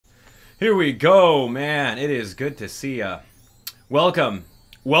Here we go, man. It is good to see ya. Welcome.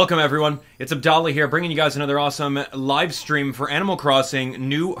 Welcome, everyone. It's Abdallah here, bringing you guys another awesome live stream for Animal Crossing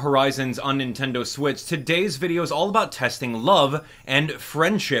New Horizons on Nintendo Switch. Today's video is all about testing love and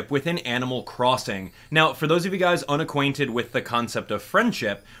friendship within Animal Crossing. Now, for those of you guys unacquainted with the concept of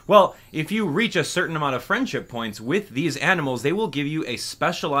friendship, well, if you reach a certain amount of friendship points with these animals, they will give you a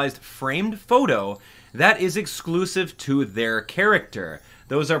specialized framed photo that is exclusive to their character.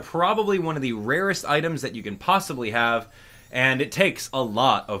 Those are probably one of the rarest items that you can possibly have, and it takes a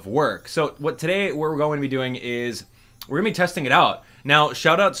lot of work. So today we're going to be doing is we're going to be testing it out. Now,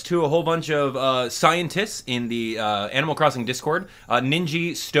 shoutouts to a whole bunch of scientists in the Animal Crossing Discord.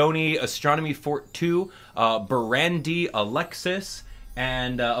 Ninji, Stony, Astronomy Fort 2, Barandi, Alexis,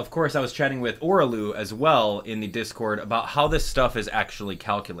 and of course I was chatting with Oralu as well in the Discord about how this stuff is actually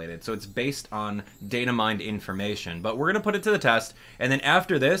calculated. So it's based on data mined information. But we're going to put it to the test, and then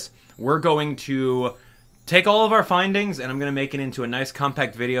after this, we're going to take all of our findings, and I'm going to make it into a nice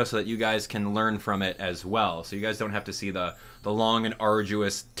compact video so that you guys can learn from it as well. So you guys don't have to see the long and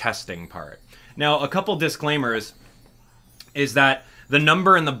arduous testing part. Now, a couple disclaimers is that the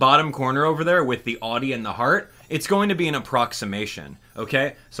number in the bottom corner over there with the Audi and the heart, it's going to be an approximation,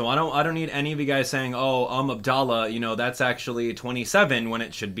 okay? So I don't need any of you guys saying, oh, Abdallah, you know, that's actually 27 when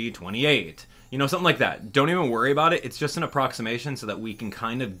it should be 28. You know, something like that. Don't even worry about it. It's just an approximation so that we can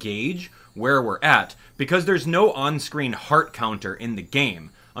kind of gauge where we're at, because there's no on-screen heart counter in the game,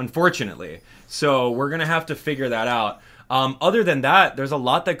 unfortunately. So we're going to have to figure that out. Other than that, there's a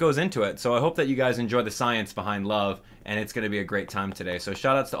lot that goes into it. So I hope that you guys enjoy the science behind love, and it's going to be a great time today. So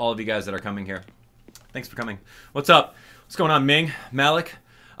shout outs to all of you guys that are coming here. Thanks for coming. What's up? What's going on, Ming, Malik,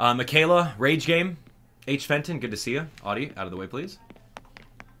 Michaela, Rage Game, H. Fenton, good to see you. Audie, out of the way, please.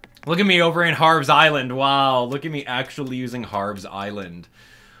 Look at me over in Harv's Island. Wow, look at me actually using Harv's Island.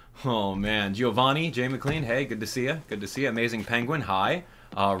 Oh, man. Giovanni, Jay McLean, hey, good to see you. Good to see you. Amazing Penguin, hi.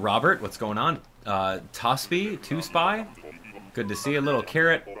 Robert, what's going on? Tosby, Two Spy, good to see you. Little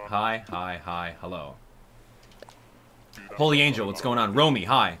Carrot, hi, hi, hi, hello. Holy Angel, what's going on? Romy,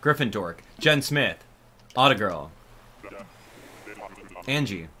 hi. Gryffindor, Jen Smith, Autogirl,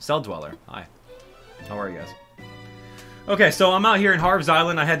 Angie, Cell Dweller, hi. How are you guys? Okay, so I'm out here in Harv's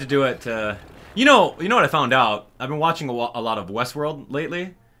Island. I had to do it. You know what I found out? I've been watching a lot of Westworld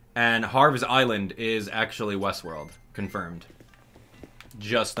lately, and Harv's Island is actually Westworld, confirmed.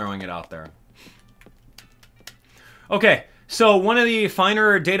 Just throwing it out there. Okay, so one of the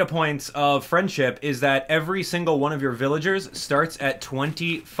finer data points of friendship is that every single one of your villagers starts at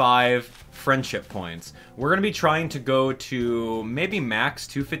 25 friendship points. We're going to be trying to go to maybe max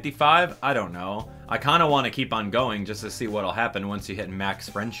 255. I don't know. I kind of want to keep on going just to see what'll happen once you hit max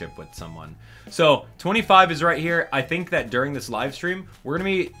friendship with someone. So 25 is right here. I think that during this live stream, we're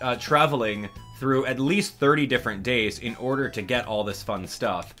going to be traveling through at least 30 different days in order to get all this fun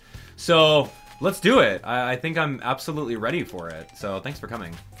stuff. So let's do it. I think I'm absolutely ready for it. So thanks for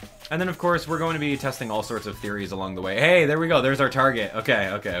coming. And then, of course, we're going to be testing all sorts of theories along the way. Hey, there we go. There's our target.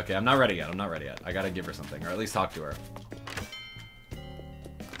 Okay. I'm not ready yet. I got to give her something, or at least talk to her.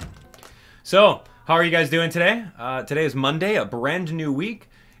 So, how are you guys doing today? Today is Monday, a brand new week.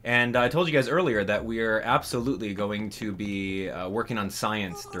 And I told you guys earlier that we are absolutely going to be working on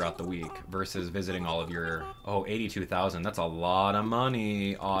science throughout the week versus visiting all of your... Oh, 82,000. That's a lot of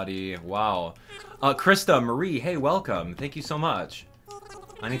money, Audie. Wow. Krista, Marie, hey, welcome. Thank you so much.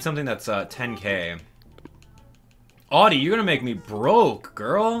 I need something that's 10K. Audie, you're gonna make me broke,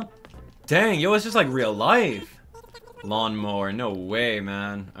 girl. Dang, yo, it's just like real life. Lawnmower, no way,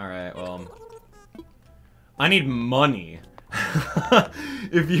 man. Alright, well... I need money.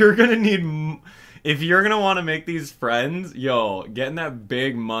 If you're gonna want to make these friends, yo, getting that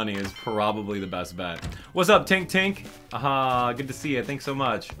big money is probably the best bet. What's up, Tink Tink? Aha, good to see you. Thanks so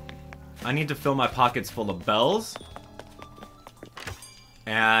much. I need to fill my pockets full of bells.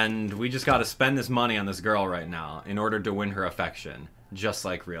 And we just gotta spend this money on this girl right now in order to win her affection. Just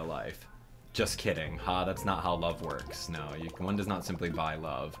like real life. Just kidding. Ha, that's not how love works. No, one does not simply buy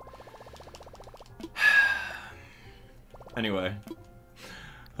love. Anyway,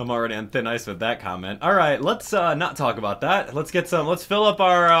 I'm already on thin ice with that comment. All right, let's not talk about that. Let's fill up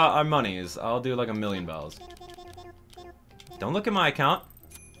our monies. I'll do like 1,000,000 bells. Don't look at my account.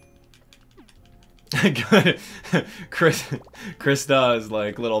 Good. Krista's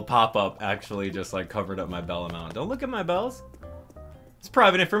like little pop-up actually just like covered up my bell amount. Don't look at my bells. It's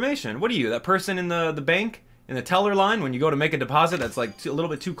private information. What are you, that person in the bank? in the teller line when you go to make a deposit that's like a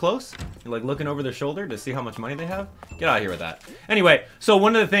little bit too close. You're like looking over their shoulder to see how much money they have. Get out of here with that. Anyway, so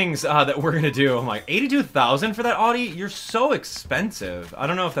one of the things that we're gonna do, I'm like, 82,000 for that Audi? You're so expensive. I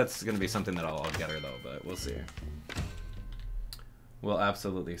don't know if that's gonna be something that I'll get her though, but we'll see. We'll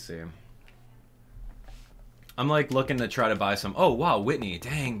absolutely see. I'm like looking to try to buy some. Oh wow, Whitney.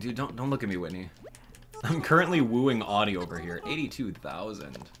 Dang, dude, don't look at me, Whitney. I'm currently wooing Audi over here.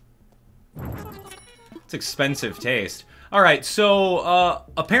 82,000. It's expensive taste. All right, so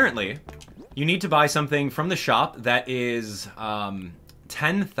apparently you need to buy something from the shop that is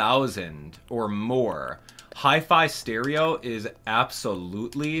 10,000 or more. Hi-Fi stereo is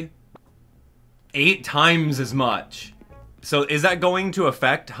absolutely 8 times as much. So is that going to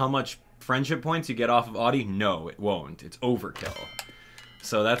affect how much friendship points you get off of Audi? No, it won't. It's overkill.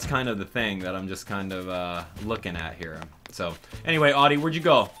 So that's kind of the thing that I'm just kind of looking at here. So anyway, Audi, where'd you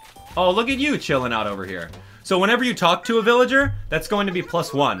go? Oh, look at you chilling out over here. So whenever you talk to a villager, that's going to be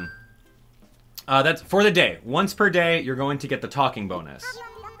 +1. That's for the day. Once per day, you're going to get the talking bonus,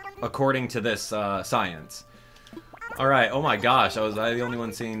 according to this science. All right. Oh my gosh, was I the only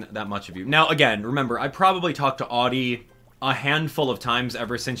one seeing that much of you? Now again, remember, I probably talked to Audi a handful of times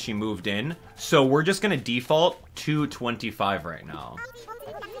ever since she moved in, so we're just gonna default to 25 right now.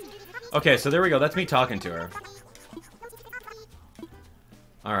 Okay, so there we go. That's me talking to her.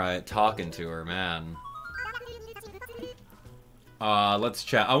 All right, talking to her, man. Let's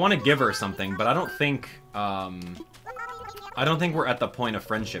chat. I want to give her something, but I don't think we're at the point of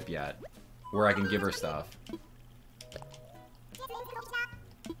friendship yet, where I can give her stuff.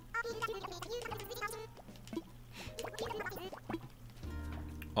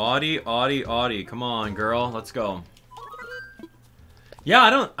 Audi, come on, girl, let's go. Yeah, I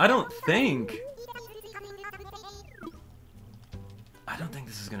don't think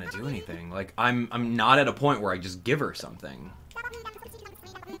this is gonna do anything. Like, I'm not at a point where I just give her something.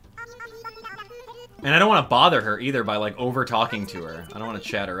 And I don't want to bother her either by, like, over-talking to her. I don't want to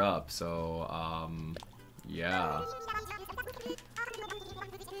chat her up, so, yeah.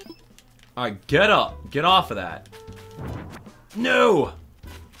 Alright, get up. Get off of that. No!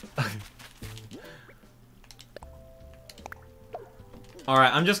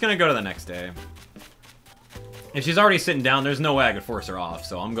 Alright, I'm just gonna go to the next day. If she's already sitting down, there's no way I could force her off,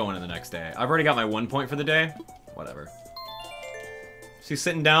 so I'm going to the next day. I've already got my 1 point for the day. Whatever. She's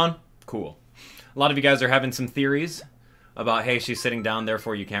sitting down? Cool. A lot of you guys are having some theories about, hey, she's sitting down,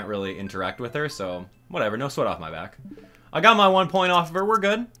 therefore you can't really interact with her, so whatever, no sweat off my back. I got my 1 point off of her, we're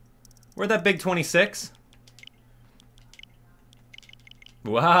good. We're that big 26.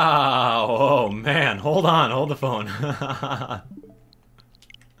 Wow, oh man, hold on, hold the phone.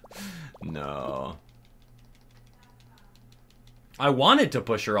 No. I wanted to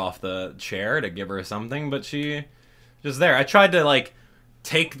push her off the chair to give her something, but she just there. I tried to, like,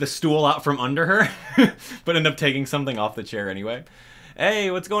 take the stool out from under her, but ended up taking something off the chair anyway. Hey,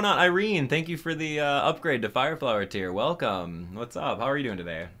 what's going on? Irene, thank you for the upgrade to Fireflower tier. Welcome. What's up? How are you doing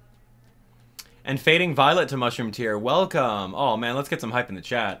today? And Fading Violet to Mushroom tier. Welcome. Oh, man, let's get some hype in the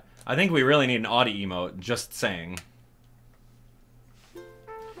chat. I think we really need an Audi emote, just saying.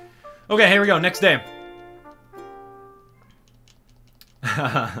 Okay, here we go. Next day.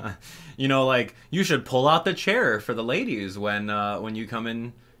 You know, like, you should pull out the chair for the ladies when you come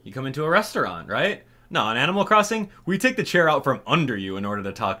into a restaurant, right? No, in Animal Crossing, we take the chair out from under you in order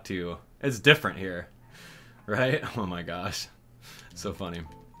to talk to you. It's different here, right? Oh my gosh, so funny.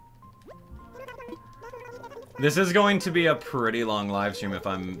 This is going to be a pretty long live stream if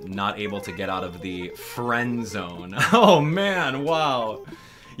I'm not able to get out of the friend zone. Oh man, wow.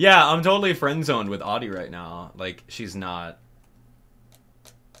 Yeah, I'm totally friend zoned with Audi right now. Like, she's not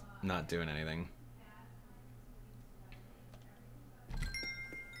doing anything.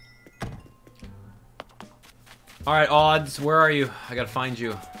 Alright, Odds, where are you? I gotta find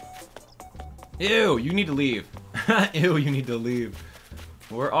you. Ew, you need to leave. Ew, you need to leave.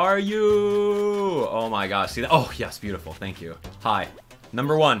 Where are you? Oh my gosh, see that? Oh, yes, beautiful, thank you. Hi.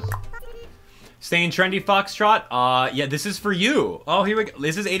 Number 1. Staying trendy, Foxtrot? Yeah, this is for you. Oh, here we go.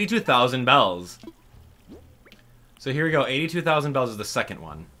 This is 82,000 bells. So here we go. 82,000 bells is the second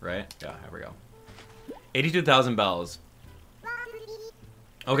one, right? Yeah, here we go. 82,000 bells.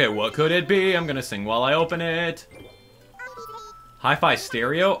 Okay, what could it be? I'm gonna sing while I open it. Hi-Fi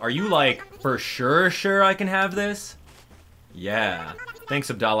stereo? Are you like, for sure I can have this? Yeah. Thanks,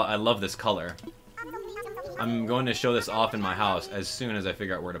 Abdallah. I love this color. I'm going to show this off in my house as soon as I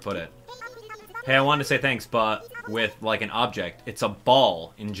figure out where to put it. Hey, I wanted to say thanks, but with, like, an object. It's a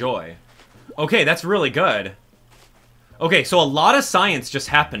ball. Enjoy. Okay, that's really good. Okay, so a lot of science just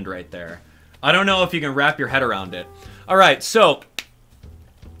happened right there. I don't know if you can wrap your head around it. All right, so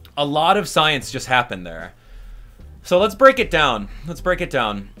a lot of science just happened there. So let's break it down. Let's break it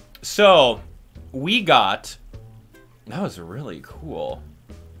down. So we got... That was really cool.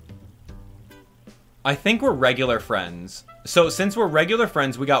 I think we're regular friends. So since we're regular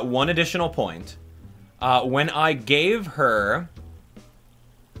friends, we got 1 additional point. When I gave her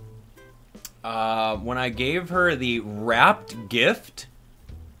the wrapped gift,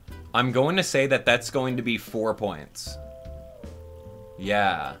 I'm going to say that that's going to be 4 points.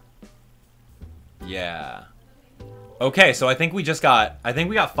 Yeah. Yeah. Okay, so I think we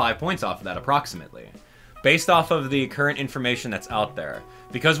got 5 points off of that approximately. Based off of the current information that's out there.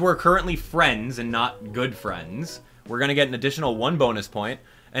 Because we're currently friends and not good friends, we're going to get an additional 1 bonus point,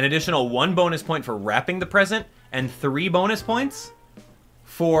 an additional 1 bonus point for wrapping the present, and 3 bonus points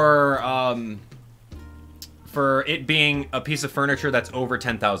for it being a piece of furniture that's over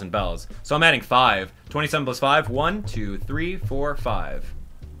 10,000 bells. So I'm adding 5. 27 plus 5. 1, 2, 3, 4, 5.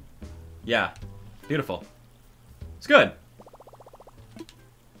 Yeah. Beautiful. It's good.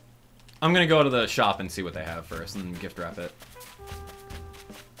 I'm going to go to the shop and see what they have first and gift wrap it.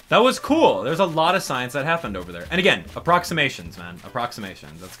 That was cool. There's a lot of science that happened over there. And again, approximations, man.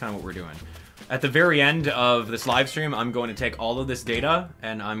 Approximations. That's kind of what we're doing. At the very end of this live stream, I'm going to take all of this data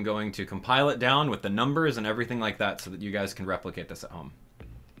and I'm going to compile it down with the numbers and everything like that so that you guys can replicate this at home.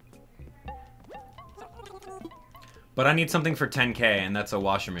 But I need something for 10K, and that's a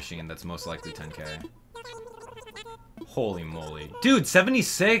washer machine that's most likely 10K. Holy moly. Dude,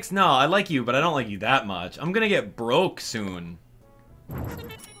 76? No, I like you, but I don't like you that much. I'm gonna get broke soon.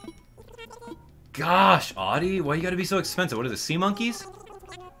 Gosh, Audie, why you gotta be so expensive? What is it, sea monkeys?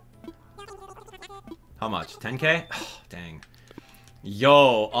 How much? 10K? Oh, dang.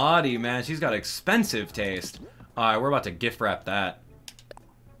 Yo, Audie, man, she's got expensive taste. Alright, we're about to gift wrap that.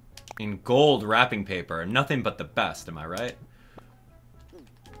 In gold wrapping paper. Nothing but the best, am I right?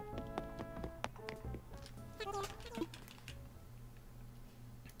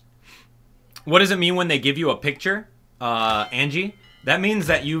 What does it mean when they give you a picture, Angie? That means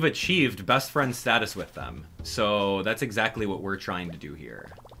that you've achieved best friend status with them. So that's exactly what we're trying to do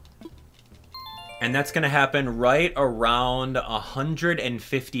here. And that's going to happen right around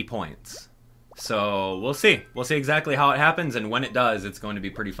 150 points. So we'll see. We'll see exactly how it happens, and when it does, it's going to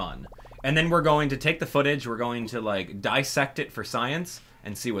be pretty fun. And then we're going to take the footage, we're going to like dissect it for science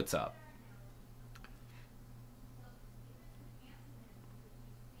and see what's up.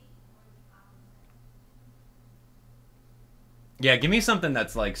 Yeah, give me something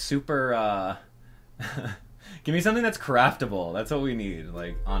that's like super, give me something that's craftable. That's what we need,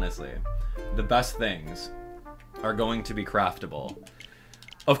 like, honestly. The best things are going to be craftable.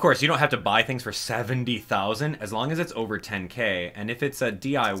 Of course, you don't have to buy things for 70,000 as long as it's over 10K. And if it's a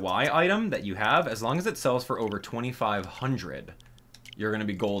DIY item that you have, as long as it sells for over 2,500, you're going to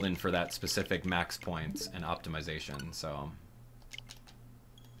be golden for that specific max points and optimization, so...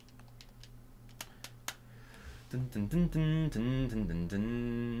 Dun, dun, dun, dun, dun, dun, dun,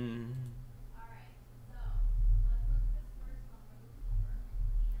 dun.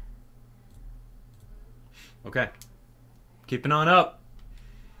 Okay. Keeping on up.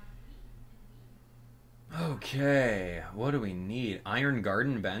 Okay. What do we need? Iron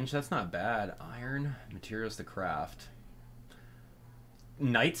garden bench? That's not bad. Iron materials to craft.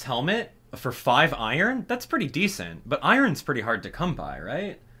 Knight's helmet? For 5 iron? That's pretty decent. But iron's pretty hard to come by,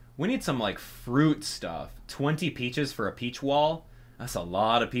 right? We need some, like, fruit stuff. 20 peaches for a peach wall? That's a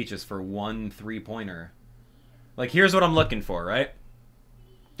lot of peaches for 1 3-pointer. Like, here's what I'm looking for, right?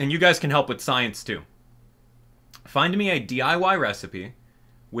 And you guys can help with science, too. Find me a DIY recipe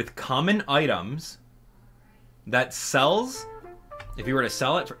with common items that sells, if you were to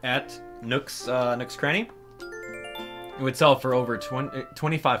sell it at Nook's Cranny, it would sell for over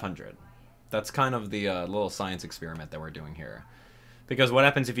 2,500. That's kind of the little science experiment that we're doing here. Because what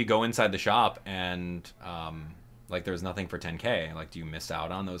happens if you go inside the shop and, like, there's nothing for 10K? Like, do you miss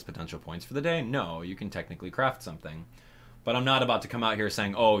out on those potential points for the day? No, you can technically craft something. But I'm not about to come out here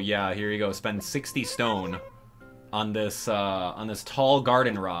saying, oh, yeah, here you go, spend 60 stone on this tall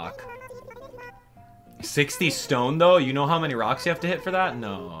garden rock. 60 stone, though? You know how many rocks you have to hit for that?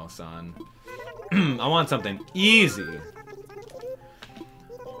 No, son. I want something easy.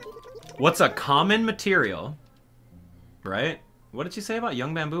 What's a common material, right? What did you say about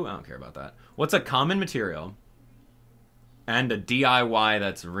young bamboo? I don't care about that. What's a common material and a DIY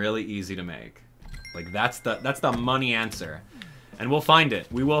that's really easy to make? Like, that's the money answer. And we'll find it.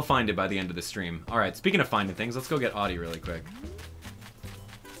 We will find it by the end of the stream. All right, speaking of finding things, let's go get Audie really quick.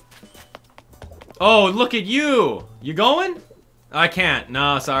 Oh, look at you! You going? I can't.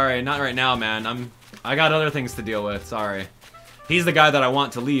 No, sorry. Not right now, man. I got other things to deal with. Sorry. He's the guy that I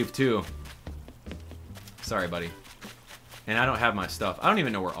want to leave, too. Sorry, buddy. And I don't have my stuff. I don't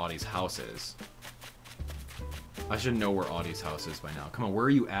even know where Audie's house is. I should know where Audie's house is by now. Come on, where are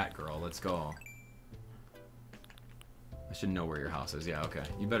you at, girl? Let's go. I should know where your house is. Yeah, okay.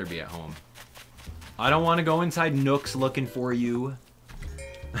 You better be at home. I don't want to go inside Nook's looking for you.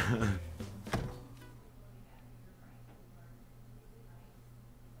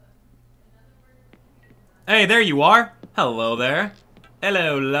 Hey, there you are. Hello there.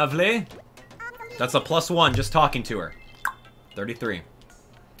 Hello, lovely. That's a +1 just talking to her. 33.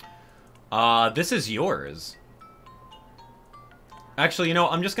 This is yours. Actually, you know,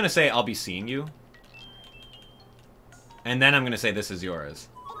 I'm just gonna say I'll be seeing you. And then I'm gonna say this is yours.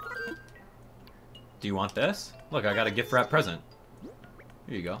 Do you want this? Look, I got a gift wrap present.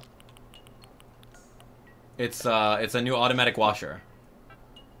 Here you go. It's a new automatic washer.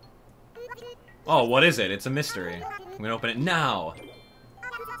 Oh, what is it? It's a mystery. I'm gonna open it now.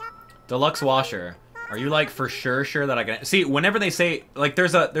 Deluxe washer. Are you like for sure that I can see? Whenever they say like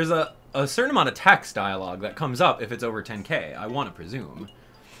there's a certain amount of text dialogue that comes up if it's over 10K. I want to presume.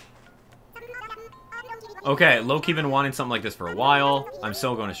 Okay, low-key been wanting something like this for a while. I'm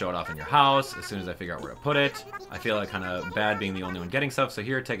still going to show it off in your house as soon as I figure out where to put it. I feel like kind of bad being the only one getting stuff. So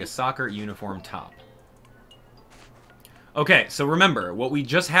here, take a soccer uniform top. Okay, so remember, what we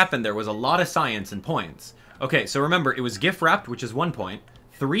just happened there was a lot of science and points. Okay, so remember, it was gift wrapped, which is 1 point,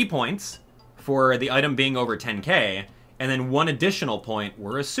 3 points for the item being over 10K, and then 1 additional point,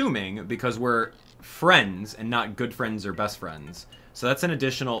 we're assuming, because we're friends and not good friends or best friends. So that's an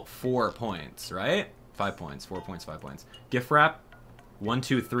additional 4 points, right? 5 points, 4 points, 5 points. Gift wrap, 1,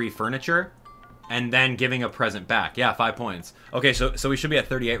 2, 3 furniture, and then giving a present back. Yeah, 5 points. Okay, so we should be at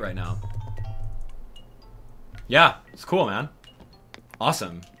 38 right now. Yeah, it's cool, man.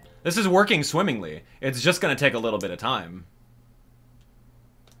 Awesome. This is working swimmingly. It's just gonna take a little bit of time.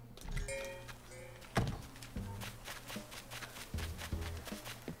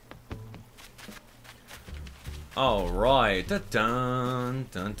 All right. Dun dun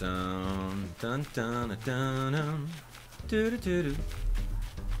dun dun dun dun dun dun. Do do do do.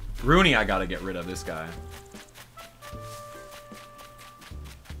 Rooney, I gotta get rid of this guy.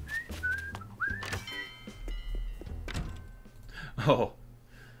 Oh,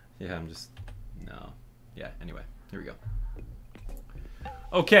 yeah, I'm just, no. Yeah, anyway, here we go.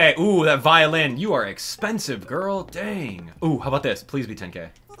 Okay, ooh, that violin. You are expensive, girl. Dang. Ooh, how about this? Please be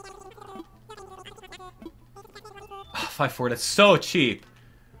 10K. Oh, 5.4, that's so cheap.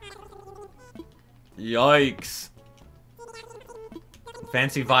 Yikes.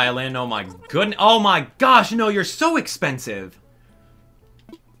 Fancy violin, oh my goodness. Oh my gosh, no, you're so expensive.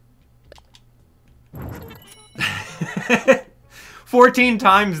 14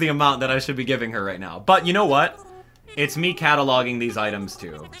 times the amount that I should be giving her right now. But you know what? It's me cataloging these items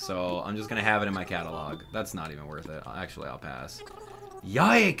too. So I'm just gonna have it in my catalog. That's not even worth it. Actually, I'll pass.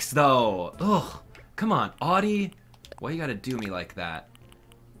 Yikes, though. Ugh. Come on, Audie. Why you gotta do me like that?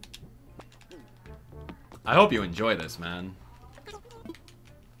 I hope you enjoy this, man.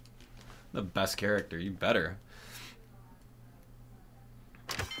 The best character. You better.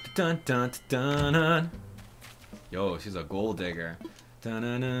 Dun dun dun dun. Yo, she's a gold digger. Make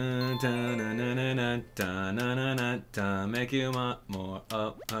you want more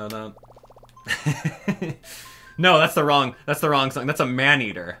up. No, that's the wrong song. That's a man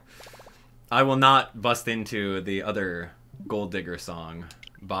eater. I will not bust into the other gold digger song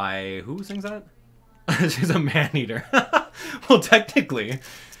by who sings that? She's a man eater. Well, technically,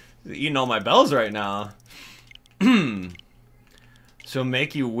 eating all my bells right now. She'll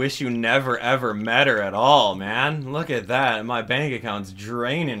make you wish you never ever met her at all, man. Look at that. My bank account's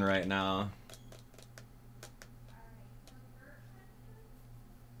draining right now.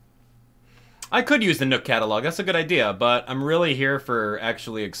 I could use the Nook catalog. That's a good idea, but I'm really here for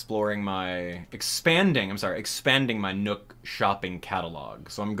actually expanding my Nook shopping catalog.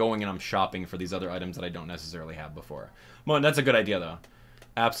 So I'm going and I'm shopping for these other items that I don't necessarily have before. Well, that's a good idea though.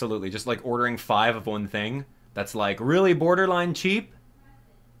 Absolutely. Just like ordering 5 of one thing that's like really borderline cheap.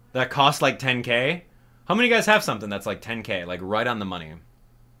 That costs like 10K. How many of you guys have something that's like 10K, like right on the money?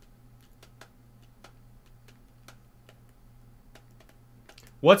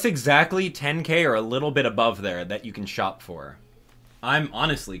 What's exactly 10K or a little bit above there that you can shop for? I'm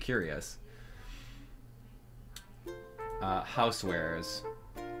honestly curious. Housewares.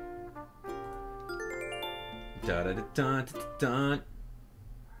 Da-da-da-da-da-da.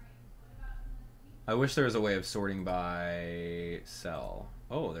 I wish there was a way of sorting by cell.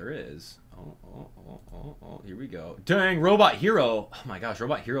 Oh, there is. Oh, here we go. Dang, Robot Hero. Oh my gosh,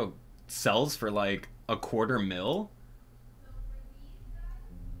 Robot Hero sells for like $250,000.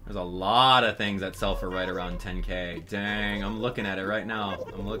 There's a lot of things that sell for right around 10K. Dang, I'm looking at it right now.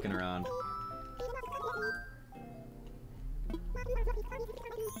 I'm looking around.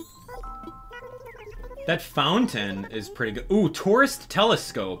 That fountain is pretty good. Ooh, Tourist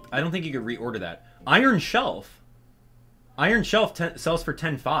Telescope. I don't think you could reorder that. Iron Shelf. Iron Shelf sells for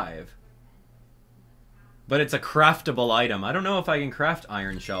 10.5. But it's a craftable item. I don't know if I can craft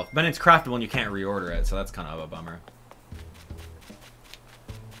Iron Shelf. But it's craftable and you can't reorder it, so that's kind of a bummer.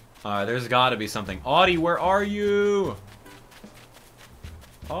 There's gotta be something. Audie, where are you?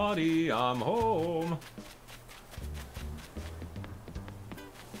 Audie, I'm home.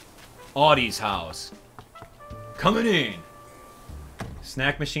 Audie's house. Coming in.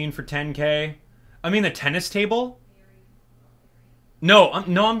 Snack machine for 10K. I mean the tennis table? No,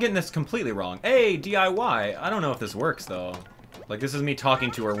 I'm getting this completely wrong. Hey, DIY. I don't know if this works though. Like this is me talking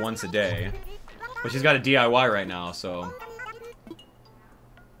to her once a day. But she's got a DIY right now, so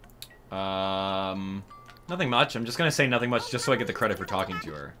nothing much. I'm just gonna say nothing much just so I get the credit for talking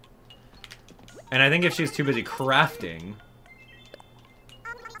to her. And I think if she's too busy crafting,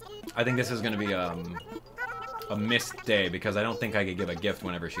 I think this is gonna be a missed day because I don't think I could give a gift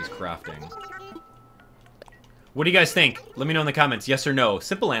whenever she's crafting. What do you guys think? Let me know in the comments, yes or no.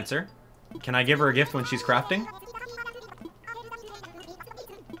 Simple answer. Can I give her a gift when she's crafting?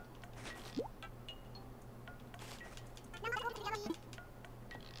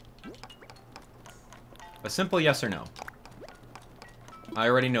 A simple yes or no. I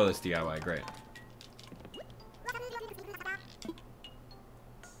already know this DIY, great.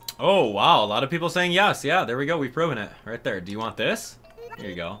 Oh, wow, a lot of people saying yes. Yeah, there we go, we've proven it. Right there. Do you want this? Here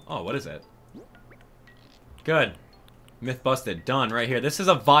you go. Oh, what is it? Good. Myth busted. Done, right here. This is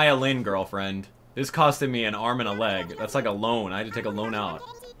a violin, girlfriend. This costed me an arm and a leg. That's like a loan. I had to take a loan out.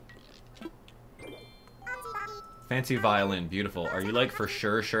 Fancy violin. Beautiful. Are you, like, for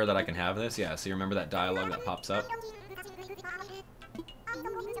sure that I can have this? Yeah, so you remember that dialogue that pops up?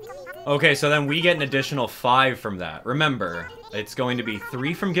 Okay, so then we get an additional 5 from that. Remember, it's going to be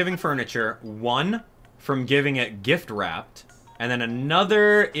 3 from giving furniture, 1 from giving it gift wrapped, and then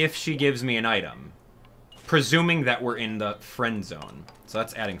another if she gives me an item. Presuming that we're in the friend zone. So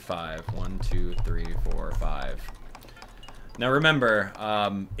that's adding 5. 1, 2, 3, 4, 5. Now remember,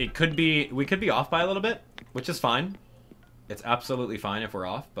 we could be off by a little bit, which is fine. It's absolutely fine if we're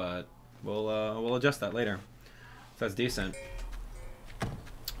off, but we'll adjust that later. So that's decent.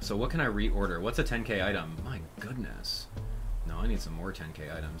 So what can I reorder? What's a 10K item? My goodness. No, I need some more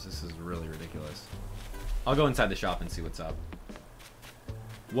 10K items. This is really ridiculous. I'll go inside the shop and see what's up.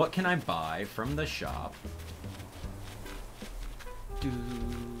 What can I buy from the shop?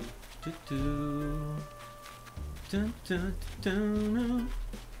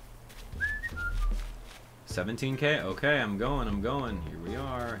 17K? Okay, I'm going. Here we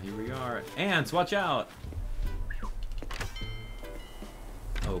are. Ants, watch out!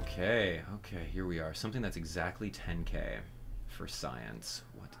 Okay, here we are. Something that's exactly 10K for science.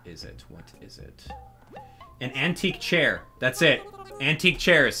 What is it? An antique chair. That's it. Antique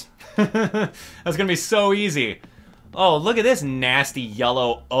chairs. That's gonna be so easy. Oh, look at this nasty,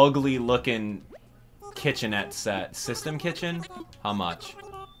 yellow, ugly looking kitchenette set. System kitchen? How much?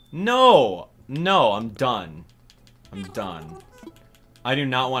 No! No, I'm done. I do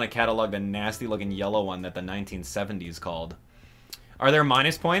not want to catalog the nasty looking yellow one that the 1970s called. Are there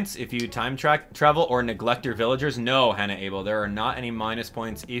minus points if you time travel or neglect your villagers? No, Hannah Abel, there are not any minus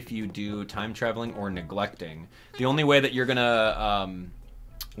points if you do time traveling or neglecting. The only way that you're gonna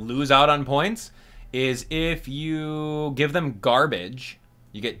lose out on points is if you give them garbage,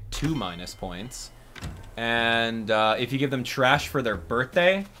 you get 2 minus points. And if you give them trash for their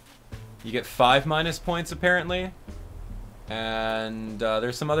birthday, you get 5 minus points apparently. And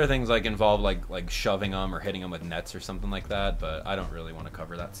there's some other things like involved like shoving them or hitting them with nets or something like that, but I don't really want to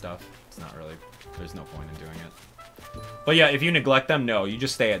cover that stuff. It's not really, there's no point in doing it. But yeah, if you neglect them, no, you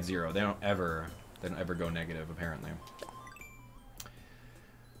just stay at 0. They don't ever go negative apparently.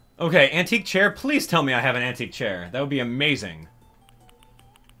 Okay, antique chair, please tell me I have an antique chair. That would be amazing.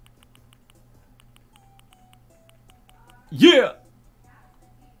 Yeah!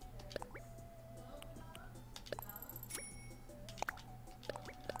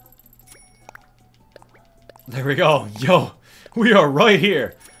 There we go. Yo, we are right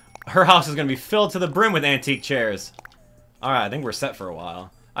here. Her house is going to be filled to the brim with antique chairs. Alright, I think we're set for a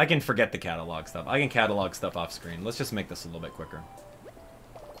while. I can forget the catalog stuff. I can catalog stuff off screen. Let's just make this a little bit quicker.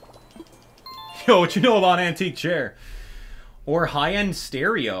 Yo, what you know about antique chair? Or high-end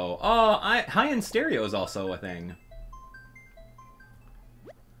stereo. Oh, high-end stereo is also a thing.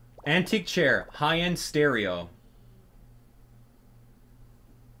 Antique chair, high-end stereo.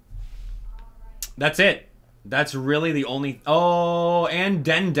 That's it. That's really the only... Oh, and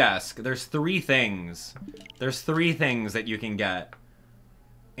den desk. There's 3 things. There's 3 things that you can get.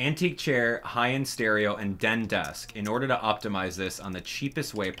 Antique chair, high-end stereo, and den desk in order to optimize this on the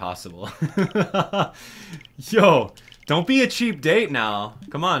cheapest way possible. Yo, don't be a cheap date now.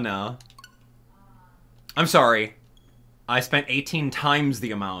 Come on now. I'm sorry. I spent 18 times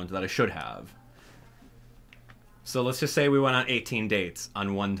the amount that I should have. So let's just say we went on 18 dates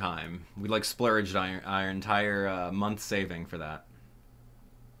on one time. We like splurged our entire month saving for that.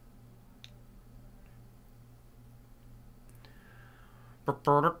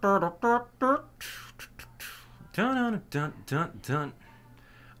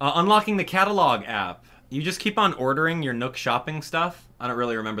 Unlocking the catalog app. You just keep on ordering your Nook shopping stuff. I don't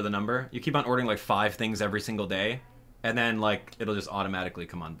really remember the number. You keep on ordering like 5 things every single day. And then like it'll just automatically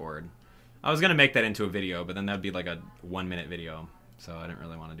come on board. I was going to make that into a video, but then that'd be like a 1-minute video. So I didn't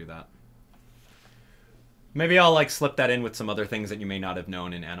really want to do that. Maybe I'll like slip that in with some other things that you may not have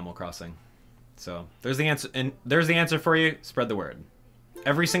known in Animal Crossing. So there's the answer, and there's the answer for you. Spread the word.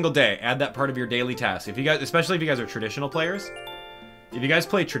 Every single day, add that part of your daily task. If you guys, especially if you guys are traditional players, if you guys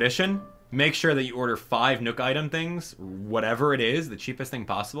play tradition, make sure that you order 5 Nook item things, whatever it is, the cheapest thing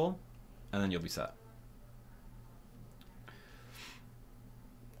possible, and then you'll be set.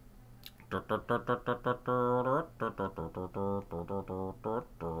 A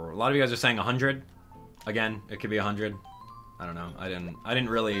lot of you guys are saying 100. Again, it could be 100. I don't know. I didn't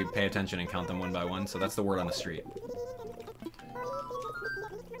really pay attention and count them one by one, so that's the word on the street.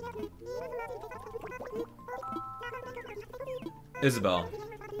 Isabel.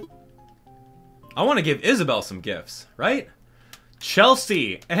 I want to give Isabel some gifts, right?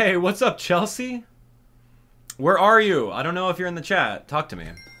 Chelsea. Hey, what's up, Chelsea? Where are you? I don't know if you're in the chat. Talk to me.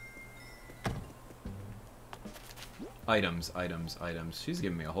 Items, items, items. She's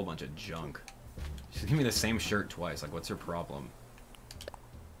giving me a whole bunch of junk. She's giving me the same shirt twice. Like, what's her problem?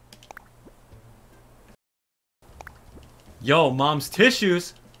 Yo, mom's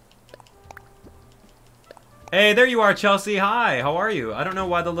tissues. Hey, there you are, Chelsea. Hi, how are you? I don't know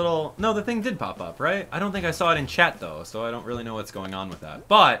why the little... No, the thing did pop up, right? I don't think I saw it in chat, though, so I don't really know what's going on with that.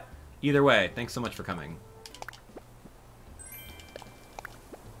 But, either way, thanks so much for coming.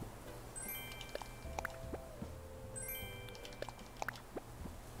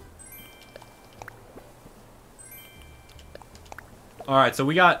 Alright, so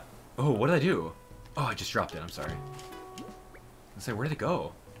we got... Oh, what did I do? Oh, I just dropped it. I'm sorry. Let's say, where did it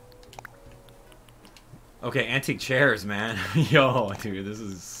go? Okay, antique chairs, man. Yo, dude, this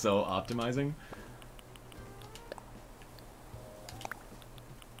is so optimizing.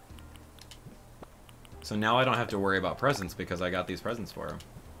 So now I don't have to worry about presents because I got these presents for him.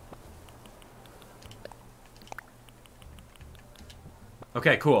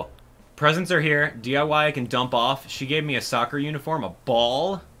 Okay, cool. Presents are here. DIY I can dump off. She gave me a soccer uniform, a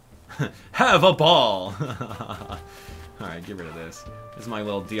ball. Have a ball. Alright, get rid of this. This is my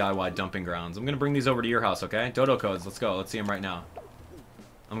little DIY dumping grounds. I'm going to bring these over to your house, okay? Dodo codes, let's go. Let's see them right now.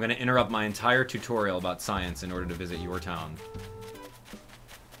 I'm going to interrupt my entire tutorial about science in order to visit your town.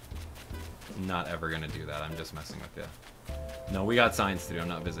 Not ever going to do that. I'm just messing with you. No, we got science to do. I'm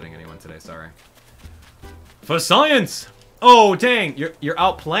not visiting anyone today, sorry. For science! Oh, dang! You're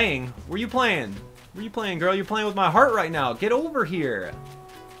out playing. Where you playing? Where you playing, girl? You're playing with my heart right now. Get over here.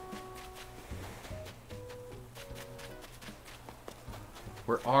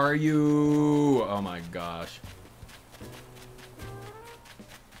 Where are you? Oh my gosh.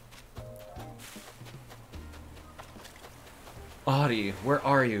 Audie, where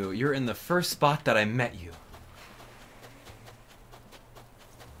are you? You're in the first spot that I met you.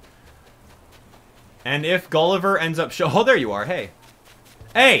 And if Gulliver ends up oh, there you are. Hey.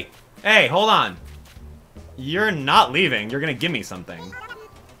 Hey! Hey, hold on. You're not leaving. You're gonna give me something.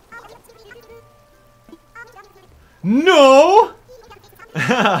 No!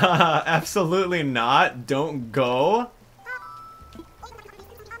 Absolutely not. Don't go.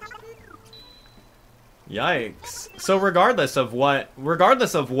 Yikes. So regardless of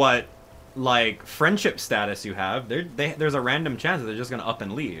what, like, friendship status you have, there's a random chance that they're just gonna up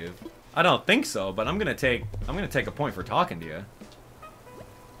and leave. I don't think so, but I'm gonna take a point for talking to you.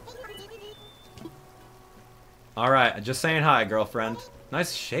 Alright, just saying hi, girlfriend.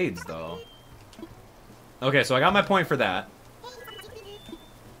 Nice shades, though. Okay, so I got my point for that.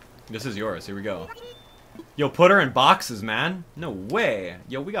 This is yours. Here we go. Yo, put her in boxes, man. No way.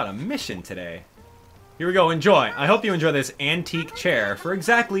 Yo, we got a mission today. Here we go, enjoy. I hope you enjoy this antique chair for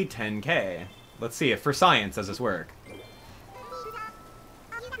exactly 10K. Let's see if for science does this work.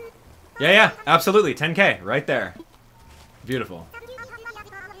 Yeah, absolutely, 10K, right there. Beautiful.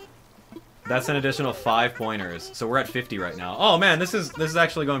 That's an additional 5 pointers, so we're at 50 right now. Oh man, this is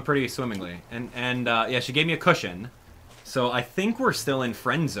actually going pretty swimmingly. And yeah, she gave me a cushion, so I think we're still in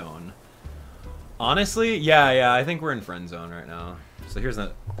friend zone. Honestly, yeah, I think we're in friend zone right now. So here's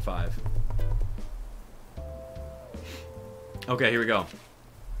the 5. Okay, here we go.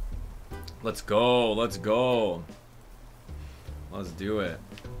 Let's go, let's go. Let's do it.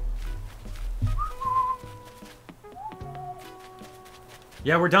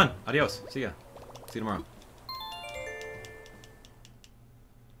 Yeah, we're done. Adios. See ya. See you tomorrow.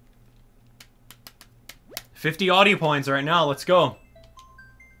 $50 audio points right now. Let's go.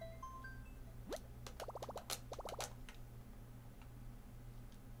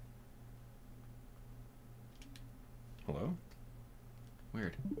 Hello?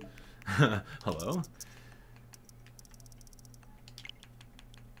 Weird. Hello?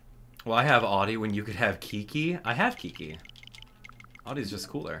 Well, I have Audie when you could have Kiki. I have Kiki. Audie's just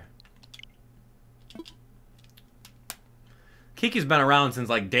cooler. Kiki's been around since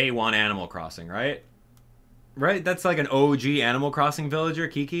like day 1 Animal Crossing, right? Right? That's like an OG Animal Crossing villager,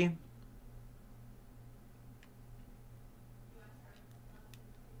 Kiki.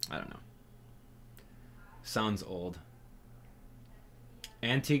 I don't know. Sounds old.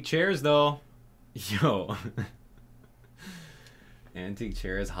 Antique chairs, though. Yo. Antique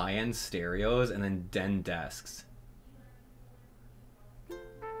chairs, high-end stereos, and then den desks.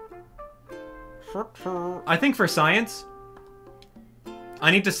 I think for science,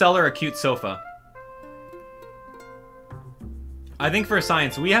 I need to sell her a cute sofa. I think for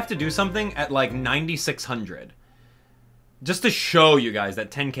science, we have to do something at like 9,600. Just to show you guys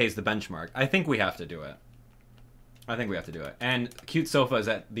that 10K is the benchmark. I think we have to do it. I think we have to do it. And cute sofa is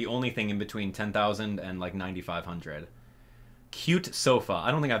at the only thing in between 10,000 and like 9,500. Cute sofa. I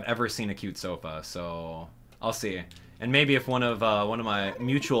don't think I've ever seen a cute sofa, so I'll see. And maybe if one of my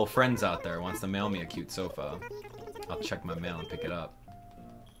mutual friends out there wants to mail me a cute sofa, I'll check my mail and pick it up.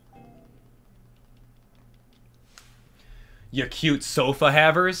 You cute sofa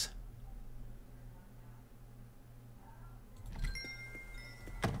havers?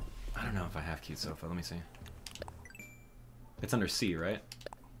 I don't know if I have cute sofa. Let me see. It's under C, right?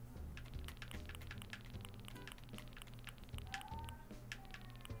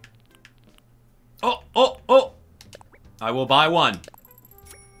 Oh! I will buy one.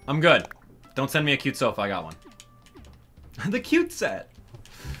 I'm good. Don't send me a cute sofa. I got one. The cute set.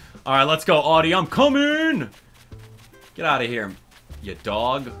 All right, let's go, Audie. I'm coming. Get out of here, you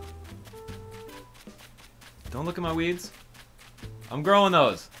dog. Don't look at my weeds. I'm growing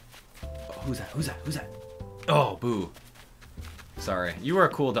those. Oh, who's that? Who's that? Who's that? Oh, boo. Sorry. You were a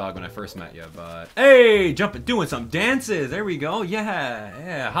cool dog when I first met you, but... Hey! Jumping, doing some dances. There we go.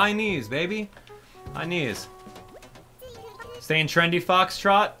 Yeah. High knees, baby. High knees. Staying trendy,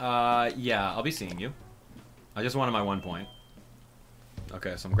 Foxtrot? Yeah, I'll be seeing you. I just wanted my 1 point.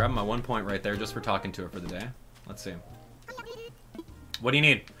 Okay, so I'm grabbing my 1 point right there just for talking to her for the day. Let's see. What do you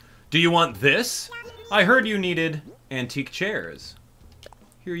need? Do you want this? I heard you needed antique chairs.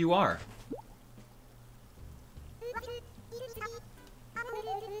 Here you are.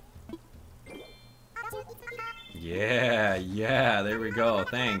 Yeah, there we go.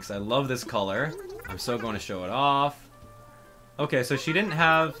 Thanks. I love this color. I'm so going to show it off. Okay, so she didn't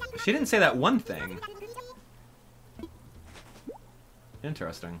say that one thing.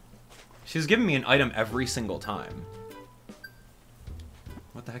 Interesting. She's giving me an item every single time.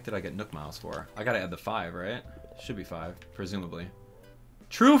 What the heck did I get Nook Miles for? I gotta add the 5, right? Should be 5, presumably.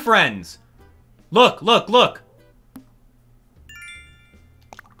 True friends! Look!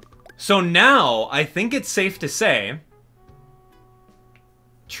 So now, I think it's safe to say,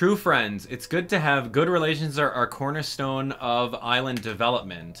 true friends, it's good to have good relations are our cornerstone of island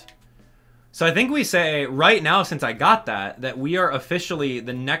development. So I think we say, right now, since I got that we are officially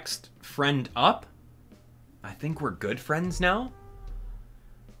the next friend up. I think we're good friends now.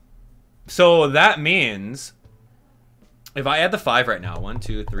 So that means, if I add the 5 right now, 1,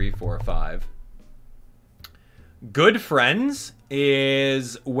 2, 3, 4, 5. Good friends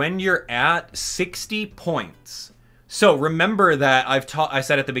is when you're at 60 points. So remember that I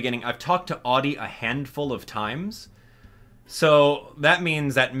said at the beginning, I've talked to Audie a handful of times. So that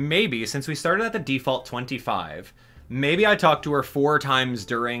means that maybe, since we started at the default 25, maybe I talked to her 4 times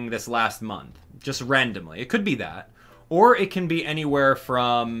during this last month. Just randomly. It could be that. Or it can be anywhere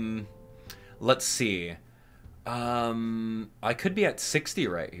from, let's see. I could be at 60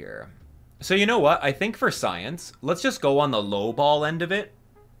 right here. So you know what? I think for science, let's just go on the low ball end of it.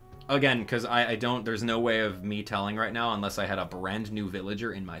 Again, because I don't, there's no way of me telling right now unless I had a brand new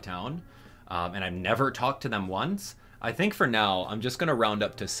villager in my town. And I've never talked to them once. I think for now, I'm just going to round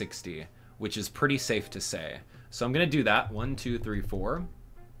up to 60, which is pretty safe to say. So I'm going to do that. 1, 2, 3, 4.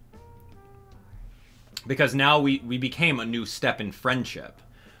 Because now we became a new step in friendship,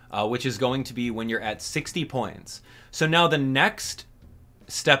 which is going to be when you're at 60 points. So now the next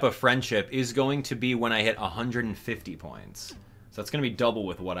step of friendship is going to be when I hit 150 points. So that's going to be double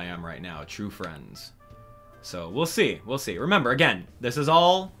with what I am right now, true friends. So we'll see, we'll see. Remember, again, this is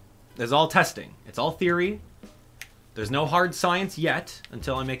all testing. It's all theory. There's no hard science yet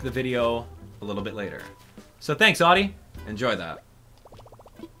until I make the video a little bit later. So thanks, Audie. Enjoy that.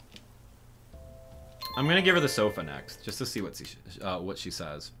 I'm going to give her the sofa next, just to see what she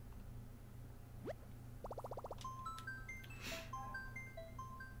says.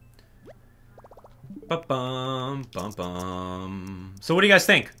 Ba-bum, bum-bum. So what do you guys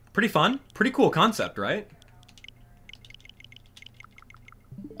think? Pretty fun? Pretty cool concept, right?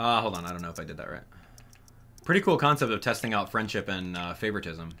 Hold on, I don't know if I did that right. Pretty cool concept of testing out friendship and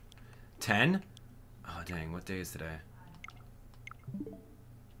favoritism. 10? Oh, dang, what day is today?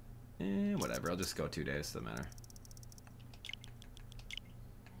 Whatever, I'll just go 2 days, doesn't matter.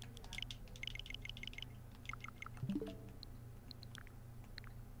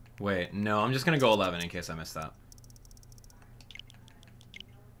 Wait, no, I'm just gonna go 11 in case I missed that.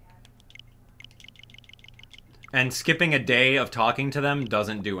 And skipping a day of talking to them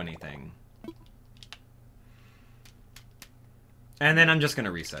doesn't do anything. And then I'm just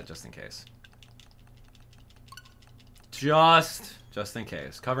gonna reset just in case. Just in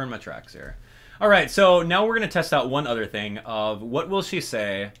case. Covering my tracks here. Alright, so now we're gonna test out one other thing of what will she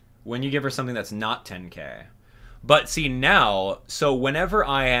say when you give her something that's not 10k. But see now, so whenever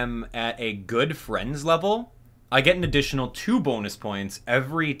I am at a good friends level, I get an additional 2 bonus points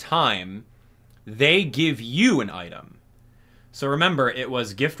every time they give you an item. So remember, it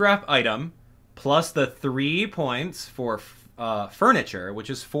was gift wrap item plus the 3 points for furniture,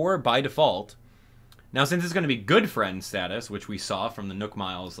 which is 4 by default. Now, since it's going to be good friend status, which we saw from the Nook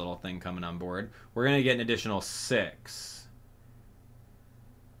Miles little thing coming on board, we're going to get an additional 6.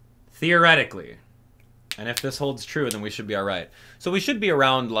 Theoretically. And if this holds true, then we should be all right. So we should be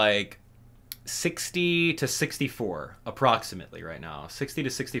around like 60 to 64 approximately right now. 60 to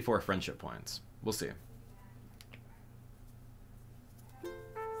 64 friendship points. We'll see.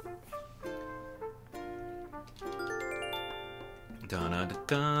 Dun, dun,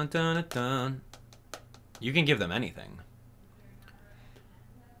 dun, dun, dun. You can give them anything.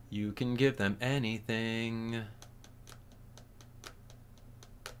 You can give them anything.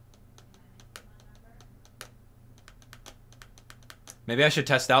 Maybe I should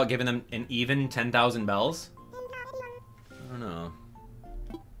test out giving them an even 10,000 bells? I don't know.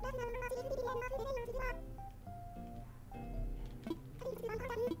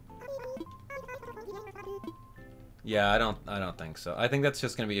 Yeah, I don't think so. I think that's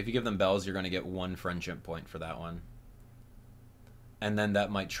just gonna be, if you give them bells, you're gonna get 1 friendship point for that one. And then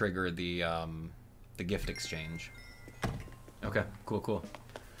that might trigger the gift exchange. Okay, cool.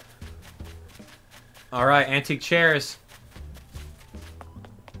 Alright, antique chairs.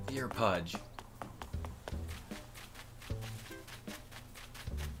 Ear Pudge.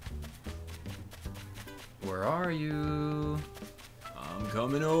 Where are you? I'm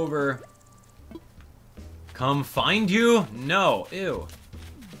coming over. Come find you? No. Ew.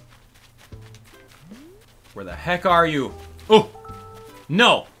 Where the heck are you? Oh!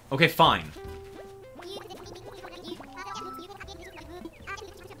 No! Okay, fine.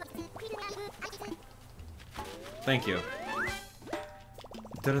 Thank you.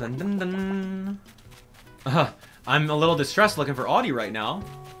 Dun, dun, dun, dun. I'm a little distressed looking for Audie right now.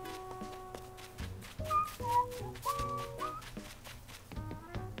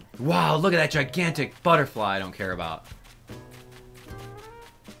 Wow, look at that gigantic butterfly I don't care about.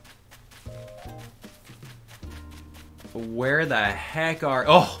 Where the heck are...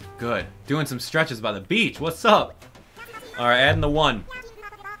 Oh, good. Doing some stretches by the beach. What's up? Alright, adding the 1.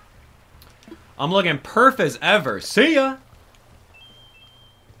 I'm looking perf as ever. See ya!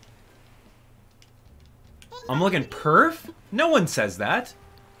 I'm looking perf? No one says that.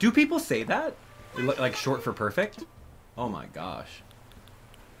 Do people say that? Like short for perfect? Oh my gosh.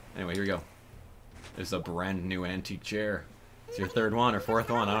 Anyway, here we go. This is a brand new antique chair. It's your 3rd one or 4th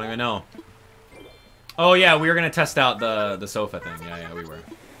one, I don't even know. Oh yeah, we were gonna test out the sofa thing. Yeah, we were.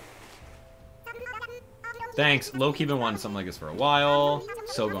 Thanks. Low-key been wanting something like this for a while.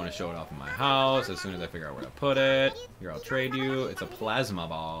 Still going to show it off in my house as soon as I figure out where to put it. Here, I'll trade you. It's a plasma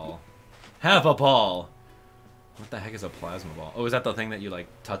ball. Have a ball. What the heck is a plasma ball? Oh, is that the thing that you like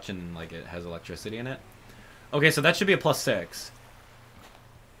touch and like it has electricity in it? Okay, so that should be a +6.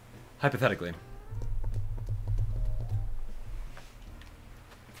 Hypothetically.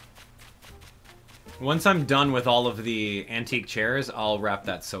 Once I'm done with all of the antique chairs, I'll wrap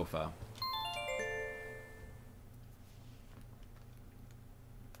that sofa.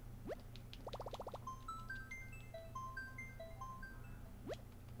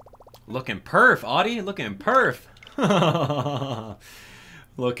 Looking perf, Audie. Looking perf.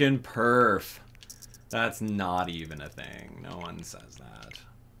 Looking perf. That's not even a thing. No one says that.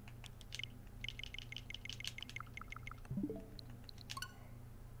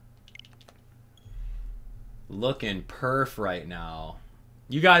 Looking perf right now.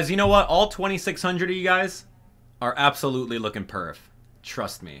 You guys, you know what? All 2,600 of you guys are absolutely looking perf.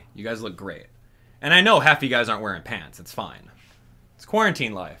 Trust me. You guys look great. And I know half of you guys aren't wearing pants. It's fine. It's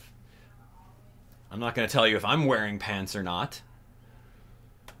quarantine life. I'm not going to tell you if I'm wearing pants or not.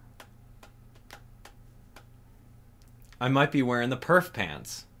 I might be wearing the perf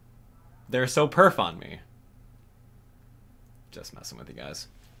pants. They're so perf on me. Just messing with you guys.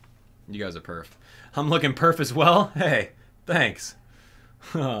 You guys are perf. I'm looking perf as well. Hey, thanks.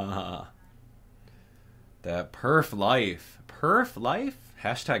 That perf life. Perf life?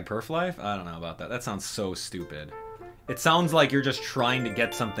 Hashtag perf life? I don't know about that. That sounds so stupid. It sounds like you're just trying to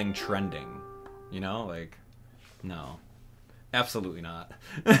get something trending. You know, like, no. Absolutely not.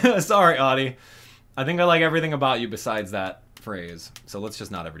 Sorry, Audie. I think I like everything about you besides that phrase. So let's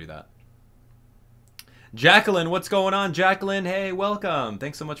just not ever do that. Jacqueline, what's going on, Jacqueline? Hey, welcome.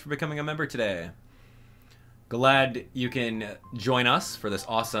 Thanks so much for becoming a member today. Glad you can join us for this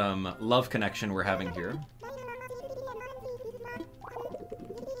awesome love connection we're having here.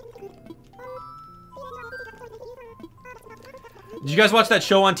 Did you guys watch that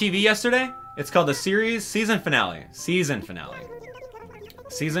show on TV yesterday? It's called the season finale. Season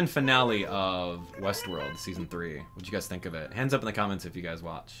finale of Westworld, season 3. What'd you guys think of it? Hands up in the comments if you guys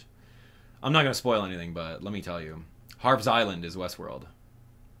watch. I'm not gonna spoil anything, but let me tell you. Harv's Island is Westworld.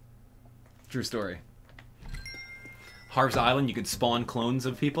 True story. Harv's Island, you could spawn clones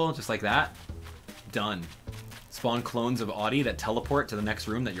of people, just like that. Done. Spawn clones of Audie that teleport to the next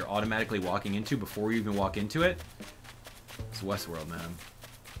room that you're automatically walking into before you even walk into it. It's Westworld, man.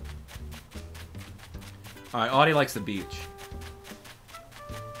 Alright, Audie likes the beach.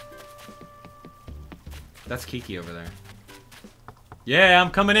 That's Kiki over there. Yeah, I'm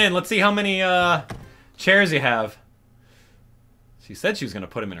coming in. Let's see how many chairs you have. She said she was going to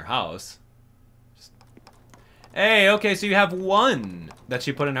put them in her house. Hey, okay, so you have one that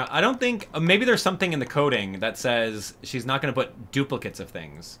she put in her... I don't think... maybe there's something in the coding that says she's not going to put duplicates of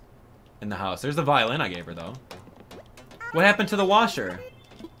things in the house. There's the violin I gave her, though. What happened to the washer?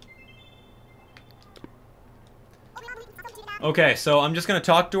 Okay, so I'm just going to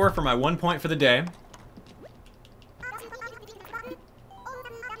talk to her for my 1 point for the day.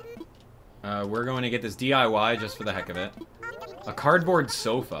 We're going to get this DIY just for the heck of it. A cardboard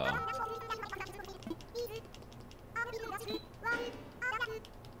sofa.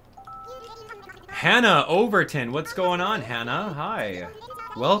 Hannah Overton, what's going on, Hannah? Hi.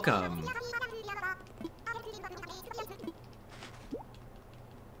 Welcome.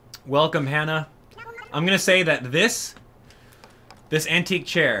 Welcome, Hannah. I'm gonna say that this antique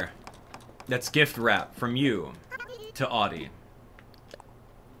chair, that's gift wrap from you to Audie.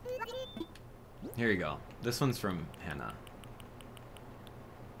 Here you go. This one's from Hannah.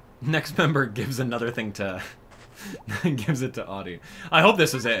 Next member gives another thing to... gives it to Audie. I hope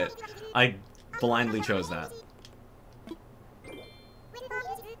this is it. I blindly chose that.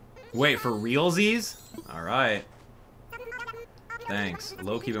 Wait, for realsies? Alright. Thanks.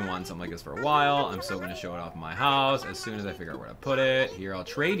 Low-key been wanting something like this for a while. I'm still going to show it off in my house as soon as I figure out where to put it. Here, I'll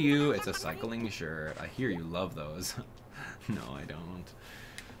trade you. It's a cycling shirt. I hear you love those. No, I don't.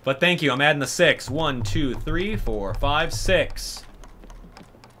 But thank you. I'm adding the 6. 1, 2, 3, 4, 5, 6.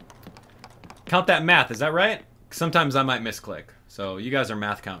 Count that math. Is that right? Sometimes I might misclick. So you guys are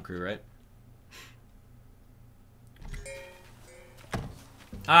math count crew, right?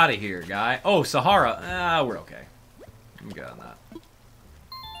 Out of here, guy. Oh, Sahara. Ah, we're okay. I'm good on that.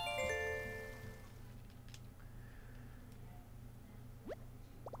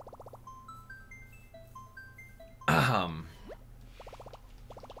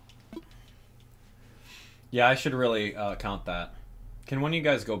 Yeah, I should really count that. Can one of you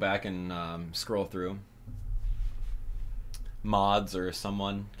guys go back and scroll through? Mods or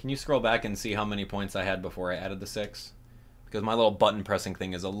someone. Can you scroll back and see how many points I had before I added the 6? Because my little button pressing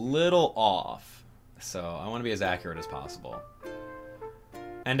thing is a little off. So I want to be as accurate as possible.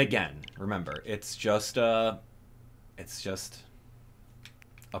 And again, remember, it's just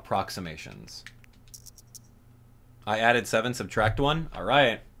approximations. I added 7, subtract 1. All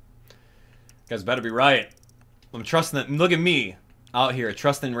right. You guys better be right. I'm trusting it. Look at me out here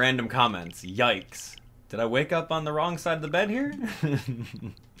trusting random comments. Yikes. Did I wake up on the wrong side of the bed here?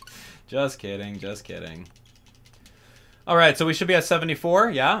 Just kidding, just kidding. All right, so we should be at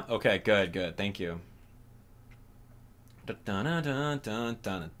 74, yeah? Okay, good, good. Thank you.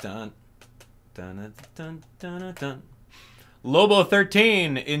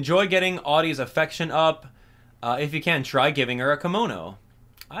 Lobo13, enjoy getting Audie's affection up. If you can, try giving her a kimono.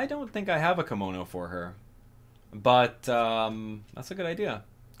 I don't think I have a kimono for her. But that's a good idea.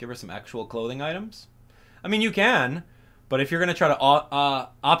 Give her some actual clothing items. I mean, you can, but if you're going to try to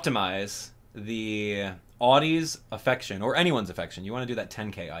optimize the Audie's affection, or anyone's affection, you want to do that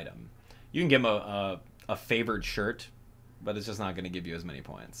 10K item. You can give them a favored shirt, but it's just not going to give you as many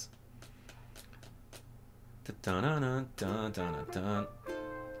points. Dun, dun, dun, dun, dun, dun.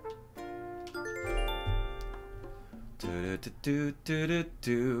 Do, do, do, do, do,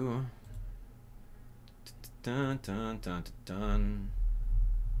 do. Dun, dun, dun, dun.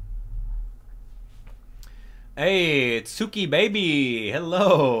 Hey, it's Suki Baby.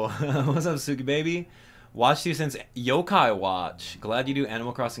 Hello. What's up, Suki Baby? Watched you since Yokai Watch. Glad you do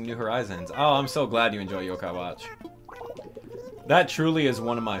Animal Crossing New Horizons. Oh, I'm so glad you enjoy Yokai Watch. That truly is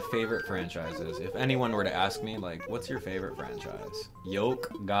one of my favorite franchises. If anyone were to ask me, like, what's your favorite franchise?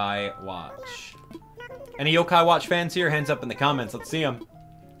 Yokai Watch. Any Yokai Watch fans here? Hands up in the comments. Let's see them.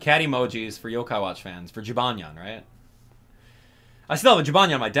 Cat emojis for Yokai Watch fans. For Jibanyan, right? I still have a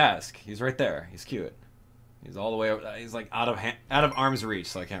Jibanyan on my desk. He's right there. He's cute. He's all the way over. He's like out of arm's reach,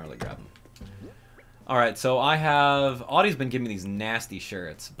 so I can't really grab him. All right, so I have... Audie's been giving me these nasty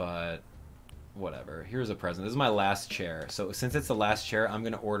shirts, but whatever. Here's a present. This is my last chair. So since it's the last chair, I'm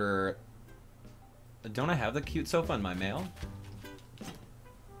going to order... Don't I have the cute sofa in my mail?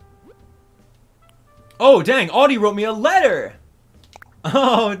 Oh, dang. Audie wrote me a letter.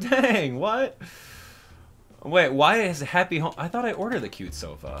 Oh, dang. What? Wait, why is Happy Home... I thought I ordered the cute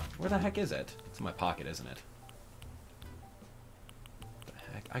sofa. Where the heck is it? It's in my pocket, isn't it? What the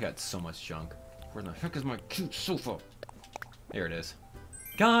heck? I got so much junk. Where the heck is my cute sofa? Here it is.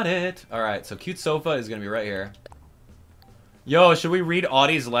 Got it. All right, so cute sofa is going to be right here. Yo, should we read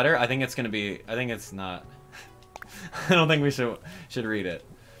Audie's letter? I think it's going to be... I think it's not... I don't think we should read it.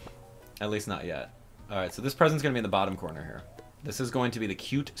 At least not yet. All right, so this present's going to be in the bottom corner here. This is going to be the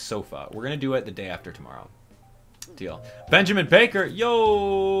cute sofa. We're going to do it the day after tomorrow. Deal. Benjamin Baker,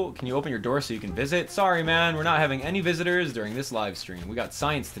 yo! Can you open your door so you can visit? Sorry, man. We're not having any visitors during this live stream. We got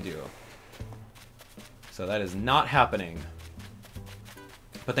science to do. So that is not happening.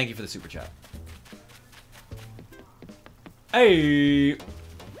 But thank you for the super chat. Hey!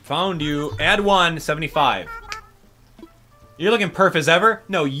 Found you. Add 1, 75. You're looking perf as ever?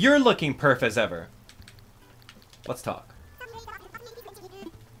 No, you're looking perf as ever. Let's talk.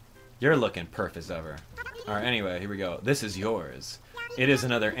 You're looking perf as ever. Alright, anyway, here we go. This is yours. It is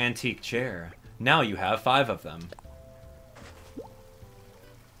another antique chair. Now you have 5 of them.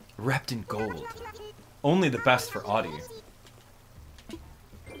 Wrapped in gold. Only the best for Audie.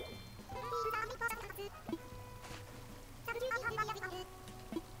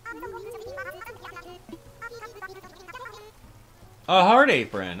 A heart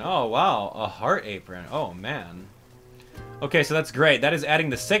apron. Oh, wow. A heart apron. Oh, man. Okay, so that's great. That is adding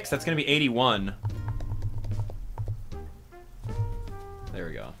the 6. That's going to be 81. There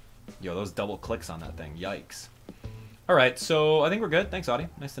we go. Yo, those double clicks on that thing. Yikes. All right, so I think we're good. Thanks, Audie.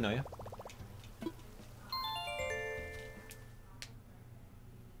 Nice to know you.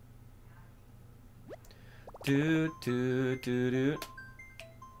 Do, do, do, do.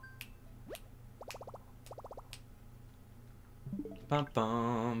 Bum,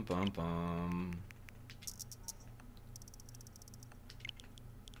 bum, bum, bum.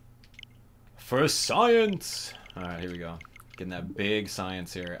 For science! Alright, here we go. Getting that big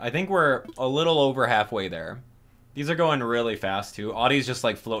science here. I think we're a little over halfway there. These are going really fast, too. Audie's just,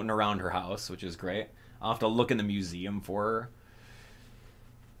 like, floating around her house, which is great. I'll have to look in the museum for her.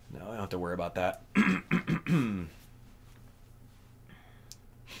 No, I don't have to worry about that.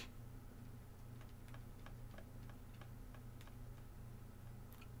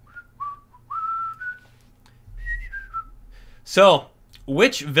 So,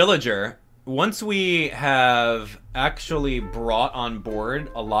 which villager, once we have actually brought on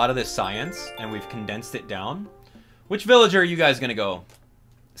board a lot of this science and we've condensed it down, which villager are you guys going to go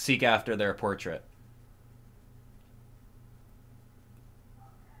seek after their portrait?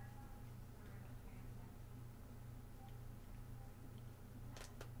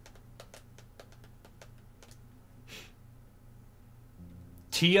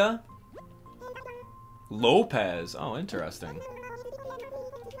 Tia Lopez. Oh, interesting.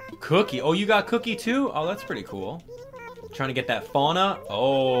 Cookie. Oh, you got Cookie too? Oh, that's pretty cool. Trying to get that fauna.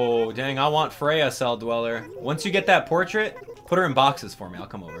 Oh, dang. I want Freya, Cell Dweller. Once you get that portrait, put her in boxes for me. I'll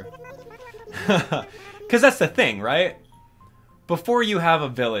come over. Because that's the thing, right? Before you have a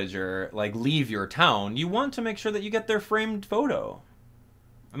villager, like, leave your town, you want to make sure that you get their framed photo.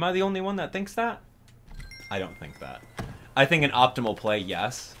 Am I the only one that thinks that? I don't think that. I think an optimal play,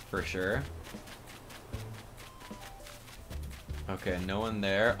 yes, for sure. Okay, no one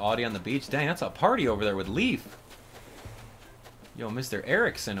there. Audie on the beach. Dang, that's a party over there with Leaf. Yo, Mr.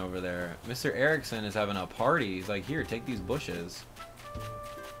 Erickson over there. Mr. Erickson is having a party. He's like, here, take these bushes.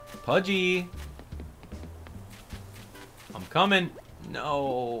 Pudgy. I'm coming.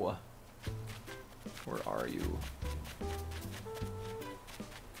 No. Where are you?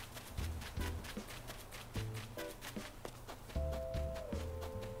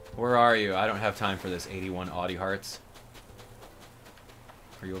 Where are you? I don't have time for this 81 Audie hearts.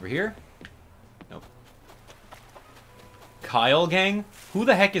 Are you over here? Nope. Kyle gang? Who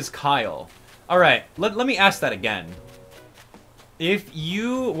the heck is Kyle? Alright, let me ask that again. If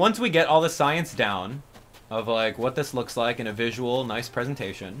you, once we get all the science down of like what this looks like in a visual, nice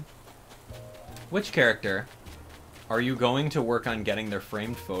presentation, which character are you going to work on getting their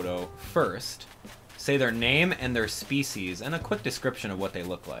framed photo first? Say their name and their species and a quick description of what they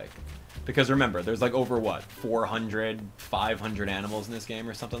look like. Because remember, there's like over, what, 400, 500 animals in this game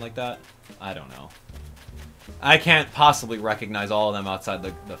or something like that? I don't know. I can't possibly recognize all of them outside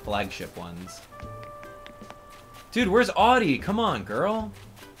the flagship ones. Dude, where's Audie? Come on, girl.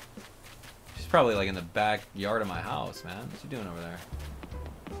 She's probably like in the backyard of my house, man. What's she doing over there?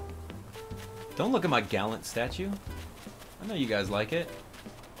 Don't look at my gallant statue. I know you guys like it.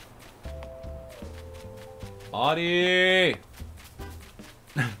 Audie!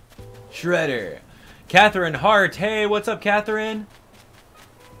 Shredder. Catherine Hart. Hey, what's up, Catherine?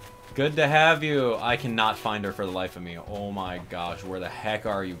 Good to have you. I cannot find her for the life of me. Oh my gosh, where the heck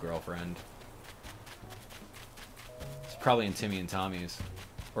are you, girlfriend? It's probably in Timmy and Tommy's.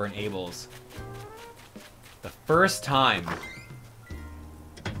 Or in Abel's. The first time.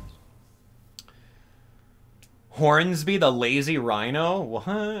 Hornsby the lazy rhino? What?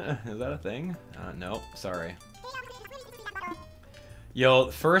 Is that a thing? Nope, sorry. Yo,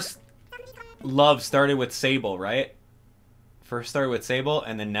 first love started with Sable, right? First started with Sable,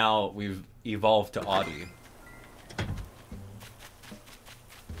 and then now we've evolved to Audie.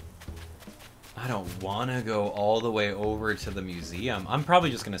 I don't want to go all the way over to the museum. I'm probably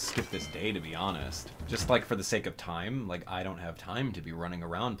just going to skip this day, to be honest. Just like for the sake of time. Like, I don't have time to be running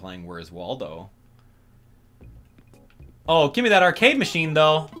around playing Where's Waldo. Oh, give me that arcade machine,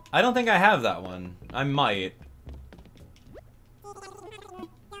 though. I don't think I have that one. I might.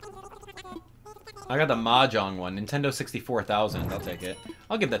 I got the Mahjong one. Nintendo 64,000. I'll take it.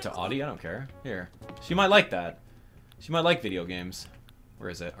 I'll give that to Audie. I don't care. Here. She might like that. She might like video games. Where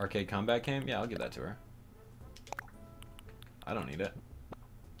is it? Arcade Combat Game? Yeah, I'll give that to her. I don't need it.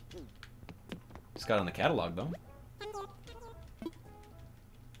 Just got it on the catalog, though.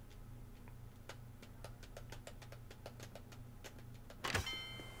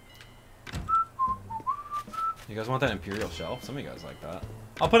 You guys want that Imperial Shelf? Some of you guys like that.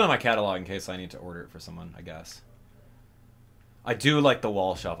 I'll put it on my catalog in case I need to order it for someone, I guess. I do like the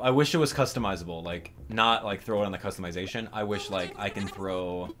wall shelf. I wish it was customizable. Like, not like throw it on the customization. I wish like I can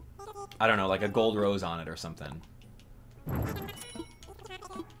throw, I don't know, like a gold rose on it or something.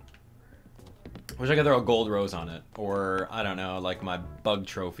 Wish I could throw a gold rose on it. Or, I don't know, like my bug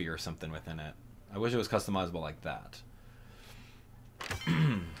trophy or something within it. I wish it was customizable like that.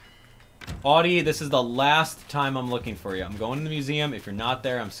 Audie, this is the last time I'm looking for you. I'm going to the museum. If you're not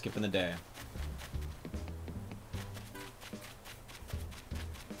there, I'm skipping the day.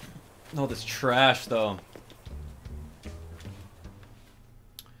 Oh, this trash, though.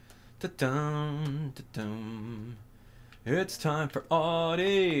 Da-dum, da-dum. It's time for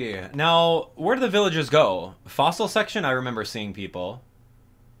Audie. Now, where do the villagers go? Fossil section, I remember seeing people.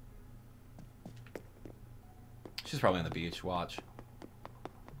 She's probably on the beach. Watch.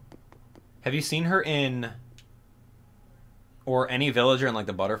 Have you seen her in... or any villager in, like,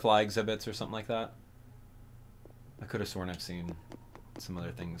 the butterfly exhibits or something like that? I could have sworn I've seen some other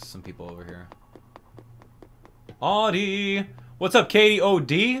things. Some people over here. Audie! What's up, Katie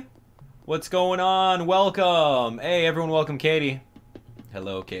OD? What's going on? Welcome! Hey, everyone, welcome, Katie.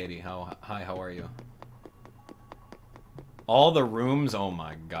 Hello, Katie. Hi, how are you? All the rooms? Oh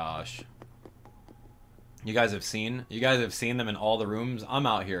my gosh. You guys have seen them in all the rooms? I'm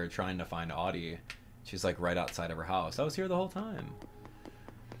out here trying to find Audie. She's like right outside of her house. I was here the whole time.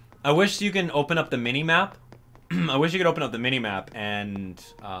 I wish you can open up the mini map. I wish you could open up the mini map and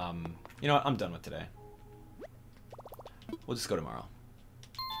you know what? I'm done with today. We'll just go tomorrow.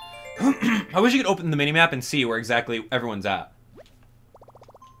 I wish you could open the mini map and see where exactly everyone's at.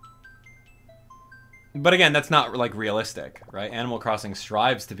 But again, that's not like realistic, right? Animal Crossing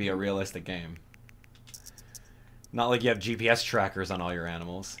strives to be a realistic game. Not like you have GPS trackers on all your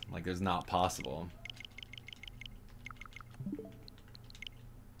animals. Like, there's not possible.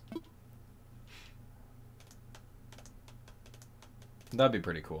 That'd be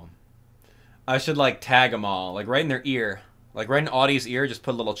pretty cool. I should, like, tag them all. Like, right in their ear. Like, right in Audie's ear, just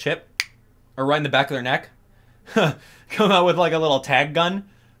put a little chip. Or right in the back of their neck. Come out with, like, a little tag gun.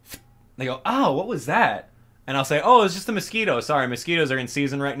 They go, oh, what was that? And I'll say, oh, it's just a mosquito. Sorry, mosquitoes are in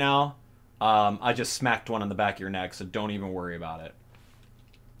season right now. I just smacked one on the back of your neck, so don't even worry about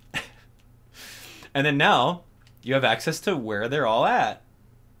it. And then now, you have access to where they're all at.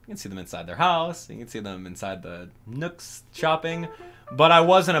 You can see them inside their house. You can see them inside the nooks shopping. But I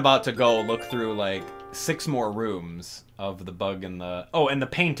wasn't about to go look through, like, 6 more rooms of the bug and the... Oh, and the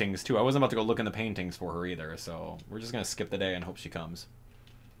paintings, too. I wasn't about to go look in the paintings for her either, so we're just going to skip the day and hope she comes.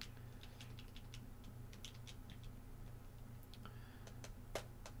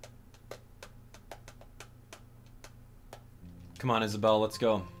 Come on, Isabel, let's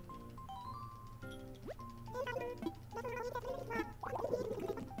go.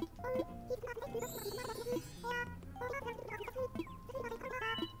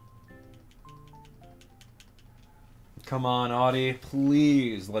 Come on, Audie,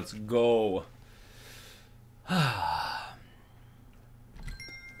 please, let's go.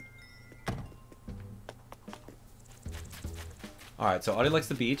 Alright, so Audie likes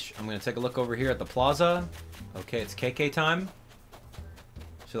the beach. I'm going to take a look over here at the plaza. Okay, it's KK time.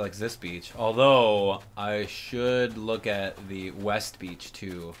 She likes this beach. Although, I should look at the West Beach,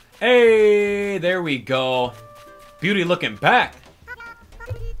 too. Hey, there we go. Beauty looking back.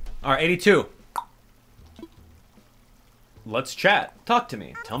 Alright, 82. Let's chat. Talk to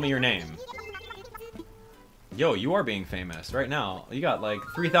me. Tell me your name. Yo, you are being famous right now. You got like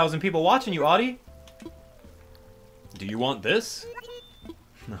 3,000 people watching you, Audie. Do you want this?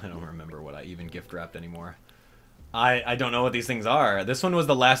 I don't remember what I even gift wrapped anymore. I don't know what these things are. This one was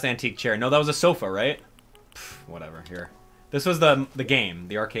the last antique chair. No, that was a sofa, right? Pff, whatever, here. This was the game,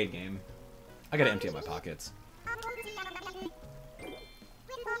 the arcade game. I gotta empty out my pockets.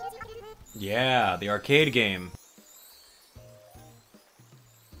 Yeah, the arcade game.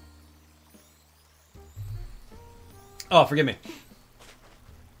 Oh, forgive me.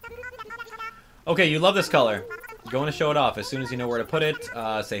 Okay, you love this color. Going to show it off as soon as you know where to put it.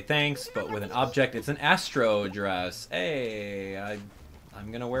 Say thanks, but with an object. It's an Astro dress. Hey,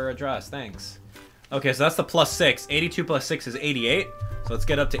 I'm gonna wear a dress. Thanks. Okay, so that's the +6. 82 plus 6 is 88. So let's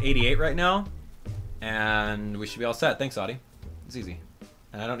get up to 88 right now. And we should be all set. Thanks, Audie. It's easy.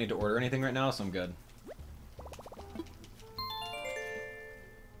 And I don't need to order anything right now, so I'm good.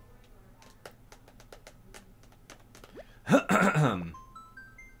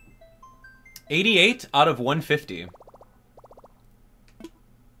 $88 out of 150.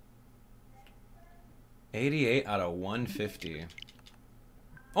 88 out of 150.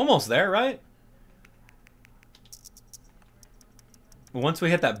 Almost there, right? Once we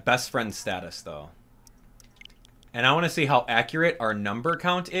hit that best friend status, though. And I want to see how accurate our number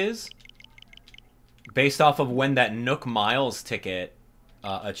count is based off of when that Nook Miles ticket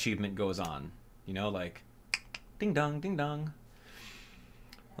achievement goes on. You know, like, ding dong, ding dong.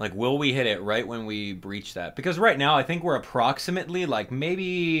 Like, will we hit it right when we breach that? Because right now, I think we're approximately, like,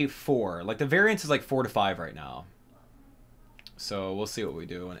 maybe 4. Like, the variance is, like, 4 to 5 right now. So, we'll see what we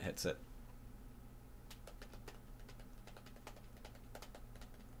do when it hits it.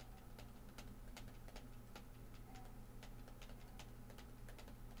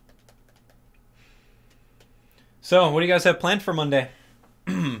 So, what do you guys have planned for Monday?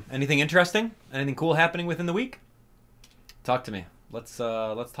 Anything interesting? Anything cool happening within the week? Talk to me. Let's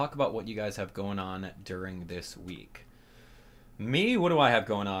talk about what you guys have going on during this week. Me, what do I have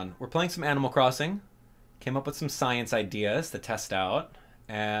going on? We're playing some Animal Crossing. Came up with some science ideas to test out.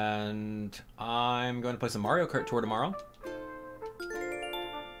 And I'm going to play some Mario Kart Tour tomorrow.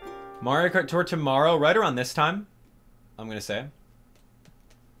 Mario Kart Tour tomorrow, right around this time, I'm going to say.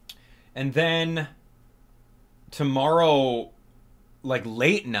 And then tomorrow, like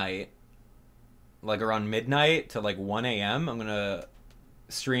late night, like around midnight to like 1 a.m., I'm going to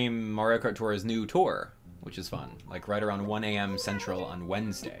stream Mario Kart Tour's new tour, which is fun. Like right around 1 a.m. Central on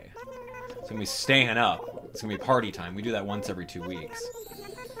Wednesday. So I'm going to be staying up. It's going to be party time. We do that once every 2 weeks.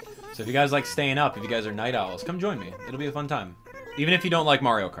 So if you guys like staying up, if you guys are night owls, come join me. It'll be a fun time. Even if you don't like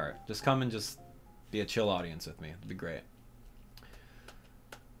Mario Kart, just come and just be a chill audience with me. It'd be great.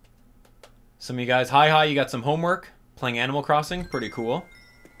 Some of you guys, hi, you got some homework. Playing Animal Crossing, pretty cool.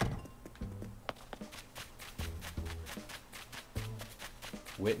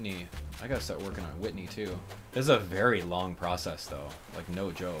 Whitney. I gotta start working on Whitney too. This is a very long process though, like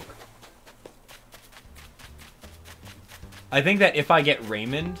no joke. I think that if I get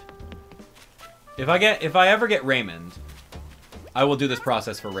Raymond, if I ever get Raymond, I will do this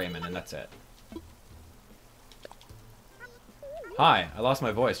process for Raymond and that's it. Hi, I lost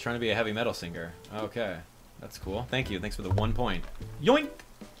my voice trying to be a heavy metal singer. Okay, that's cool. Thank you. Thanks for the 1 point. Yoink!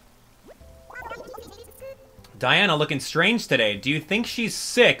 Diana looking strange today. Do you think she's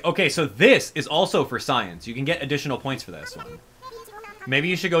sick? Okay, so this is also for science. You can get additional points for this one. Maybe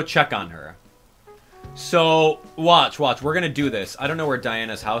you should go check on her. So, watch. We're going to do this. I don't know where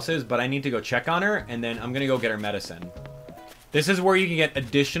Diana's house is, but I need to go check on her, and then I'm going to go get her medicine. This is where you can get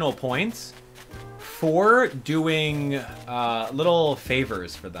additional points for doing little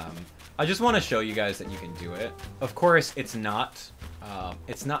favors for them. I just want to show you guys that you can do it. Of course, it's not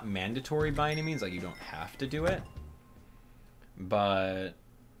mandatory by any means. Like, you don't have to do it. But,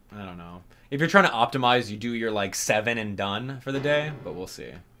 I don't know. If you're trying to optimize, you do your, like, 7 and done for the day. But we'll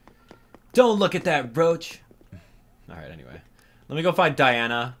see. Don't look at that, Roach. Alright, anyway. Let me go find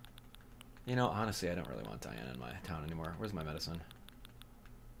Diana. You know, honestly, I don't really want Diana in my town anymore. Where's my medicine?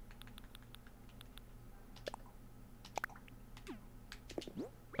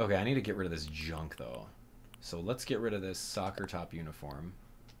 Okay, I need to get rid of this junk, though. So let's get rid of this soccer top uniform.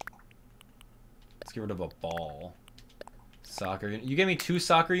 Let's get rid of a ball. Soccer. You gave me 2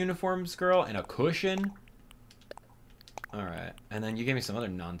 soccer uniforms, girl, and a cushion? Alright. And then you gave me some other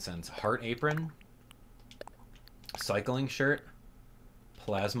nonsense. Heart apron. Cycling shirt.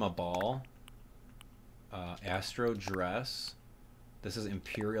 Plasma ball. Astro dress. This is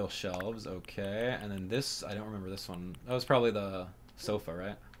Imperial shelves. Okay. And then this, I don't remember this one. That was probably the sofa,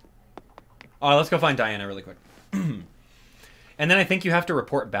 right? Oh, let's go find Diana really quick. And then I think you have to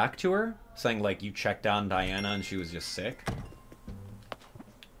report back to her, saying, like, you checked on Diana and she was just sick.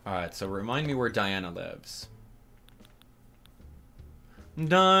 Alright, so remind me where Diana lives.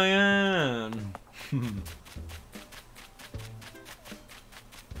 Diane!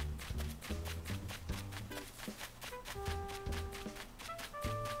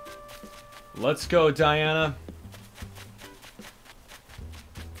 Let's go, Diana.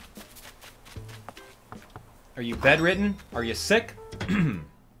 Are you bedridden? Are you sick?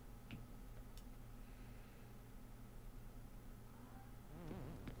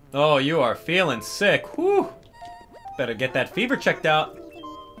 Oh, you are feeling sick. Whew. Better get that fever checked out.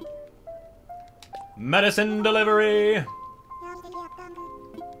 Medicine delivery.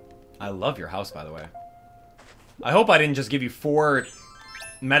 I love your house, by the way. I hope I didn't just give you 4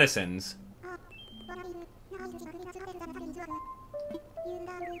 medicines.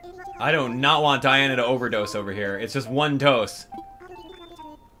 I do not want Diana to overdose over here. It's just 1 dose.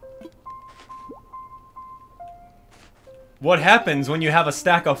 What happens when you have a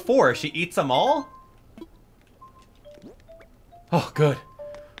stack of 4? She eats them all? Oh, good.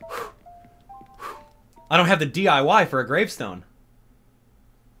 I don't have the DIY for a gravestone.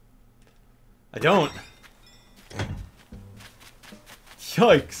 I don't.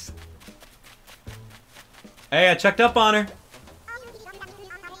 Yikes. Hey, I checked up on her.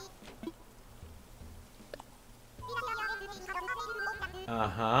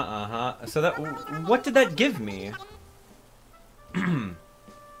 So that, what did that give me?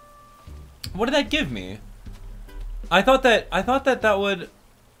 What did that give me? I thought that would...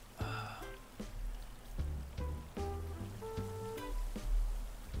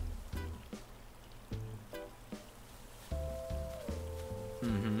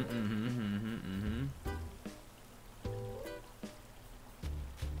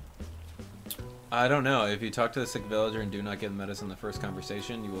 I don't know. If you talk to the sick villager and do not give medicine the first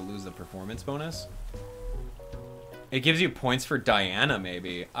conversation, you will lose the performance bonus. It gives you points for Diana,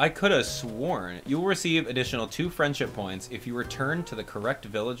 maybe. I could have sworn. You will receive additional 2 friendship points if you return to the correct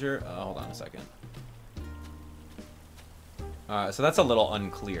villager. Hold on a second. So that's a little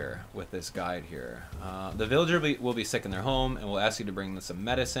unclear with this guide here. The villager will be sick in their home and will ask you to bring them some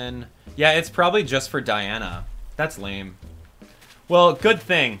medicine. Yeah, it's probably just for Diana. That's lame. Well, good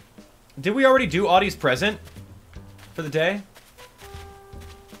thing. Did we already do Audie's present for the day?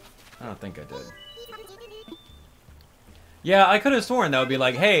 I don't think I did. Yeah, I could have sworn that would be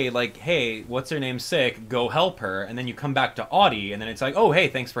like, hey, what's her name sick? Go help her. And then you come back to Audie, and then it's like, oh, hey,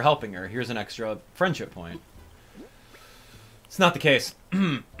 thanks for helping her. Here's an extra friendship point. It's not the case.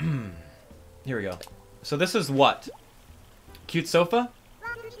 Here we go. So this is what? Cute sofa?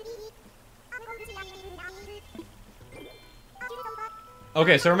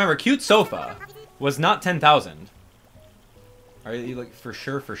 Okay, so remember, cute sofa was not 10,000. Are you like for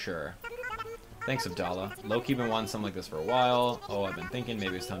sure? For sure. Thanks, Abdallah. Low-key been wanting something like this for a while. Oh, I've been thinking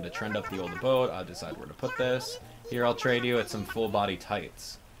maybe it's time to trend up the old abode. I'll decide where to put this. Here, I'll trade you at some full-body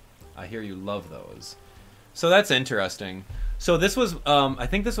tights. I hear you love those. So that's interesting. So this was, I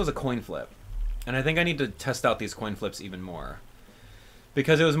think this was a coin flip. And I think I need to test out these coin flips even more.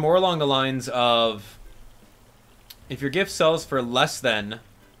 Because it was more along the lines of, if your gift sells for less than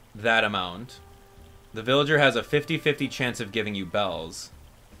that amount, the villager has a 50-50 chance of giving you bells.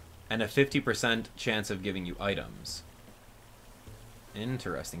 And a 50% chance of giving you items.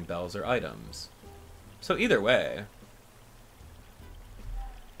 Interesting, bells or items. So either way.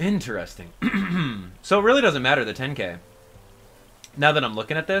 Interesting. So it really doesn't matter, the 10k. Now that I'm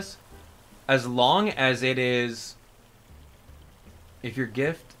looking at this, as long as it is... If your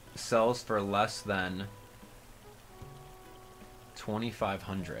gift sells for less than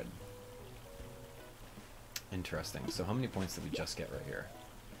 2,500. Interesting. So how many points did we just get right here?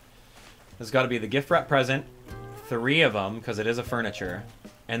 There's got to be the gift wrap present, 3 of them, because it is a furniture,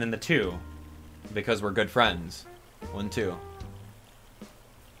 and then the 2, because we're good friends. 1, 2.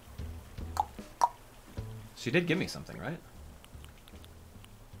 She did give me something, right?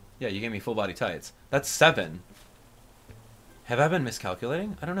 Yeah, you gave me full body tights. That's 7. Have I been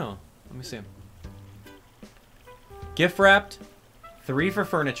miscalculating? I don't know. Let me see. Gift wrapped, 3 for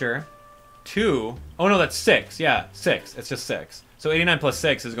furniture, 2. Oh no, that's 6. Yeah, 6. It's just 6. So 89 plus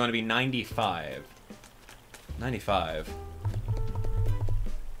 6 is going to be 95. 95.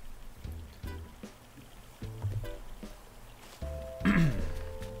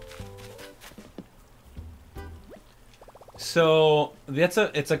 So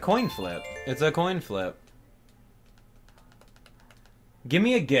it's a coin flip. It's a coin flip. Give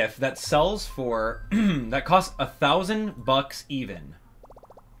me a gift that sells for that costs $1,000 even.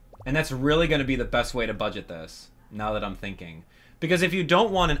 And that's really going to be the best way to budget this, now that I'm thinking. Because if you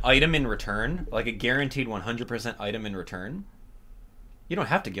don't want an item in return, like a guaranteed 100% item in return, you don't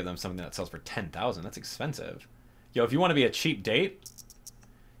have to give them something that sells for 10,000. That's expensive. Yo, if you want to be a cheap date,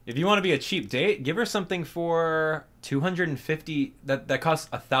 give her something for 250 that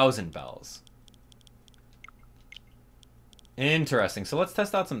costs 1,000 bells. Interesting. So let's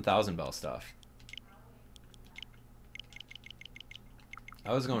test out some 1,000 bell stuff.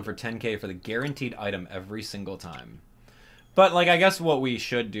 I was going for 10k for the guaranteed item every single time. But, like, I guess what we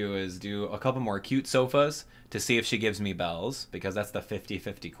should do is do a couple more cute sofas to see if she gives me bells, because that's the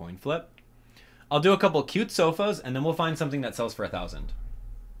 50-50 coin flip. I'll do a couple cute sofas, and then we'll find something that sells for 1,000.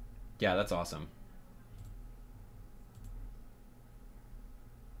 Yeah, that's awesome.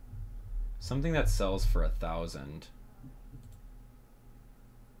 Something that sells for 1,000.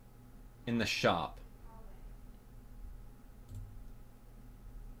 In the shop.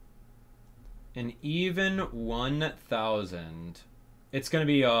 An even 1,000. It's going to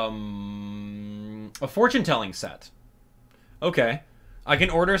be a fortune-telling set. Okay. I can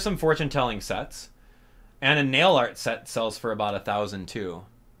order some fortune-telling sets. And a nail art set sells for about 1,000 too.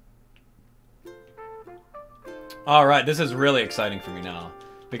 Alright, this is really exciting for me now.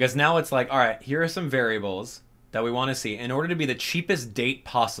 Because now it's like, alright, here are some variables that we want to see in order to be the cheapest date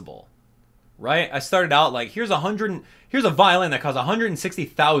possible. Right? I started out like, here's a violin that costs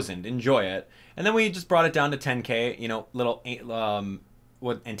 160,000. Enjoy it. And then we just brought it down to 10k, you know, little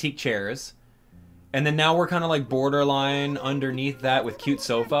antique chairs. And then now we're kind of like borderline underneath that with cute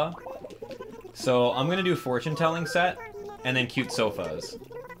sofa. So I'm going to do fortune telling set and then cute sofas,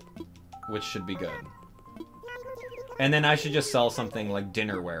 which should be good. And then I should just sell something like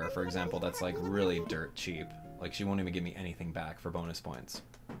dinnerware, for example, that's like really dirt cheap. Like she won't even give me anything back for bonus points.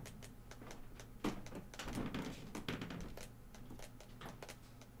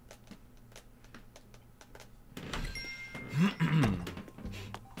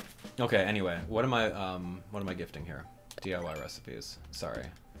 Okay, anyway, what am I gifting here? DIY recipes. Sorry.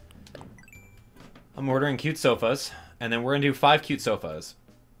 I'm ordering cute sofas, and then we're gonna do 5 cute sofas.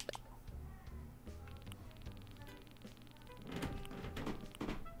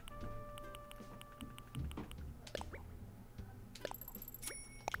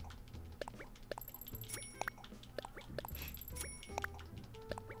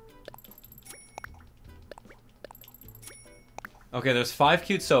 Okay, there's 5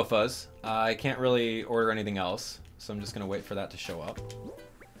 cute sofas. I can't really order anything else, so I'm just gonna wait for that to show up.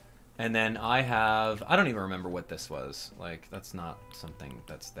 And then I don't even remember what this was. Like, that's not something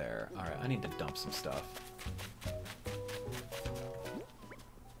that's there. Alright, I need to dump some stuff.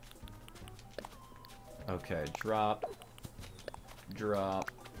 Okay, drop.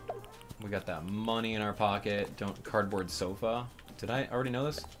 drop. We got that money in our pocket. Don't cardboard sofa. Did I already know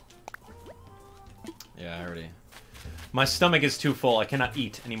this? Yeah, I already. My stomach is too full. I cannot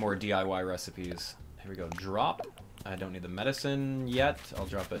eat any more DIY recipes. Here we go. Drop. I don't need the medicine yet. I'll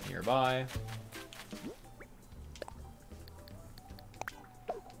drop it nearby.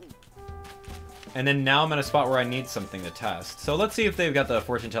 And then now I'm at a spot where I need something to test. So let's see if they've got the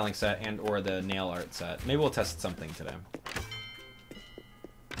fortune-telling set and or the nail art set. Maybe we'll test something today.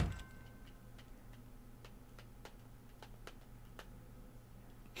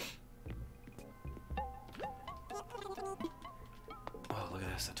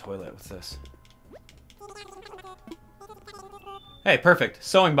 A toilet. What's this? Hey, perfect.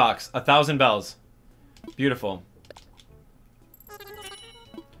 Sewing box. 1,000 bells. Beautiful.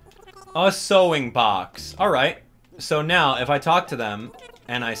 A sewing box. Alright. So now, if I talk to them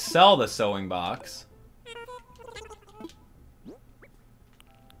and I sell the sewing box,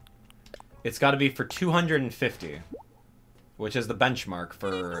 it's got to be for 250, which is the benchmark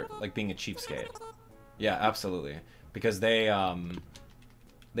for like being a cheapskate. Yeah, absolutely. Because they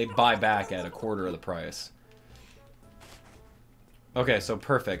buy back at 1/4 of the price. Okay, so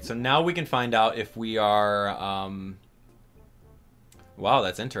perfect. So now we can find out if we are... Wow,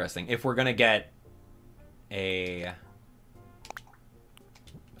 that's interesting. If we're going to get a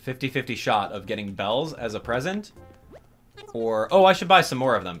 50-50 shot of getting bells as a present. Or... Oh, I should buy some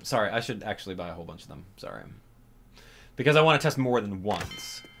more of them. Sorry, I should actually buy a whole bunch of them. Sorry. Because I want to test more than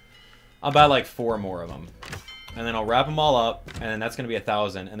once. I'll buy like 4 more of them. And then I'll wrap them all up, and then that's going to be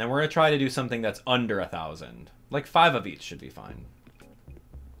 1,000. And then we're going to try to do something that's under 1,000. Like 5 of each should be fine.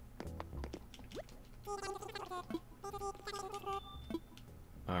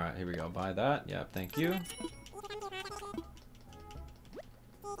 Alright, here we go. Buy that. Yep, thank you.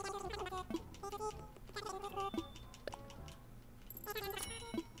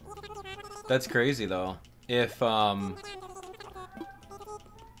 That's crazy, though. If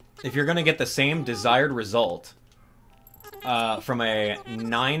you're going to get the same desired result... from a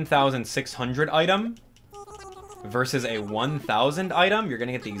 9,600 item versus a 1,000 item, you're going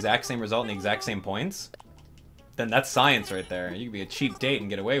to get the exact same result and the exact same points. Then that's science right there. You can be a cheap date and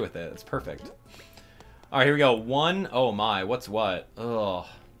get away with it. It's perfect. Alright, here we go. Oh my, what's what? Ugh.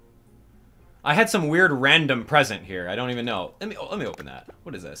 I had some weird random present here. I don't even know. Let me open that.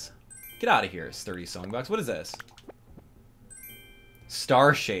 What is this? Get out of here, sturdy sewing box. What is this?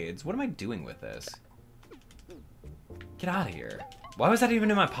 Star shades. What am I doing with this? Get out of here. Why was that even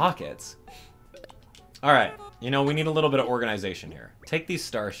in my pockets? Alright, you know, we need a little bit of organization here. Take these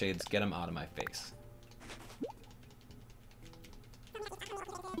star shades, get them out of my face.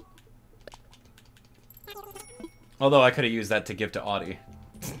 Although I could have used that to give to Audie.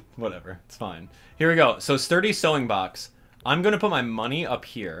 Whatever, it's fine. Here we go. So, sturdy sewing box. I'm going to put my money up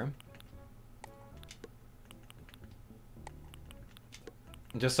here.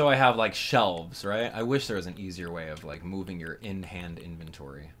 Just so I have, like, shelves, right? I wish there was an easier way of, like, moving your in-hand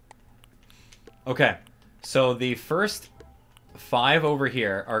inventory. Okay, so the first 5 over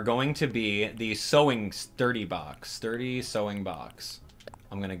here are going to be the sewing sturdy box. Sturdy sewing box.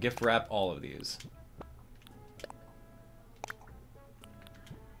 I'm going to gift wrap all of these.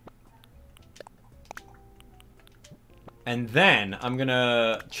 And then I'm going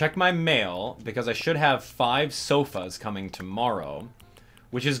to check my mail, because I should have 5 sofas coming tomorrow.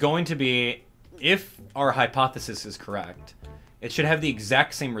 Which is going to be, if our hypothesis is correct, it should have the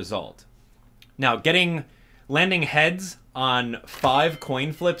exact same result. Now, landing heads on 5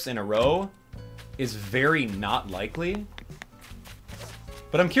 coin flips in a row is very not likely.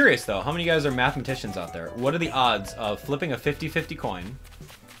 But I'm curious, though. How many of you guys are mathematicians out there? What are the odds of flipping a 50-50 coin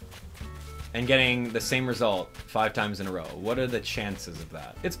and getting the same result 5 times in a row? What are the chances of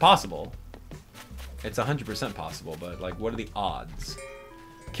that? It's possible. It's 100% possible, but, like, what are the odds?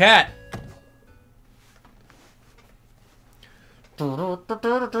 Cat!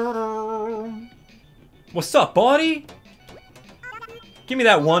 What's up, buddy? Give me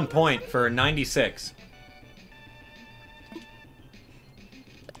that 1 point for 96.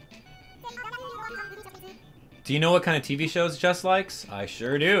 Do you know what kind of TV shows Jess likes? I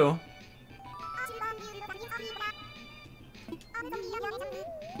sure do.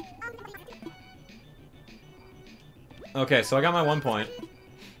 Okay, so I got my 1 point.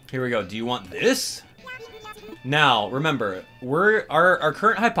 Here we go. Do you want this? Now, remember, our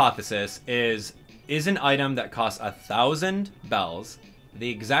current hypothesis is an item that costs 1,000 bells the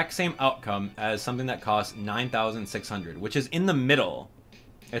exact same outcome as something that costs 9,600, which is in the middle.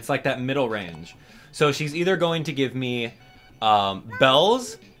 It's like that middle range. So she's either going to give me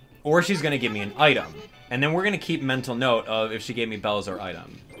bells or she's going to give me an item. And then we're going to keep mental note of if she gave me bells or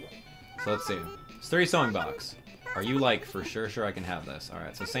item. So let's see. It's 30 sewing box. Are you like, for sure I can have this?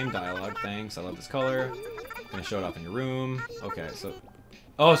 Alright, so same dialogue. Thanks, I love this color. Gonna show it off in your room. Okay, so...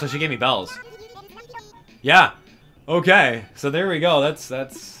 Oh, so she gave me bells. Yeah! Okay, so there we go. That's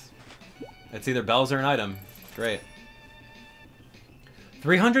either bells or an item. Great.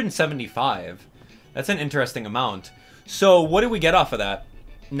 375. That's an interesting amount. So what did we get off of that?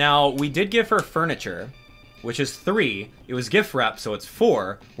 Now, we did give her furniture, which is 3. It was gift wrap, so it's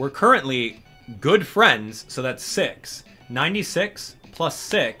 4. We're currently good friends, so that's 6. 96 plus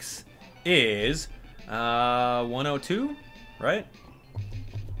 6 is 102, right?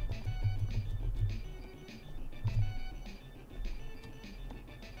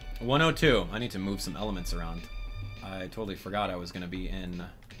 $102. I need to move some elements around. I totally forgot I was going to be in...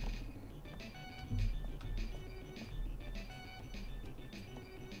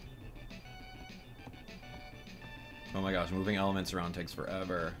 Oh my gosh, moving elements around takes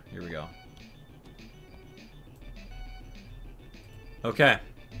forever. Here we go. Okay.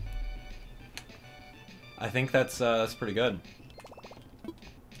 I think that's pretty good.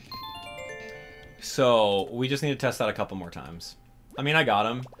 So, we just need to test that a couple more times. I mean, I got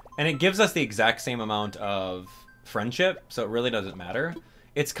him. And it gives us the exact same amount of friendship, so it really doesn't matter.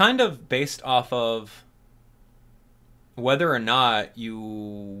 It's kind of based off of whether or not you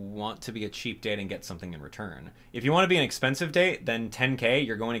want to be a cheap date and get something in return. If you want to be an expensive date, then 10K,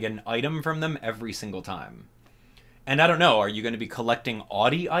 you're going to get an item from them every single time. And I don't know, are you going to be collecting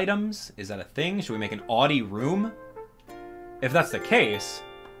Audi items? Is that a thing? Should we make an Audi room? If that's the case,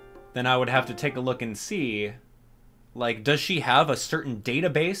 then I would have to take a look and see, like, does she have a certain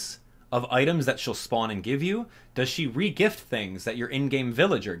database of items that she'll spawn and give you? Does she re-gift things that your in-game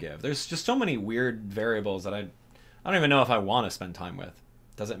villager give? There's just so many weird variables that I don't even know if I want to spend time with.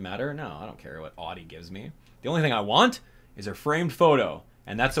 Does it matter? No, I don't care what Audi gives me. The only thing I want is her framed photo,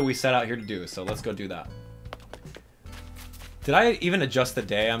 and that's what we set out here to do, so let's go do that. Did I even adjust the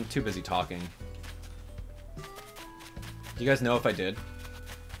day? I'm too busy talking. Do you guys know if I did?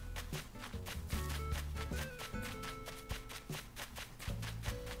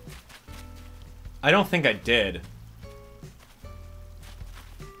 I don't think I did.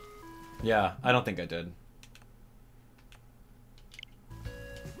 Yeah, I don't think I did.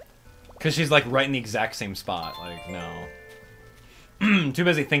 Because she's like right in the exact same spot. Like, no. Too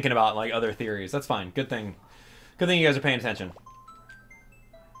busy thinking about like other theories. That's fine. Good thing. Good thing you guys are paying attention.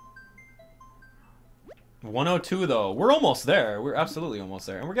 102 though. We're almost there. We're absolutely almost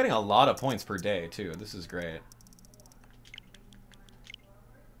there. And we're getting a lot of points per day too. This is great.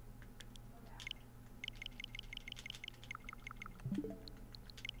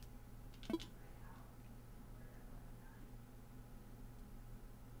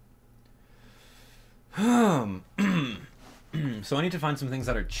 So I need to find some things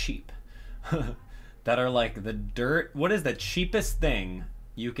that are cheap. That are like the dirt. What is the cheapest thing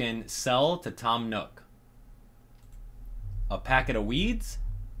you can sell to Tom Nook? A packet of weeds?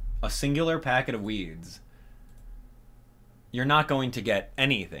 A singular packet of weeds. You're not going to get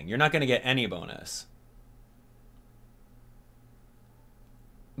anything. You're not going to get any bonus.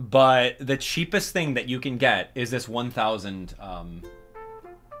 But the cheapest thing that you can get is this 1,000...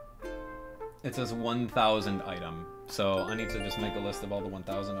 it says 1,000 item. So I need to just make a list of all the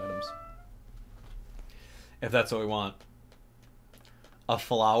 1,000 items. If that's what we want. A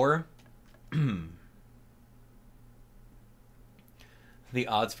flower. The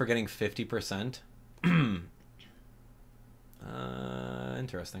odds for getting 50%.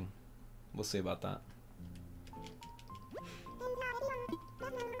 Interesting. We'll see about that.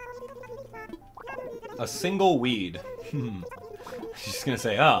 A single weed. She's just gonna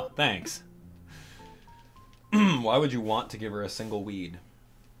say, oh, thanks. Why would you want to give her a single weed?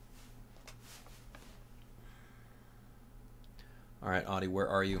 Alright, Audie, where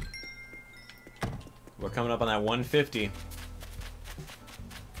are you? We're coming up on that 150.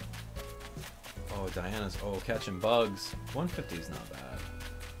 Oh, Diana's... Oh, catching bugs. 150 is not bad.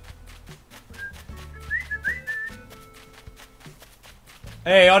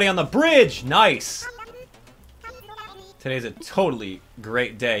 Hey, Audie on the bridge! Nice! Today's a totally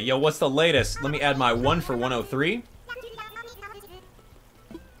great day. Yo, what's the latest? Let me add my 1 for 103.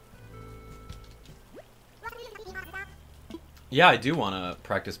 Yeah, I do want to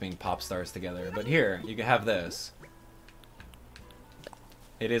practice being pop stars together. But here, you can have this.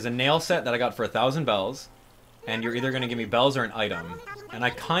 It is a nail set that I got for 1,000 bells. And you're either going to give me bells or an item. And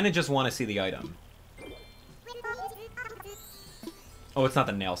I kind of just want to see the item. Oh, it's not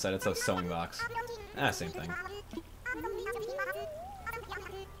the nail set. It's a sewing box. Ah, same thing.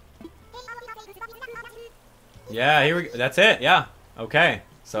 Yeah, here we go. That's it. Yeah. Okay.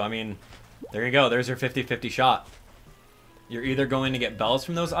 So, I mean, there you go. There's your 50-50 shot. You're either going to get bells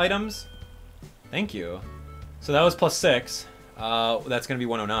from those items. Thank you. So that was +6. That's going to be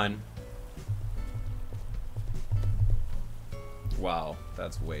 109. Wow.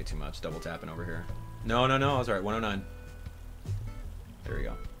 That's way too much. Double tapping over here. No, no, no. I was right. 109. There we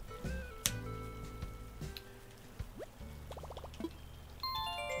go.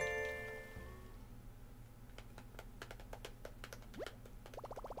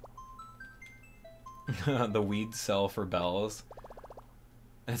 The weeds sell for bells.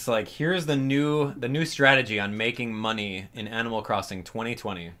 It's like, here's the new strategy on making money in Animal Crossing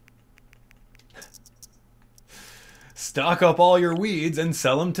 2020. Stock up all your weeds and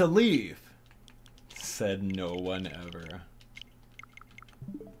sell them to Leaf. Said no one ever.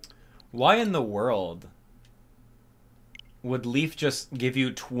 Why in the world would Leaf just give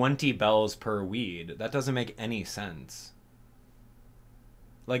you 20 bells per weed? That doesn't make any sense.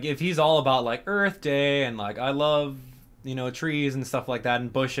 Like, if he's all about, like, Earth Day and, like, I love, you know, trees and stuff like that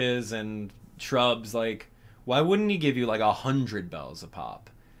and bushes and shrubs, like, why wouldn't he give you, like, 100 bells a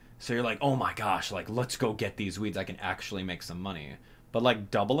pop? So you're like, oh my gosh, like, let's go get these weeds. I can actually make some money. But, like,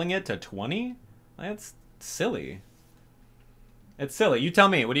 doubling it to 20? That's silly. It's silly. You tell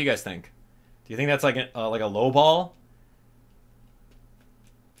me. What do you guys think? Do you think that's, like a low ball?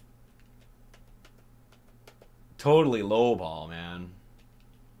 Totally low ball, man.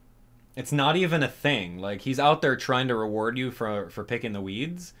 It's not even a thing. Like, he's out there trying to reward you for picking the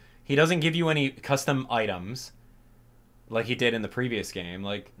weeds. He doesn't give you any custom items like he did in the previous game.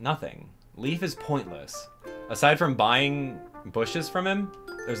 Like, nothing. Leaf is pointless. Aside from buying bushes from him,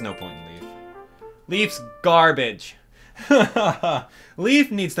 there's no point in Leaf. Leaf's garbage.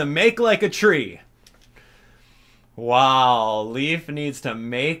 Leaf needs to make like a tree. Wow, Leaf needs to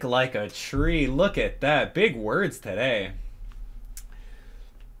make like a tree. Look at that. Big words today.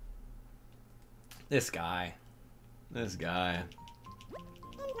 This guy. This guy.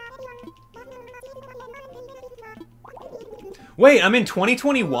 Wait, I'm in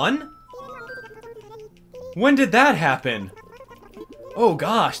 2021? When did that happen? Oh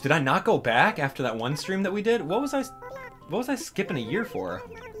gosh, did I not go back after that one stream that we did? What was I skipping a year for?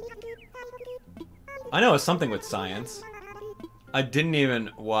 I know it's something with science. I didn't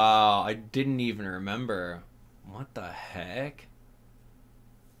even remember. What the heck?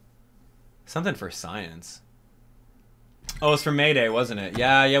 Something for science. Oh, it's for Mayday, wasn't it?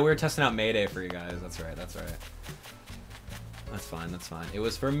 Yeah, we were testing out Mayday for you guys. That's right, that's right. That's fine, that's fine. It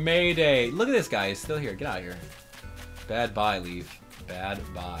was for Mayday. Look at this guy, he's still here. Get out of here. Bad bye, Leaf. Bad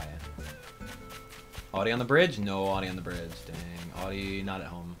bye. Audie on the bridge? No Audie on the bridge. Dang. Audie not at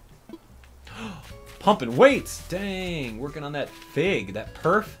home. Pumping weights! Dang. Working on that fig. That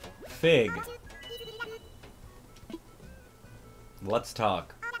perf fig. Let's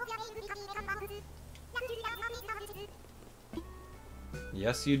talk.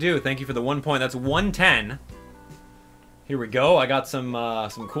 Yes, you do. Thank you for the 1 point. That's 110. Here we go. I got some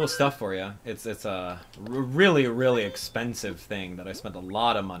cool stuff for you. It's a really, really expensive thing that I spent a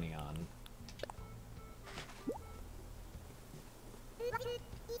lot of money on.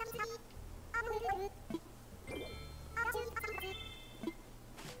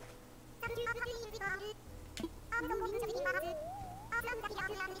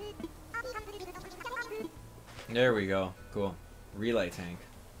 There we go. Cool. Relay tank.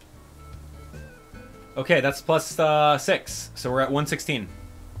 Okay, that's +6, so we're at 116.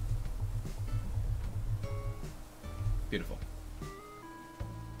 Beautiful.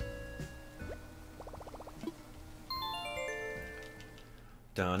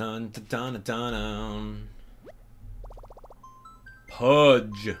 Dun dun dun dun dun.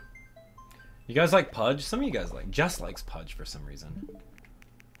 Pudge. You guys like Pudge? Some of you guys like. Jess likes Pudge for some reason.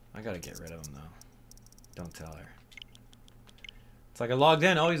 I gotta get rid of him though. Don't tell her. It's like I logged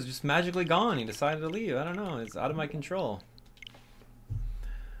in. Oh, he's just magically gone. He decided to leave. I don't know. It's out of my control.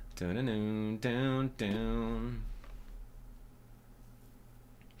 Dun dun dun dun dun.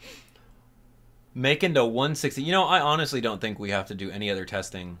 Making to 160. You know, I honestly don't think we have to do any other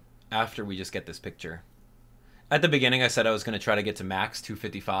testing after we just get this picture. At the beginning, I said I was going to try to get to max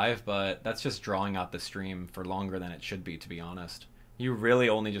 255, but that's just drawing out the stream for longer than it should be, to be honest. You really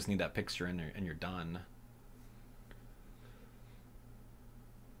only just need that picture and you're done.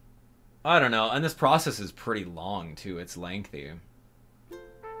 I don't know, and this process is pretty long, too. It's lengthy.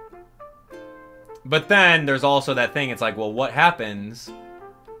 But then there's also that thing, it's like, well, what happens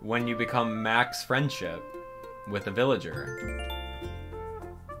when you become max friendship with a villager?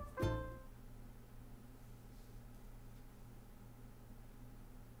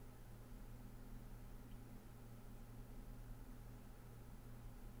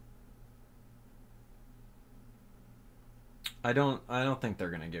 I don't think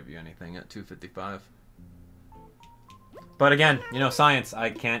they're gonna give you anything at 255. But again, you know, science, I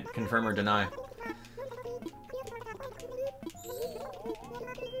can't confirm or deny.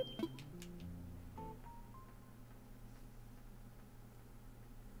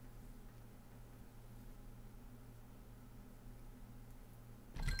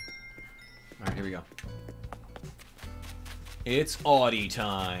 Alright, here we go. It's Audie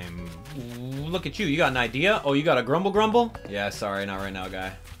time. Look at you. You got an idea? Oh, you got a grumble? Yeah, sorry, not right now,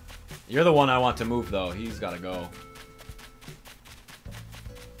 guy. You're the one I want to move, though. He's got to go.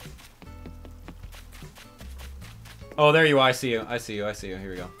 Oh, there you are. I see you. I see you. I see you.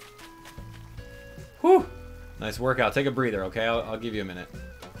 Here we go. Whew. Nice workout. Take a breather, okay? I'll give you a minute.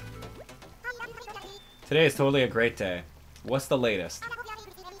 Today is totally a great day. What's the latest?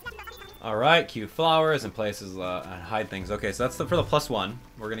 Alright, cute flowers and places hide things. Okay, so that's for the +1.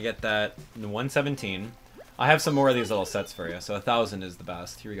 We're going to get that 117. I have some more of these little sets for you, so 1,000 is the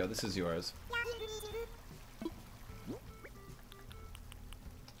best. Here we go. This is yours.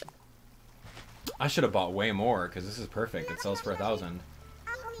 I should have bought way more, because this is perfect. It sells for 1,000.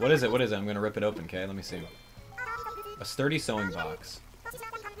 What is it? What is it? I'm going to rip it open, okay? Let me see. A sturdy sewing box.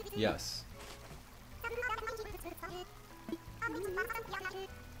 Yes.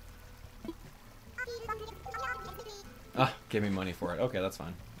 Ah, give me money for it. Okay, that's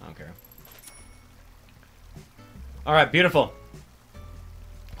fine. I don't care. Alright, beautiful.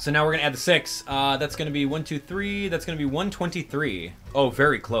 So now we're going to add the 6. That's going to be 1, 2, 3. That's going to be 123. Oh,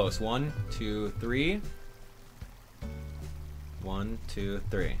 very close. 1, 2, 3. 1, 2,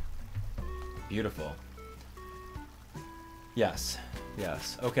 3. Beautiful. Yes.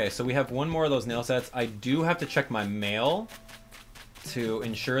 Yes. Okay, so we have one more of those nail sets. I do have to check my mail to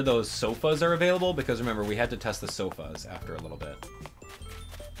ensure those sofas are available, because remember, we had to test the sofas after a little bit.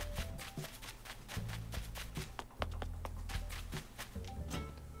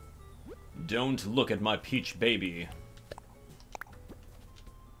 Don't look at my peach baby.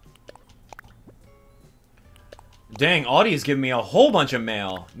 Dang, Audie's giving me a whole bunch of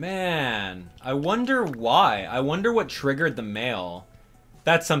mail. Man, I wonder why. I wonder what triggered the mail.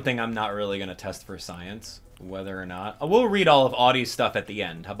 That's something I'm not really going to test for science. Whether or not. We'll read all of Audie's stuff at the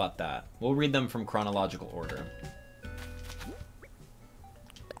end. How about that? We'll read them from chronological order.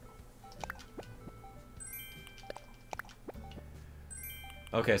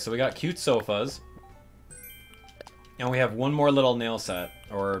 Okay, so we got cute sofas. And we have one more little nail set,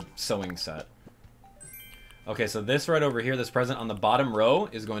 or sewing set. Okay, so this right over here, this present on the bottom row,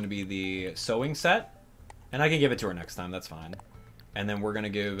 is going to be the sewing set. And I can give it to her next time, that's fine. And then we're going to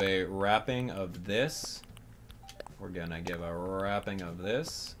give a wrapping of this. We're gonna give a wrapping of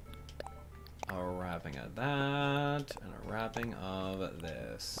this, a wrapping of that, and a wrapping of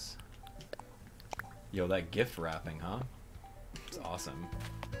this. Yo, that gift wrapping, huh? It's awesome.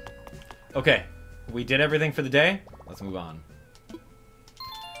 Okay, we did everything for the day. Let's move on.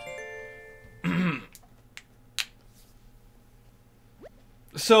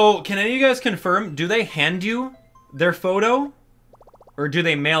 So, can any of you guys confirm, do they hand you their photo, or do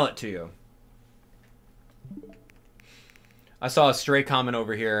they mail it to you? I saw a stray comment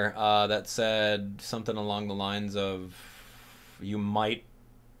over here that said something along the lines of, you might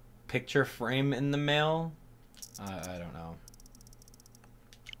picture frame in the mail. I don't know.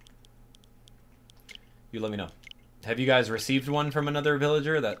 You let me know. Have you guys received one from another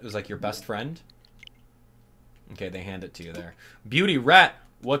villager that was like your best friend? Okay, they hand it to you there. Beauty Rat,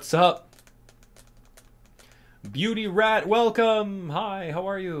 what's up? Beauty Rat, welcome. Hi, how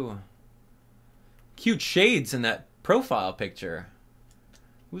are you? Cute shades in that profile picture.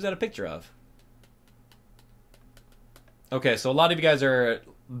 Who's that a picture of? Okay, so a lot of you guys are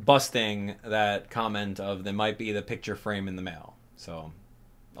busting that comment of there might be the picture frame in the mail. So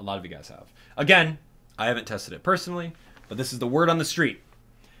a lot of you guys have. Again, I haven't tested it personally, but this is the word on the street.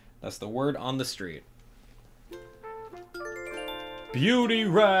 That's the word on the street. Beauty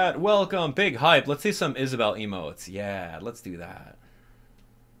Rat, welcome. Big hype. Let's see some Isabel emotes. Yeah, let's do that.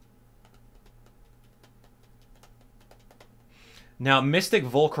 Now, Mystic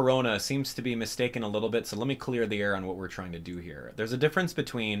Volcarona seems to be mistaken a little bit, so let me clear the air on what we're trying to do here. There's a difference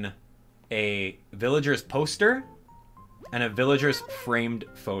between a villager's poster and a villager's framed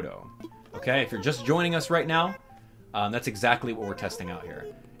photo. Okay, if you're just joining us right now, that's exactly what we're testing out here.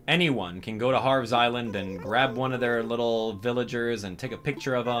 Anyone can go to Harv's Island and grab one of their little villagers and take a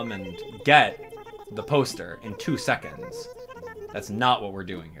picture of them and get the poster in 2 seconds. That's not what we're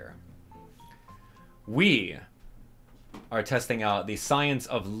doing here. We are testing out the science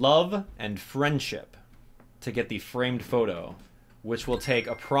of love and friendship to get the framed photo, which will take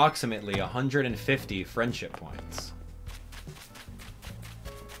approximately 150 friendship points.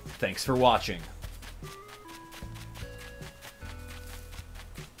 Thanks for watching.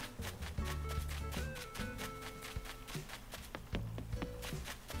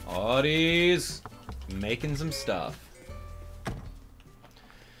 Audie's making some stuff.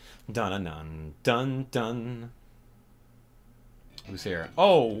 Dun dun dun dun. Who's here?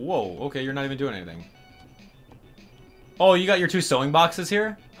 Oh, whoa. Okay, you're not even doing anything. Oh, you got your 2 sewing boxes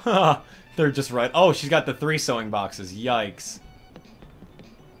here? They're just right. Oh, she's got the 3 sewing boxes. Yikes.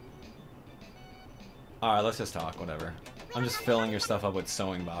 Alright, let's just talk. Whatever. I'm just filling your stuff up with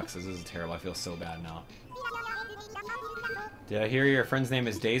sewing boxes. This is terrible. I feel so bad now. Did I hear your friend's name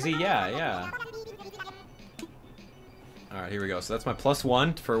is Daisy? Yeah, yeah. Alright, here we go. So that's my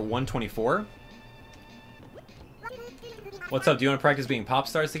 +1 for 124. What's up? Do you want to practice being pop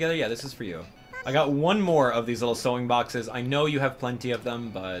stars together? Yeah, this is for you. I got 1 more of these little sewing boxes. I know you have plenty of them,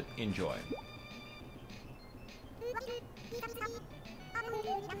 but enjoy.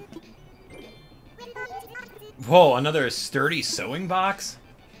 Whoa, another sturdy sewing box?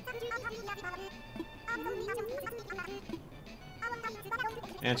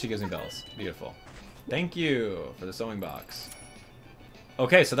 And she gives me bells. Beautiful. Thank you for the sewing box.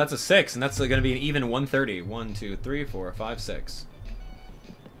 Okay, so that's a 6, and that's going to be an even 130. 1, 2, 3, 4, 5, 6.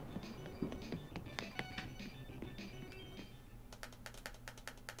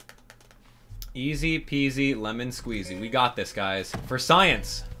 Easy peasy lemon squeezy. We got this, guys. For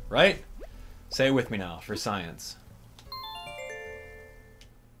science, right? Say it with me now. For science.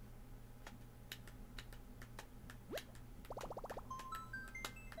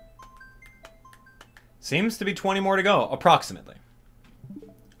 Seems to be 20 more to go. Approximately.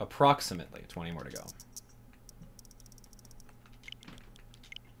 Approximately 20 more to go.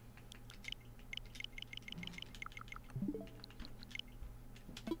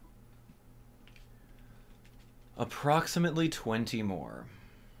 Approximately 20 more.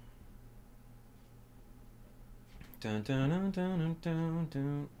 Dun, dun, dun, dun, dun,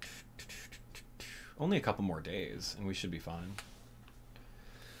 dun. Only a couple more days, and we should be fine.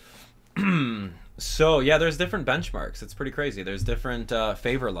 So, yeah, there's different benchmarks. It's pretty crazy. There's different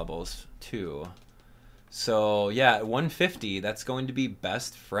favor levels, too. So, yeah, at 150, that's going to be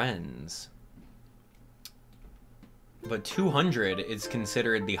best friends. But 200 is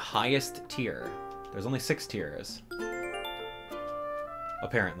considered the highest tier. There's only 6 tiers.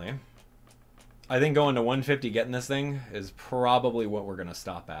 Apparently. I think going to 150 getting this thing is probably what we're going to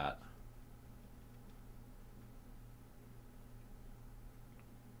stop at.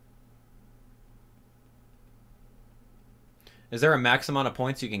 Is there a max amount of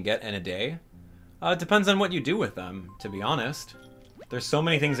points you can get in a day? It depends on what you do with them, to be honest. There's so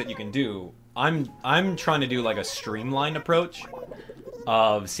many things that you can do. I'm trying to do like a streamlined approach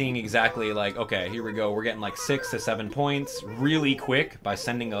of seeing exactly like, okay, here we go. We're getting like 6 to 7 points really quick by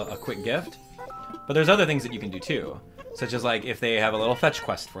sending a quick gift. But there's other things that you can do too. Such as like if they have a little fetch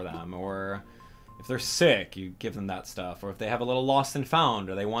quest for them, or if they're sick, you give them that stuff. Or if they have a little lost and found,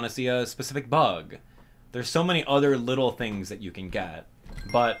 or they want to see a specific bug. There's so many other little things that you can get.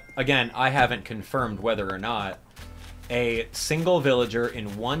 But, again, I haven't confirmed whether or not a single villager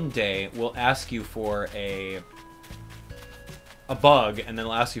in one day will ask you for a bug, and then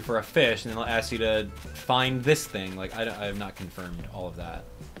they'll ask you for a fish, and then they'll ask you to find this thing. Like, I have not confirmed all of that.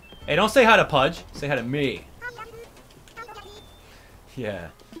 Hey, don't say hi to Pudge. Say hi to me. Yeah,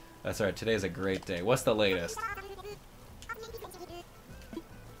 that's right. Today's a great day. What's the latest?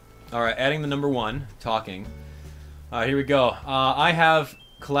 Alright, adding the number 1, talking. Here we go. I have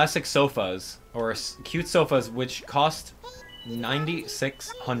classic sofas, or cute sofas, which cost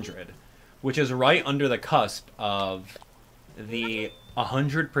 9,600, which is right under the cusp of the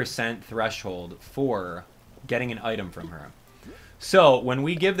 100% threshold for getting an item from her. So, when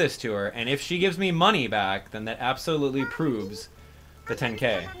we give this to her, and if she gives me money back, then that absolutely proves the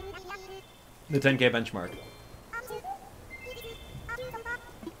 10K. The 10K benchmark.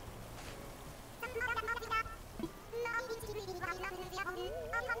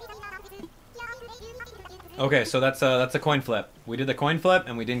 Okay, so that's a coin flip. We did the coin flip,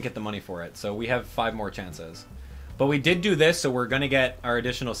 and we didn't get the money for it. So we have 5 more chances. But we did do this, so we're going to get our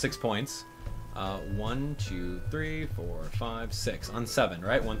additional 6 points. 1, 2, 3, 4, 5, 6. On 7,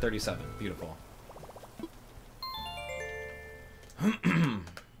 right? 137. Beautiful.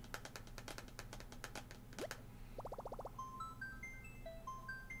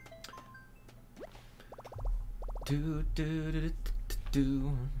 do, do, do, do,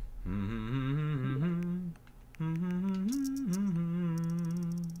 do.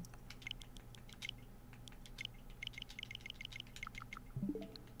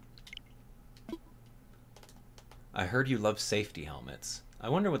 I heard you love safety helmets. I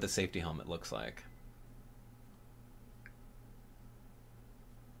wonder what the safety helmet looks like.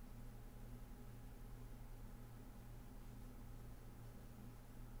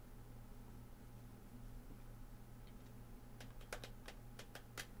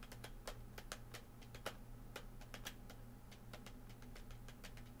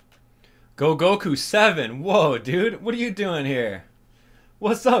 Go Goku 7. Whoa, dude. What are you doing here?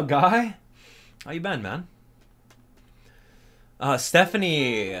 What's up, guy? How you been, man?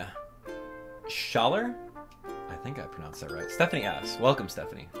 Stephanie Schaller? I think I pronounced that right. Stephanie S. Welcome,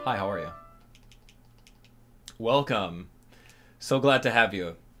 Stephanie. Hi, how are you? Welcome. So glad to have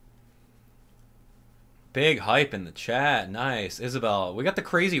you. Big hype in the chat. Nice. Isabel, we got the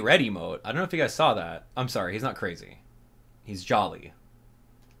crazy red emote. I don't know if you guys saw that. I'm sorry, he's not crazy. He's jolly.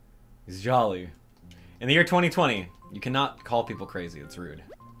 He's jolly. In the year 2020, you cannot call people crazy. It's rude.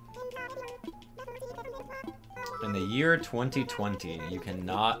 In the year 2020, you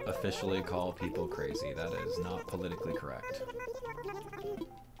cannot officially call people crazy. That is not politically correct.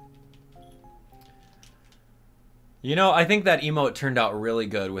 You know, I think that emote turned out really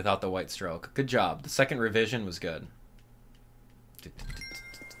good without the white stroke. Good job. The second revision was good.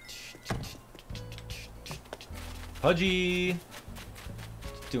 Pudgy!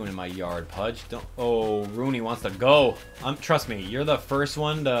 Doing in my yard, Pudge? Don't. Oh, Rooney wants to go. Trust me, you're the first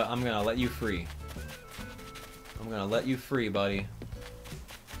one to. I'm gonna let you free. I'm gonna let you free, buddy.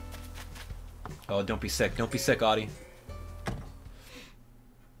 Oh, don't be sick. Don't be sick, Audie.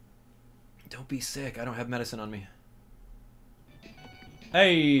 Don't be sick. I don't have medicine on me.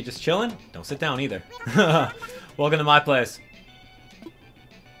 Hey, just chilling? Don't sit down either. Welcome to my place.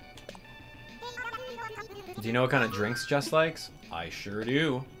 Do you know what kind of drinks Jess likes? I sure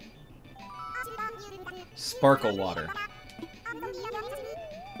do. Sparkle water.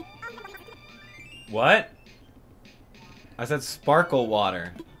 What? I said sparkle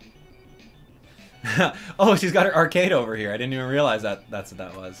water. Oh, she's got her arcade over here. I didn't even realize that that's what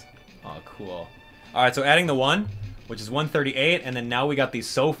that was. Oh, cool. Alright, so adding the 1, which is 138, and then now we got these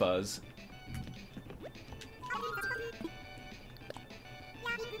sofas.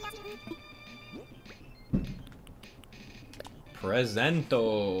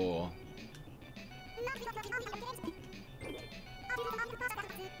 Presento.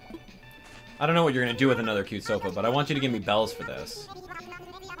 I don't know what you're gonna do with another cute sofa, but I want you to give me bells for this.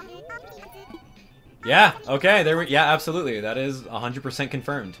 Yeah, okay, there we, yeah, absolutely. That is 100%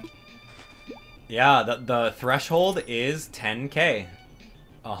 confirmed. Yeah, the threshold is 10K.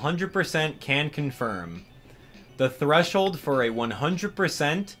 100% can confirm. The threshold for a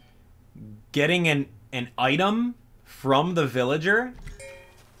 100% getting an item from the villager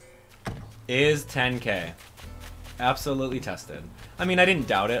is 10K. Absolutely tested. I mean, I didn't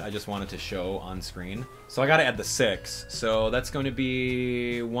doubt it. I just wanted to show on screen. So I gotta add the 6. So that's going to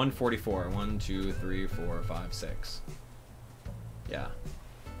be 144. 1, 2, 3, 4, 5, 6. Yeah.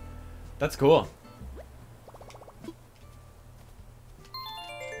 That's cool.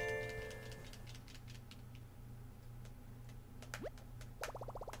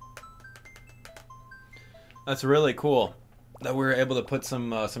 That's really cool that we were able to put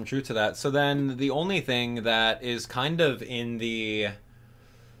some truth to that. So then the only thing that is kind of in the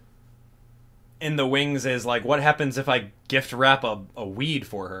wings is like, what happens if I gift wrap a weed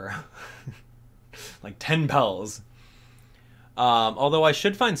for her? Like 10 bells. Although I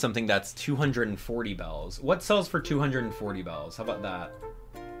should find something that's 240 bells. What sells for 240 bells? How about that?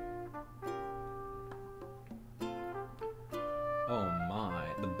 Oh my,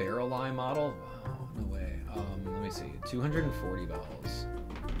 the barrel eye model? Wow, no way. Let me see, 240 bells.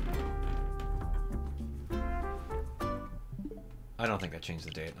 I don't think I changed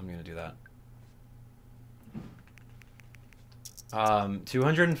the date. I'm gonna do that.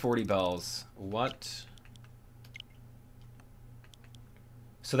 240 bells. What?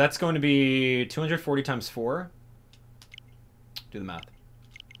 So that's going to be 240 times 4. Do the math.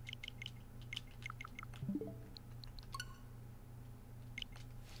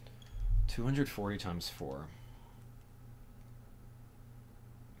 $240 times 4.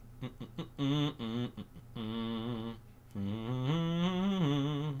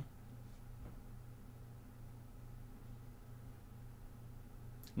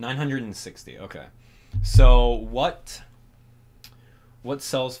 960. Okay. So what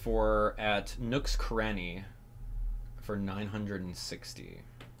sells for at Nook's Cranny for 960?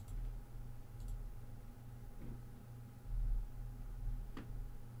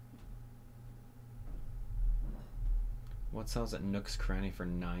 What sells at Nook's Cranny for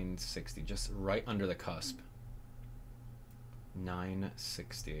 960? Just right under the cusp.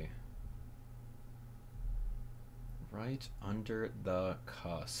 960 Right under the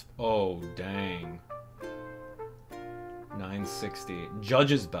cusp. Oh, dang. 960.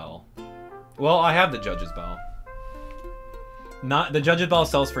 Judge's Bell. Well, I have the Judge's Bell. Not the Judge's Bell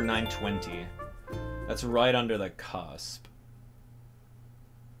sells for 920. That's right under the cusp.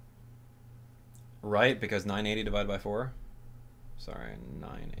 Right, because 980 divided by 4. Sorry,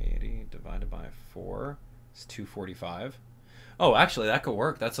 980 divided by 4 is 245. Oh, actually, that could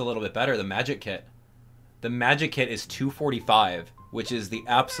work. That's a little bit better. The Magic Kit. The Magic Kit is 245, which is the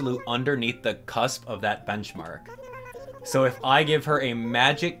absolute underneath the cusp of that benchmark. So if I give her a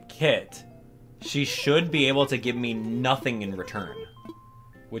Magic Kit, she should be able to give me nothing in return,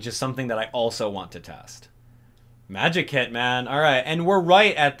 which is something that I also want to test. Magic Kit, man. All right, and we're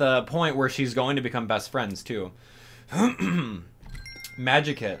right at the point where she's going to become best friends too.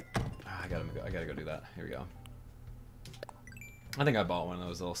 Magic Kit. I gotta go do that. Here we go. I think I bought one of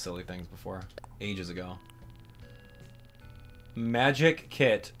those little silly things before, ages ago. Magic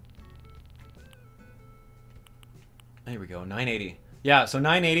Kit. There we go, 980. Yeah, so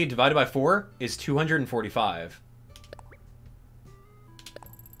 980 divided by 4 is 245.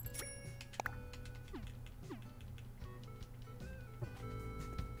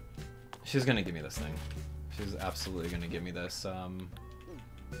 She's gonna give me this thing. She's absolutely gonna give me this.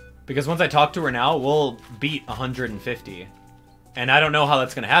 Because once I talk to her now, we'll beat 150. And I don't know how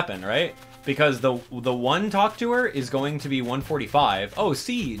that's gonna happen, right? Because the one talk to her is going to be 145. Oh,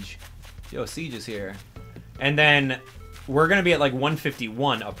 Siege. Yo, Siege is here. And then we're gonna be at like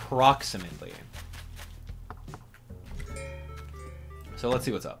 151 approximately. So let's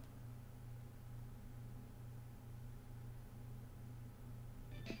see what's up.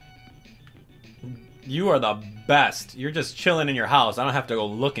 You are the best. You're just chilling in your house. I don't have to go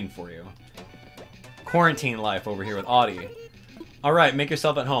looking for you. Quarantine life over here with Audie. All right, make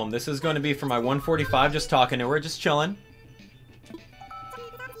yourself at home. This is going to be for my 145, just talking to her, just chilling.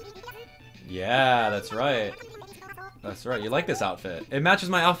 Yeah, that's right. That's right. You like this outfit. It matches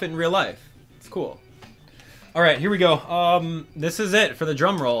my outfit in real life. It's cool. All right, here we go. This is it for the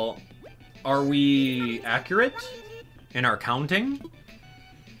drum roll. Are we accurate in our counting?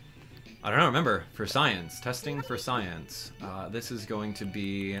 I don't know, remember, for science, testing for science. This is going to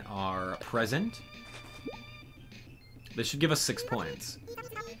be our present. This should give us 6 points.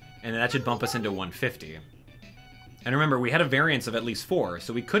 And that should bump us into 150. And remember, we had a variance of at least 4,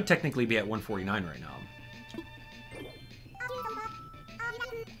 so we could technically be at 149 right now.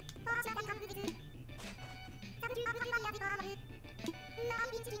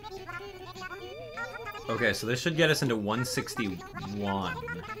 Okay, so this should get us into 161.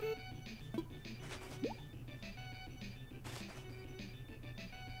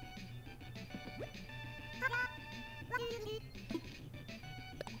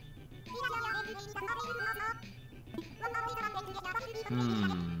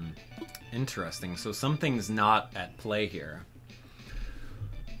 Interesting. So something's not at play here.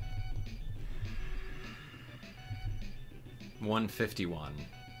 $151.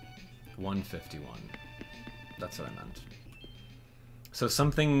 $151. That's what I meant. So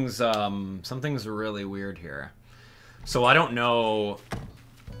something's really weird here. So I don't know,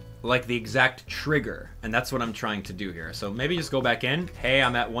 like, the exact trigger, and that's what I'm trying to do here. So maybe just go back in. Hey,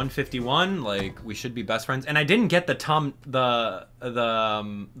 I'm at 151. Like, we should be best friends. And I didn't get the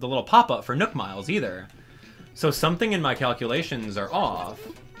little pop-up for Nook Miles either. So something in my calculations are off.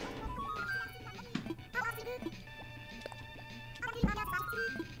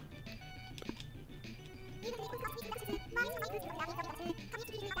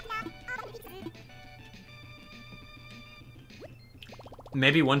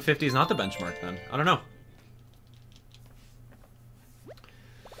 Maybe 150 is not the benchmark then. I don't know.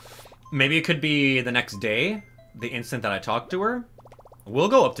 Maybe it could be the next day, the instant that I talk to her. We'll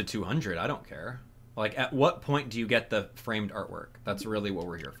go up to 200. I don't care. Like, at what point do you get the framed artwork? That's really what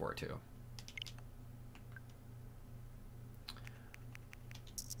we're here for, too.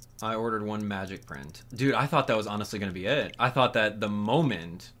 I ordered one magic print. Dude, I thought that was honestly going to be it. I thought that the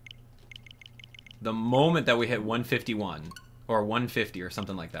moment that we hit 151... or 150 or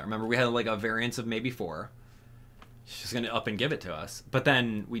something like that. Remember, we had like a variance of maybe 4. She's going to up and give it to us. But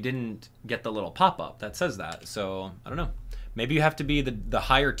then we didn't get the little pop-up that says that. So, I don't know. Maybe you have to be the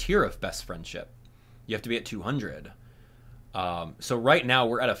higher tier of best friendship. You have to be at 200. So right now,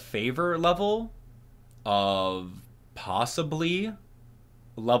 we're at a favor level of possibly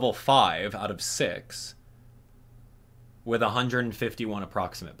level 5 out of 6 with 151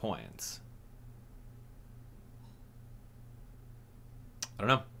 approximate points. I don't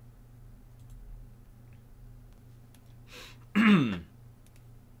know.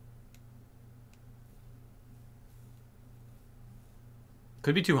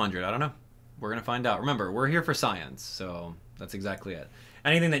 Could be 200. I don't know. We're going to find out. Remember, we're here for science, so that's exactly it.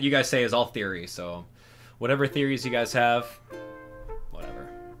 Anything that you guys say is all theory, so whatever theories you guys have, whatever.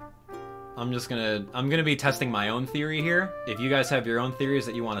 I'm going to be testing my own theory here. If you guys have your own theories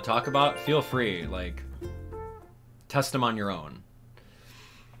that you want to talk about, feel free. Like, test them on your own.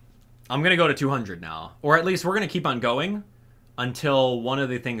 I'm going to go to 200 now. Or at least we're going to keep on going until one of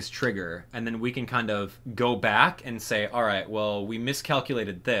the things trigger, and then we can kind of go back and say, all right, well, we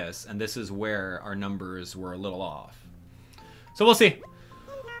miscalculated this, and this is where our numbers were a little off. So we'll see.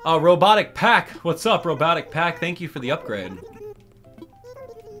 Robotic Pack. What's up, Robotic Pack? Thank you for the upgrade.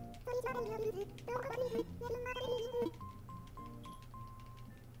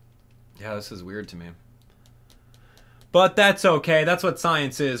 Yeah, this is weird to me. But that's okay. That's what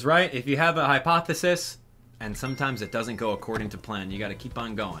science is, right? If you have a hypothesis, and sometimes it doesn't go according to plan, you got to keep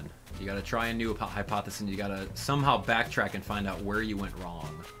on going. You got to try a new hypothesis, and you got to somehow backtrack and find out where you went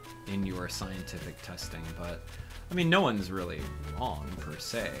wrong in your scientific testing. But, I mean, no one's really wrong, per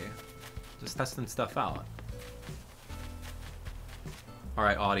se. Just testing stuff out.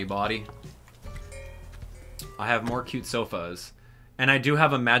 Alright, Audie Body. I have more cute sofas. And I do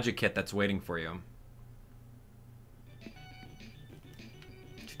have a magic kit that's waiting for you. What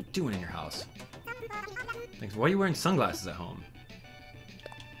you doing in your house? Thanks. Why are you wearing sunglasses at home?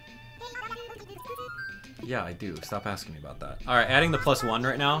 Yeah, I do. Stop asking me about that. Alright, adding the +1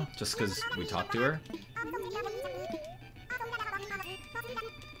 right now, just because we talked to her.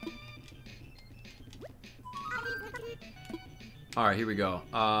 Alright, here we go.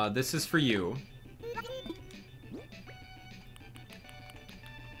 This is for you.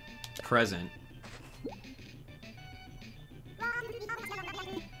 Present.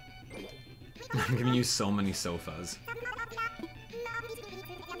 I'm giving you so many sofas.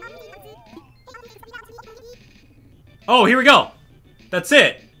 Oh, here we go. That's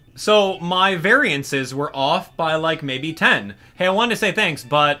it. So my variances were off by like maybe 10. Hey, I wanted to say thanks,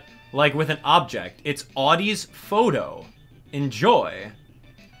 but like with an object. It's Audie's photo. Enjoy.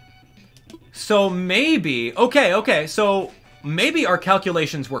 So maybe, okay, so maybe our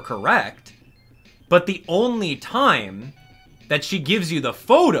calculations were correct, but the only time that she gives you the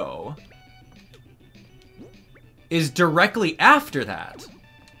photo is directly after that.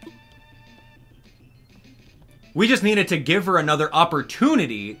 We just needed to give her another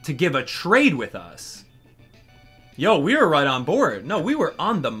opportunity to give a trade with us. Yo, we were right on board. No, we were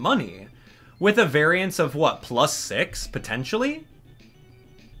on the money. With a variance of what, +6, potentially?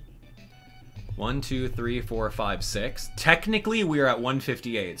 1, 2, 3, 4, 5, 6. Technically, we are at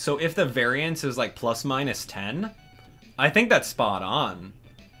 158. So if the variance is like ±10, I think that's spot on.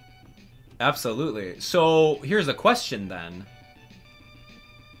 Absolutely. So here's a question then.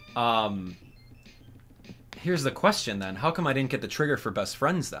 Here's the question then. How come I didn't get the trigger for best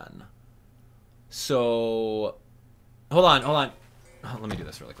friends then? So, hold on. Oh, let me do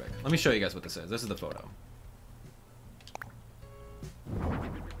this really quick. Let me show you guys what this is. This is the photo.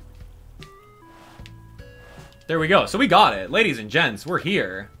 There we go. So we got it. Ladies and gents, we're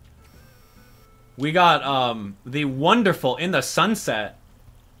here. We got the wonderful In the Sunset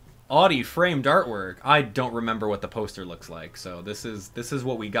Audie framed artwork. I don't remember what the poster looks like, so this is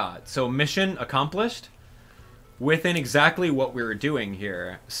what we got. So mission accomplished within exactly what we were doing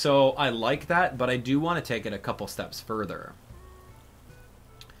here. So I like that, but I do want to take it a couple steps further.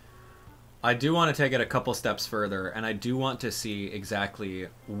 And I do want to see exactly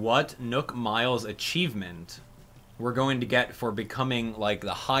what Nook Miles achievement we're going to get for becoming like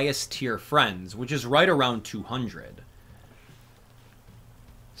the highest tier friends, which is right around 200.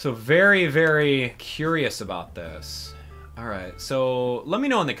 So very, very curious about this. Alright, so let me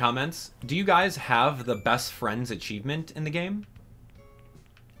know in the comments, do you guys have the best friends achievement in the game?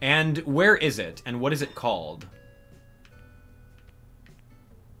 And where is it? And what is it called?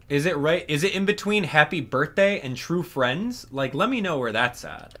 Is it right? Is it in between Happy Birthday and True Friends? Like, let me know where that's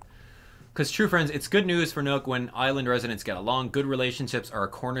at. Because True Friends, it's good news for Nook when island residents get along. Good relationships are a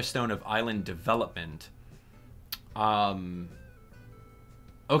cornerstone of island development.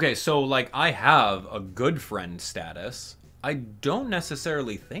 Okay, so, like, I have a good friend status. I don't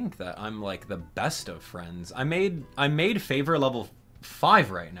necessarily think that I'm, like, the best of friends. I made favor level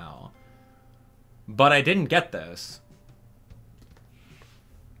 5 right now. But I didn't get this.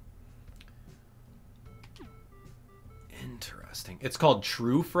 Interesting. It's called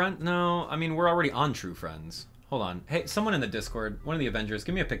True Friend? No, I mean, we're already on True Friends. Hold on. Hey, someone in the Discord, one of the Avengers,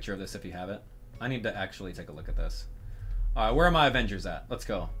 give me a picture of this if you have it. I need to actually take a look at this. Alright, where are my Avengers at? Let's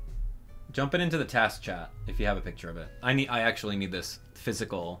go. Jump it into the task chat if you have a picture of it. I actually need this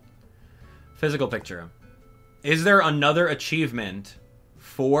physical picture. Is there another achievement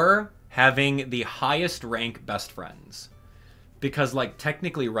for having the highest rank best friends. Because, like,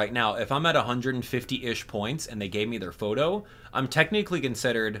 technically right now, if I'm at 150-ish points and they gave me their photo, I'm technically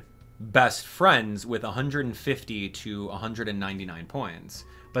considered best friends with 150 to 199 points.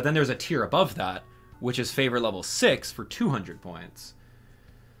 But then there's a tier above that, which is favorite level 6 for 200 points.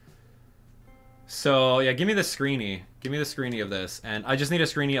 So, yeah, give me the screeny. Give me the screeny of this. And I just need a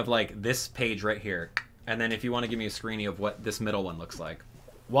screeny of, like, this page right here. And then if you want to give me a screeny of what this middle one looks like.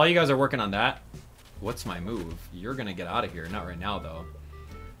 While you guys are working on that... What's my move? You're gonna get out of here. Not right now, though.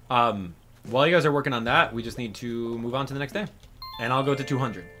 While you guys are working on that, we just need to move on to the next day. And I'll go to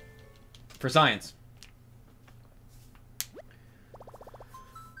 200. For science.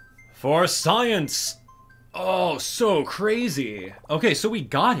 For science! Oh, so crazy. Okay, so we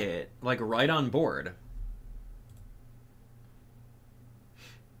got it. Like, right on board.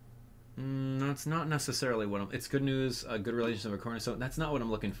 That's not necessarily what I'm... It's good news, a good relationship, a cornerstone. That's not what I'm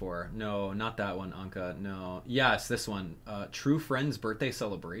looking for. No, not that one, Anka. No. Yes, this one. True Friends Birthday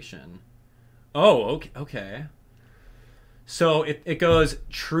Celebration. Oh, okay. So it goes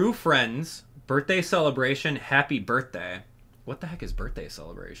True Friends Birthday Celebration, Happy Birthday. What the heck is birthday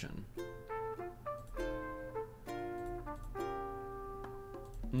celebration?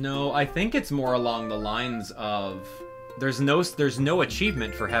 No, I think it's more along the lines of... There's no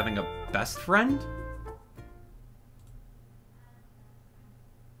achievement for having a best friend?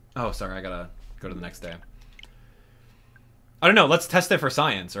 Oh, sorry, I gotta go to the next day. I don't know, let's test it for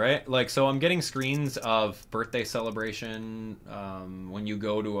science, right? Like, so I'm getting screens of birthday celebration, when you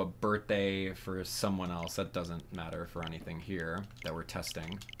go to a birthday for someone else. That doesn't matter for anything here that we're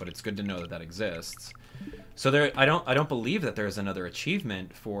testing, but it's good to know that that exists. So there, I don't believe that there's another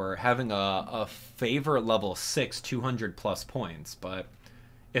achievement for having a favor level 6, 200 plus points, but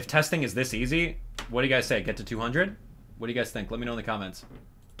if testing is this easy, what do you guys say? Get to 200? What do you guys think? Let me know in the comments.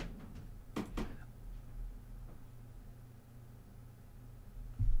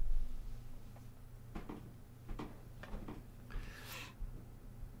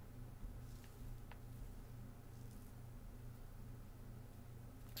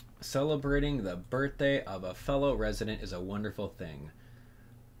 Celebrating the birthday of a fellow resident is a wonderful thing.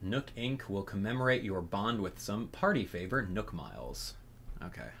 Nook Inc. will commemorate your bond with some party favor, Nook Miles.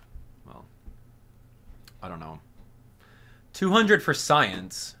 Okay, well, I don't know. 200 for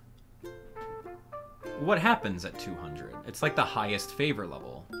science. What happens at 200? It's like the highest favor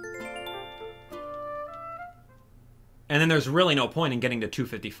level. And then there's really no point in getting to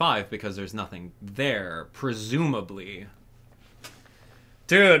 255 because there's nothing there, presumably.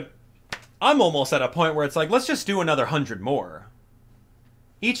 Dude, I'm almost at a point where it's like, let's just do another 100 more.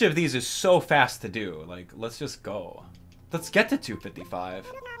 Each of these is so fast to do. Like, let's just go. Let's get to 255.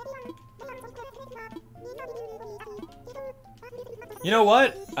 You know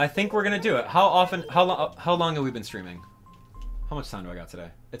what? I think we're gonna do it. How long have we been streaming? How much time do I got today?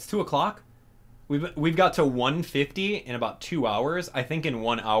 It's 2 o'clock? We've got to 150 in about 2 hours. I think in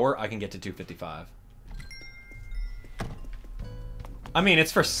 1 hour I can get to 255. I mean,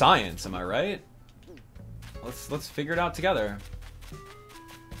 it's for science, am I right? Let's figure it out together.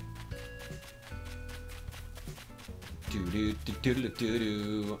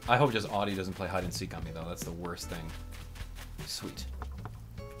 I hope just Audie doesn't play hide and seek on me though. That's the worst thing. Sweet.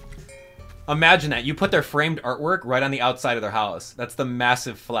 Imagine that. You put their framed artwork right on the outside of their house. That's the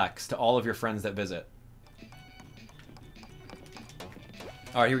massive flex to all of your friends that visit.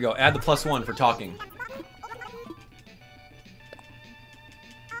 Alright, here we go. Add the +1 for talking.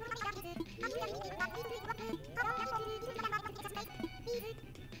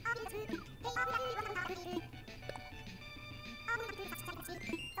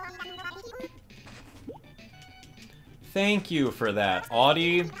 Thank you for that,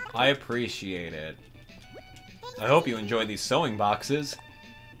 Audie. I appreciate it. I hope you enjoy these sewing boxes.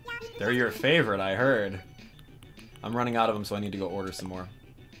 They're your favorite, I heard. I'm running out of them, so I need to go order some more.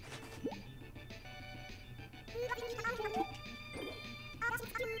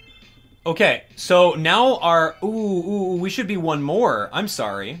 Okay, so now our... Ooh, we should be one more. I'm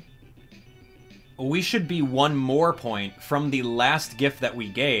sorry. We should be one more point from the last gift that we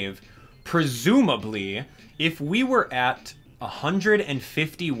gave. Presumably, if we were at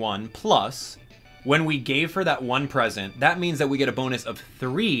 151 plus, when we gave her that one present, that means that we get a bonus of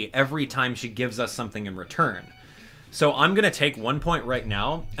 3 every time she gives us something in return. So I'm going to take 1 point right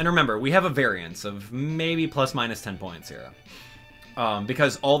now. And remember, we have a variance of maybe plus minus 10 points here.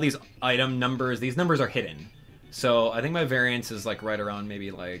 Because all these item numbers, these numbers are hidden. So I think my variance is like right around maybe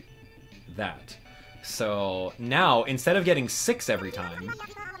like that. So now, instead of getting 6 every time,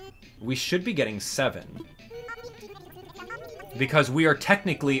 we should be getting 7. because we are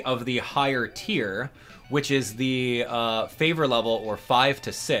technically of the higher tier, which is the favor level, or 5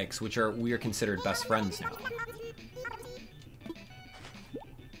 to 6, which we are considered best friends now.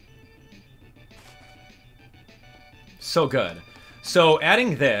 So good. So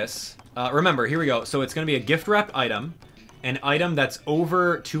adding this, remember, here we go. So it's going to be a gift wrap item, an item that's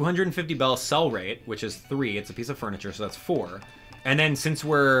over 250 bell sell rate, which is 3. It's a piece of furniture, so that's 4. And then since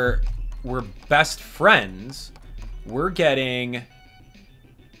we're best friends, we're getting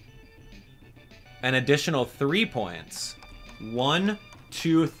an additional 3 points. 1,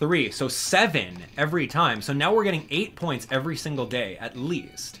 2, 3. So 7 every time. So now we're getting 8 points every single day, at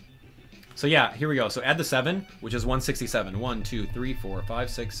least. So yeah, here we go. So add the 7, which is 167. 1, 2, 3, 4, 5,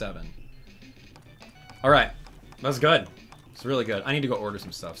 6, 7. All right. That's good. It's really good. I need to go order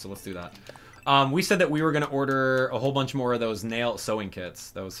some stuff, so let's do that. We said that we were going to order a whole bunch more of those nail sewing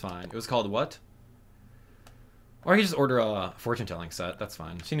kits. That was fine. It was called what? Or I could just order a fortune-telling set. That's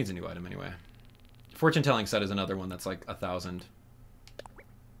fine. She needs a new item anyway. Fortune-telling set is another one that's like 1,000.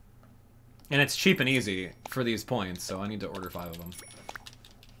 And it's cheap and easy for these points, so I need to order 5 of them.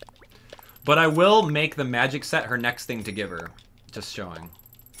 But I will make the magic set her next thing to give her. Just showing.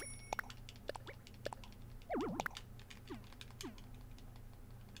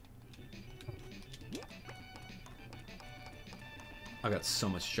 I've got so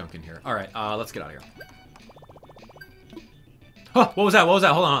much junk in here. All right, let's get out of here. Huh, what was that? What was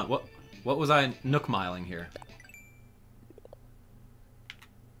that? Hold on. What was I nook-miling here?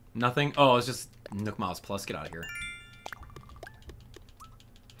 Nothing? Oh, it's just Nook Miles Plus. Get out of here.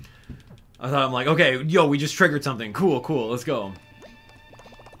 I thought, I'm like, okay, yo, we just triggered something. Cool, cool, let's go.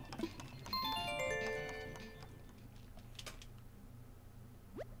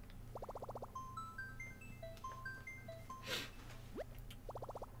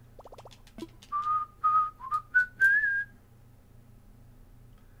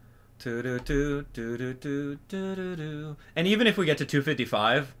 And even if we get to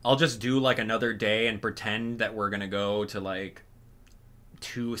 255, I'll just do like another day and pretend that we're gonna go to like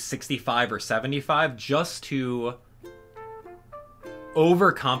 265 or 75 just to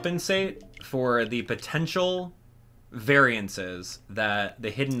overcompensate for the potential variances that the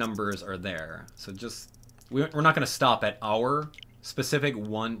hidden numbers are there. So just, we're not going to stop at our specific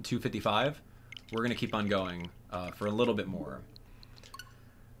 255. We're going to keep on going for a little bit more.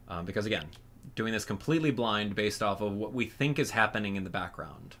 Because again, doing this completely blind based off of what we think is happening in the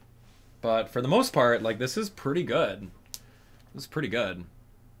background. But for the most part, like, this is pretty good. This is pretty good.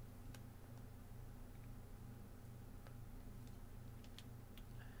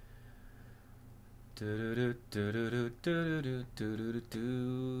 You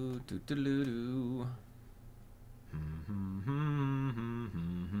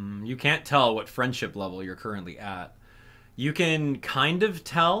can't tell what friendship level you're currently at. You can kind of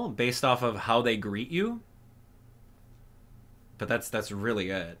tell based off of how they greet you. But that's really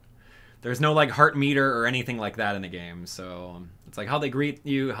it. There's no like heart meter or anything like that in the game, so it's like how they greet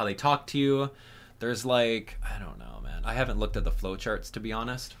you, how they talk to you. There's like, I don't know, man. I haven't looked at the flowcharts, to be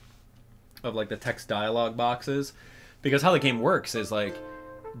honest, of like the text dialogue boxes, because how the game works is like,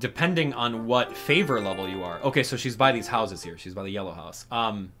 depending on what favor level you are. Okay, so she's by these houses here. She's by the yellow house.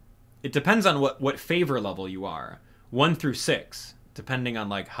 It depends on what favor level you are. 1 through 6, depending on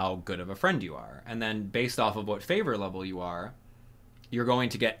like how good of a friend you are. And then based off of what favor level you are, you're going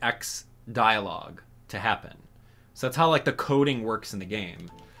to get X dialogue to happen. So that's how like the coding works in the game.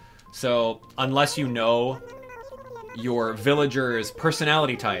 So unless you know your villager's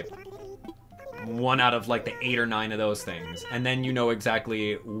personality type, 1 out of like the 8 or 9 of those things, and then you know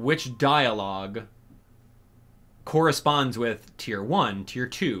exactly which dialogue corresponds with tier 1, tier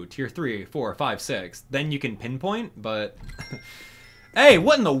 2, tier 3, 4, 5, 6, then you can pinpoint. But hey,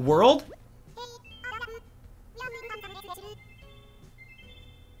 what in the world?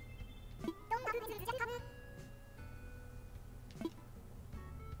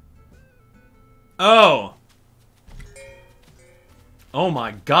 Oh. Oh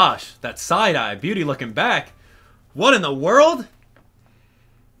my gosh, that side-eye beauty looking back. What in the world?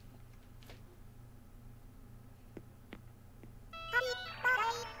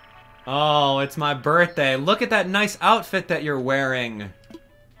 Oh, it's my birthday. Look at that nice outfit that you're wearing.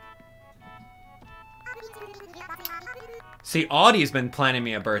 See, Audie's been planning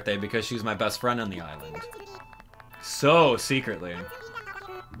me a birthday because she's my best friend on the island. So secretly.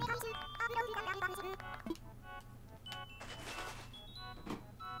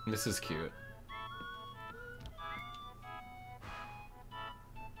 This is cute.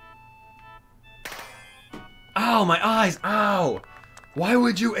 Ow, my eyes! Ow! Why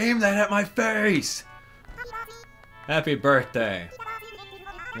would you aim that at my face? Happy birthday.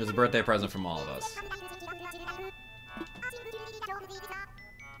 Here's a birthday present from all of us.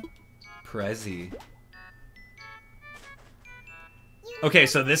 Prezi. Okay,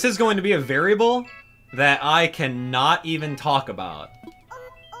 so this is going to be a variable that I cannot even talk about.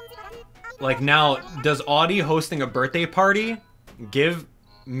 Like now, does Audie hosting a birthday party give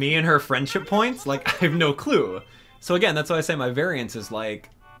me and her friendship points? Like, I have no clue. So again, that's why I say my variance is like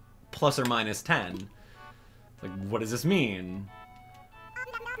plus or minus 10. Like, what does this mean?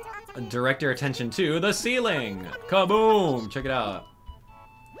 Direct your attention to the ceiling. Kaboom! Check it out.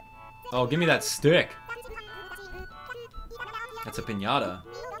 Oh, give me that stick. That's a piñata.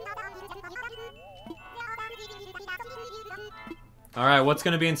 Alright, what's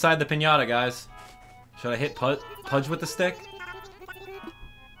gonna be inside the piñata, guys? Should I hit Pudge with the stick?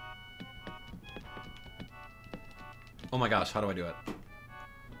 Oh my gosh, how do I do it?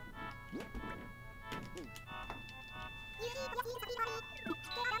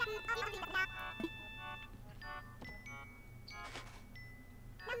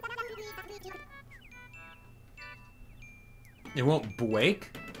 It won't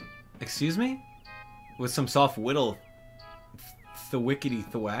break? Excuse me? With some soft whittle thwickety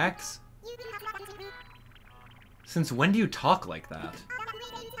thwax? Since when do you talk like that?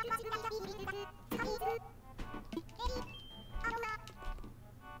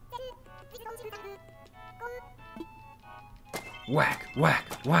 Whack, whack,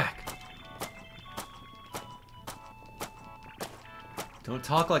 whack. Don't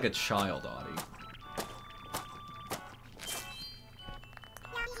talk like a child, Audie.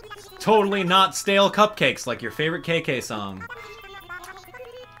 Totally not stale cupcakes like your favorite KK song.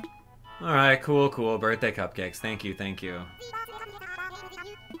 Alright, cool, cool. Birthday cupcakes. Thank you, thank you.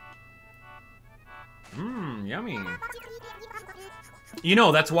 Mmm, yummy. You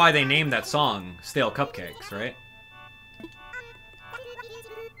know, that's why they named that song Stale Cupcakes, right?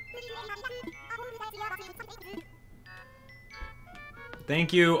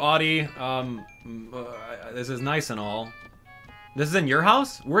 Thank you, Audie. This is nice and all. This is in your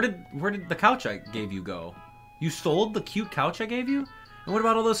house? Where did the couch I gave you go? You sold the cute couch I gave you? And what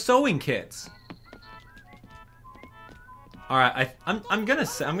about all those sewing kits? All right, I'm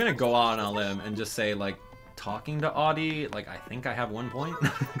gonna go out on a limb and just say, like, talking to Audie, like, I think I have 1 point.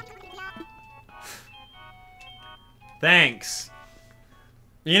 Thanks.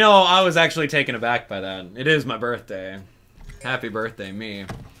 You know, I was actually taken aback by that. It is my birthday. Happy birthday, me.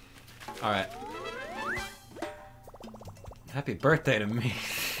 All right. Happy birthday to me.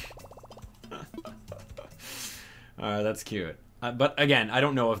 Alright, that's cute. But again, I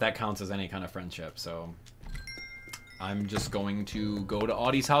don't know if that counts as any kind of friendship, so... I'm just going to go to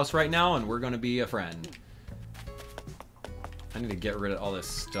Audie's house right now, and we're going to be a friend. I need to get rid of all this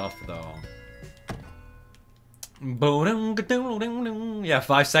stuff, though. Yeah,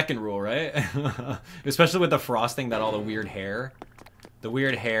 5-second rule, right? Especially with the frosting, that all the weird hair. The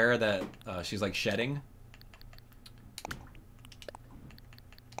weird hair that she's, like, shedding.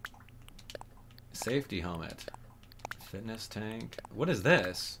 Safety helmet. Fitness tank. What is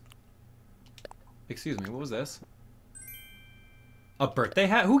this? Excuse me, what was this? A birthday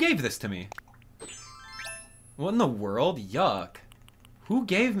hat? Who gave this to me? What in the world? Yuck. Who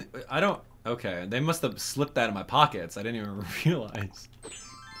gave me... I don't... Okay, they must have slipped that in my pockets. I didn't even realize.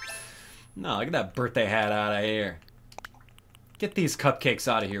 No, look at that birthday hat out of here. Get these cupcakes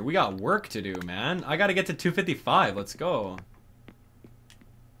out of here. We got work to do, man. I gotta get to 255. Let's go.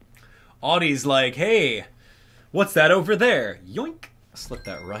 Audie's like, hey, what's that over there? Yoink. Slip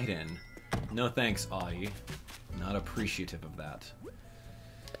that right in. No thanks, Audie. Not appreciative of that.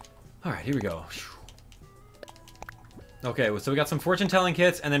 Alright, here we go. Okay, so we got some fortune-telling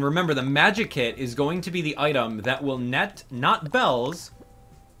kits, and then remember, the magic kit is going to be the item that will net not bells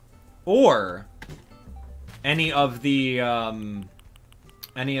or any of the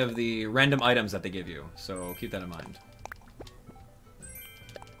random items that they give you. So keep that in mind.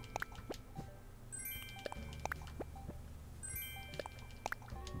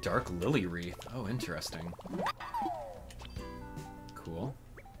 Dark lily wreath. Oh, interesting. Cool.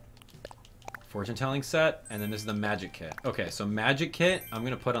 Fortune-telling set, and then this is the magic kit. Okay, so magic kit, I'm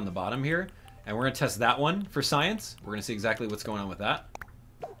going to put on the bottom here, and we're going to test that one for science. We're going to see exactly what's going on with that.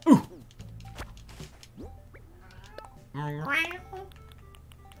 Ooh!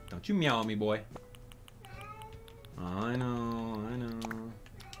 Don't you meow at me, boy. I know, I know.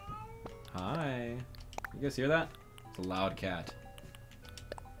 Hi. You guys hear that? It's a loud cat.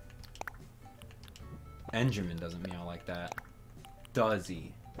 Benjamin doesn't meow like that. Does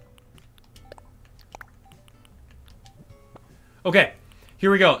he? Okay, Here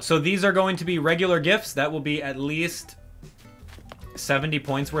we go. So these are going to be regular gifts. That will be at least 70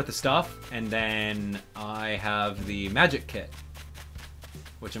 points worth of stuff. And then I have the magic kit,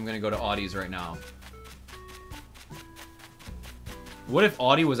 which I'm going to go to Audie's right now. What if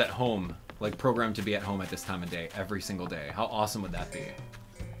Audie was at home, like programmed to be at home at this time of day, every single day? How awesome would that be?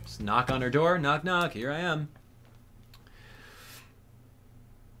 Just knock on her door, knock, knock, here I am.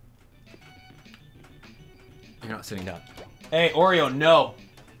 You're not sitting down. Hey, Oreo, no.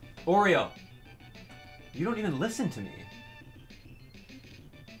 Oreo. You don't even listen to me.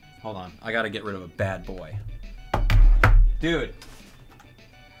 Hold on. I gotta get rid of a bad boy. Dude.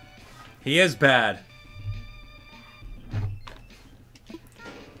 He is bad.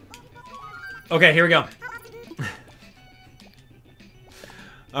 Okay, here we go.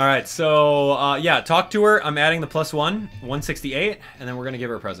 Alright, so, yeah, talk to her. I'm adding the +1, 168, and then we're gonna give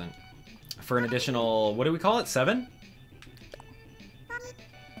her a present. For an additional, what do we call it? 7?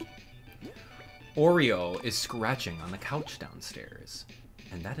 Oreo is scratching on the couch downstairs.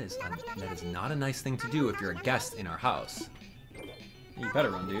 And that is not a nice thing to do if you're a guest in our house. You better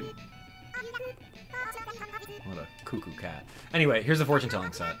run, dude. What a cuckoo cat. Anyway, here's the fortune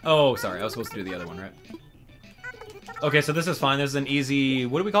telling set. Oh, sorry, I was supposed to do the other one, right? Okay, so this is fine. This is an easy,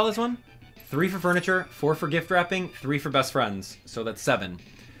 what do we call this one? 3 for furniture, 4 for gift wrapping, 3 for best friends. So that's 7.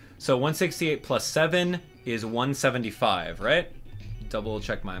 So 168 plus 7 is 175, right? Double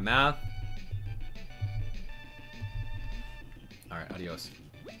check my math. Alright, adios.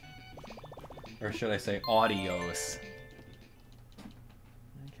 Or should I say audios?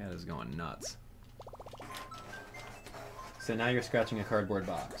 That cat is going nuts. So now you're scratching a cardboard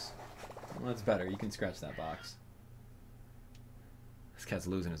box. Well, that's better. You can scratch that box. This cat's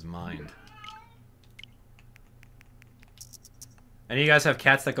losing his mind. Any of you guys have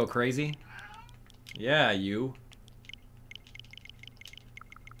cats that go crazy? Yeah, you.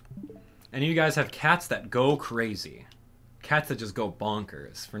 Any of you guys have cats that go crazy? Cats that just go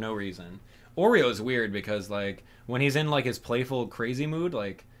bonkers for no reason. Oreo's weird because, like, when he's in, like, his playful crazy mood,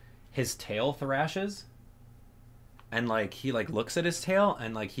 like, his tail thrashes. And, like, he, like, looks at his tail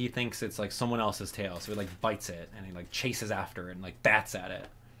and, like, he thinks it's, like, someone else's tail. So he, like, bites it and he, like, chases after it and, like, bats at it.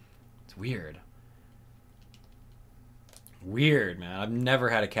 It's weird. Weird, man. I've never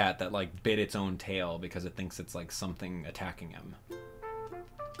had a cat that, like, bit its own tail because it thinks it's, like, something attacking him.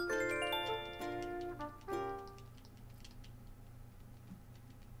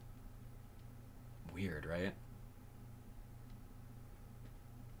 Weird, right?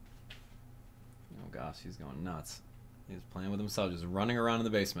 Oh gosh, he's going nuts. He's playing with himself, just running around in the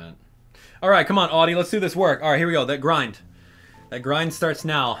basement. Alright, come on, Audie, let's do this work. Alright, here we go, that grind. That grind starts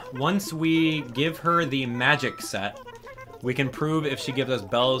now. Once we give her the magic set, we can prove if she gives us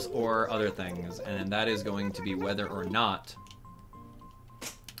bells or other things. And that is going to be whether or not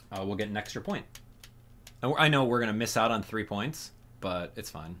we'll get an extra point. And I know we're going to miss out on 3 points, but it's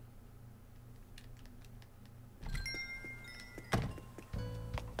fine.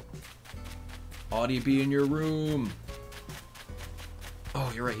 Audie, be in your room. Oh,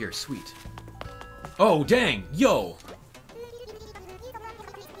 you're right here. Sweet. Oh, dang. Yo.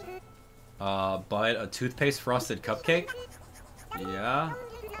 Buy a toothpaste frosted cupcake? Yeah.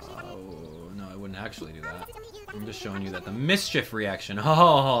 Oh, no, I wouldn't actually do that. I'm just showing you that the mischief reaction.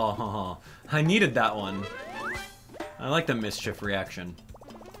 Oh, I needed that one. I like the mischief reaction.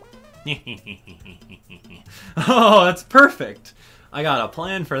 Oh, that's perfect. I got a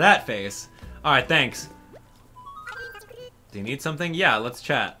plan for that face. Alright, thanks. Do you need something? Yeah, let's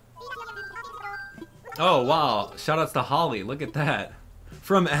chat. Oh, wow. Shoutouts to Holly. Look at that.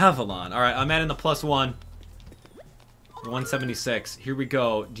 From Avalon. Alright, I'm adding the +1. 176. Here we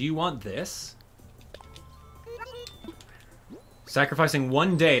go. Do you want this? Sacrificing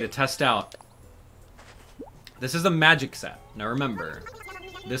 1 day to test out. This is a magic set. Now remember,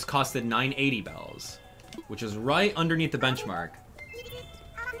 this costed 980 bells, which is right underneath the benchmark.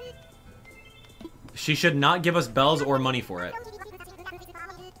 She should not give us bells or money for it.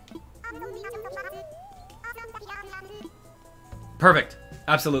 Perfect.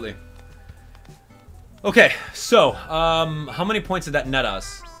 Absolutely. Okay, so, how many points did that net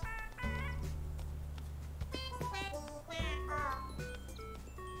us?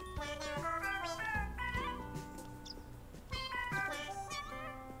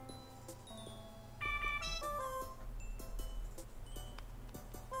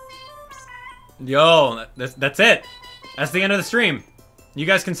 Yo, that's it. That's the end of the stream. You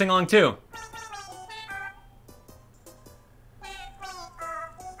guys can sing along too.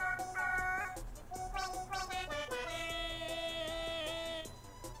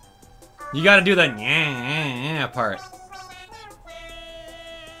 You gotta do the yeah part.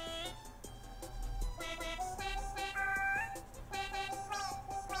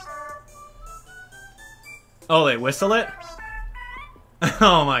 Oh, they whistle it?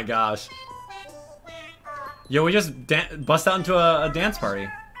 Oh my gosh. Yo, we just bust out into a dance party.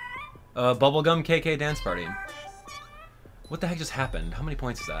 A bubblegum KK dance party. What the heck just happened? How many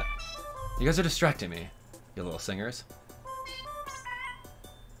points is that? You guys are distracting me, you little singers.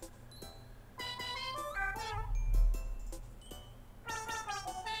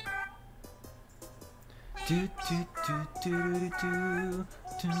 Do, do, do, do, do,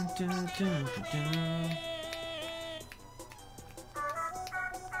 do, do, do, do.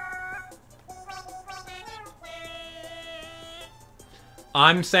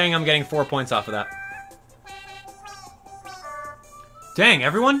 I'm saying I'm getting 4 points off of that. Dang,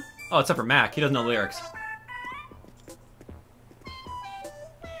 everyone? Oh, except for Mac. He doesn't know lyrics.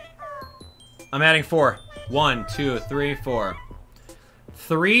 I'm adding 4. 1, 2, 3, 4.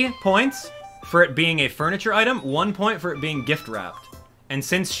 3 points for it being a furniture item. 1 point for it being gift wrapped. And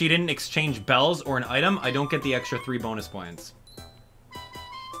since she didn't exchange bells or an item, I don't get the extra 3 bonus points.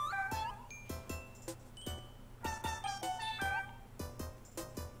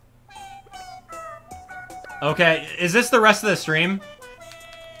 Okay, is this the rest of the stream?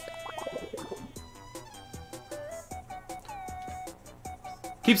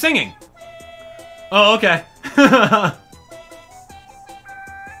 Keep singing. Oh, okay.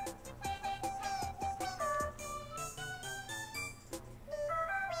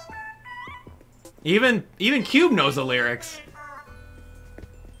 Even Cube knows the lyrics.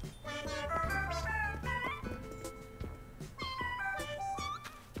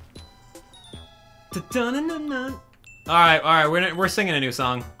 All right, we're singing a new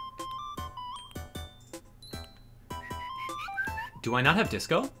song. Do I not have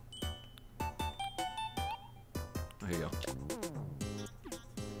disco? Oh, here you go.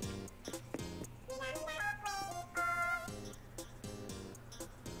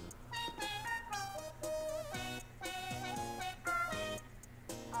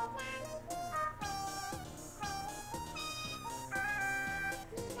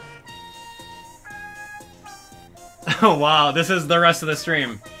 Oh wow, this is the rest of the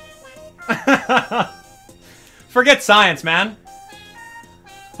stream. Forget science, man.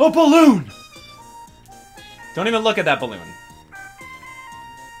 A balloon! Don't even look at that balloon.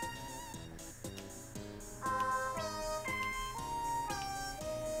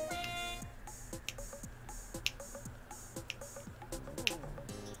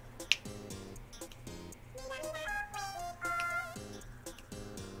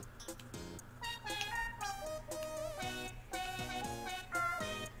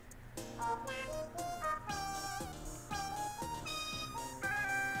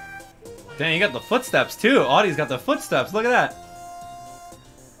 Dang, you got the footsteps too. Audie's got the footsteps. Look at that.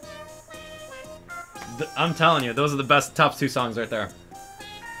 I'm telling you, those are the best top 2 songs right there.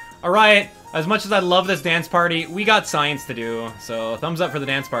 Alright, as much as I love this dance party, we got science to do. So thumbs up for the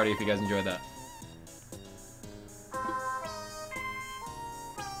dance party if you guys enjoyed that.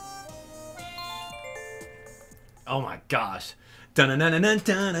 Oh my gosh.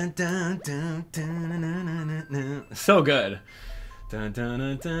 So good. Dun, dun,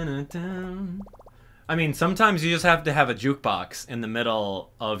 dun, dun, dun, dun. I mean, sometimes you just have to have a jukebox in the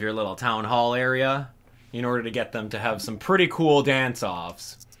middle of your little town hall area in order to get them to have some pretty cool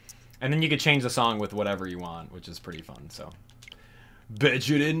dance-offs. And then you could change the song with whatever you want, which is pretty fun, so. Bet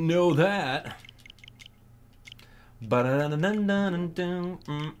you didn't know that.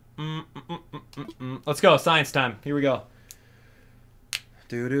 Let's go, science time. Here we go.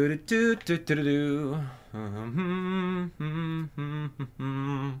 Do do do do do do do.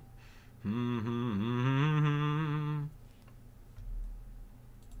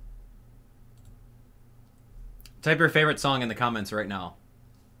 Type your favorite song in the comments right now.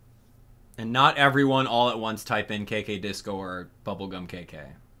 And not everyone all at once type in KK Disco or Bubblegum KK.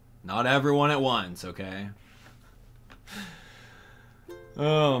 Not everyone at once, okay?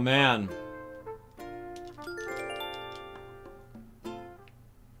 Oh, man.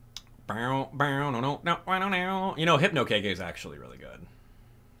 You know, Hypno KK is actually really good.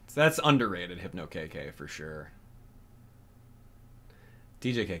 That's underrated, Hypno KK, for sure.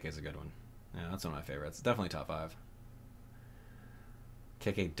 DJ KK is a good one. Yeah, that's one of my favorites. Definitely top 5.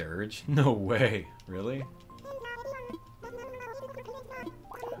 KK Dirge? No way. Really?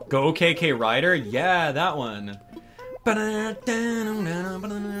 Go KK Rider? Yeah, that one.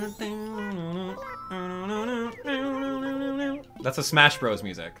 That's a Smash Bros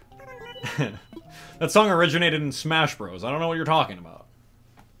music. That song originated in Smash Bros. I don't know what you're talking about.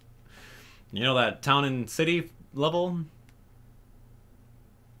 You know that town and city level?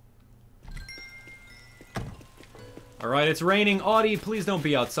 Alright, it's raining. Audie, please don't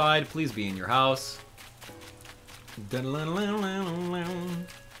be outside. Please be in your house.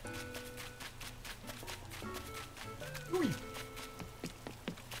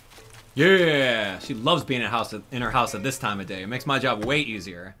 Yeah, she loves being in her house at this time of day. It makes my job way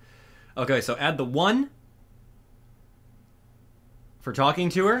easier. Okay, so add the 1 for talking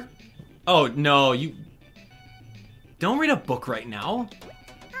to her. Oh, no, you... Don't read a book right now.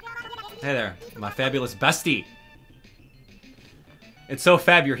 Hey there, my fabulous bestie. It's so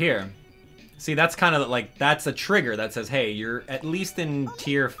fab you're here. See, that's kind of like, that's a trigger that says, hey, you're at least in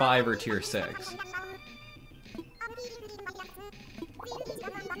tier 5 or tier 6.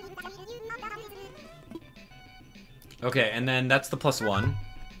 Okay, and then that's the +1.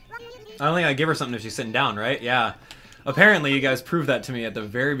 I don't think I give her something if she's sitting down, right? Yeah. Apparently, you guys proved that to me at the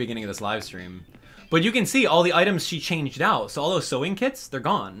very beginning of this live stream. But you can see all the items she changed out. So all those sewing kits, they're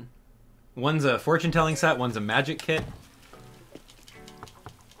gone. One's a fortune-telling set, one's a magic kit.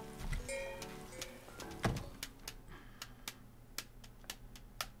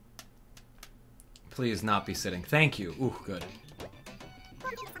 Please not be sitting. Thank you. Ooh, good.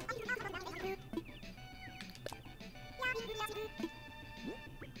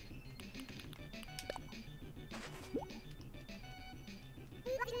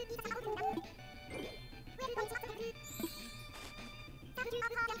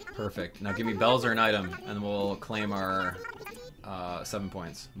 Perfect. Now give me bells or an item, and then we'll claim our 7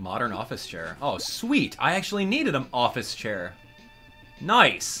 points. Modern office chair. Oh, sweet. I actually needed an office chair.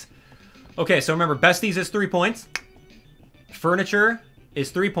 Nice. Okay, so remember, besties is 3 points. Furniture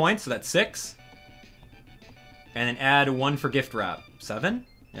is 3 points, so that's 6. And then add 1 for gift wrap. 7?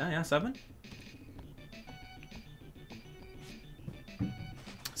 Yeah, 7.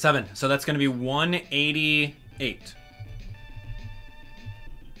 7. So that's going to be 188.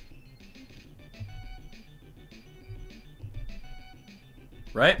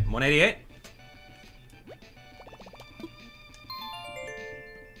 Right? 188?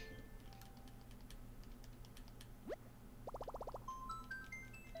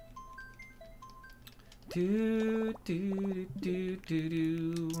 Do, do, do, do,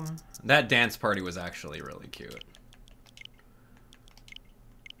 do. That dance party was actually really cute.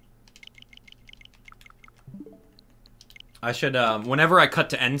 I should, whenever I cut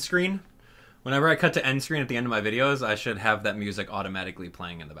to end screen at the end of my videos, I should have that music automatically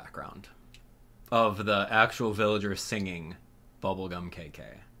playing in the background of the actual villagers singing Bubblegum KK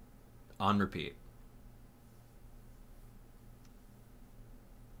on repeat.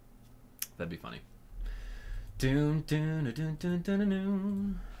 That'd be funny.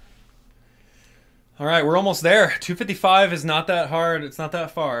 All right, we're almost there. 255 is not that hard. It's not that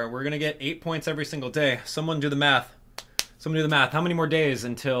far. We're going to get 8 points every single day. Someone do the math. How many more days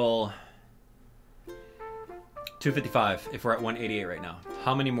until 255 if we're at 188 right now?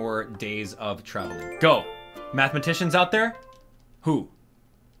 How many more days of traveling? Go! Mathematicians out there? Who?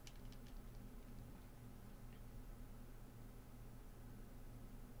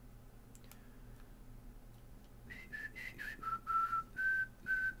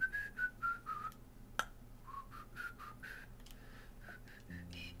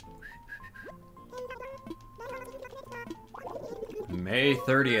 May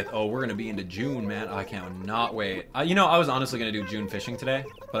 30th. Oh, we're going to be into June, man. I cannot wait. You know, I was honestly going to do June fishing today,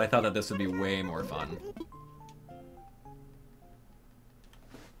 but I thought that this would be way more fun.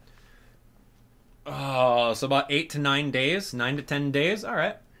 Oh, so about 8 to 9 days. 9 to 10 days. All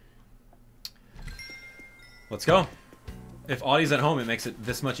right. Let's go. If Audie's at home, it makes it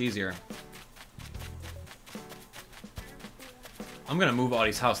this much easier. I'm going to move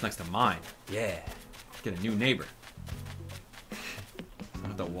Audie's house next to mine. Yeah. Get a new neighbor. I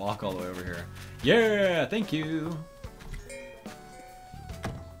have to walk all the way over here. Yeah, thank you.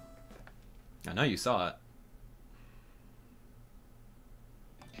 I know you saw it.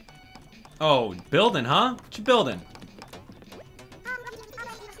 Oh, building, huh? What you building?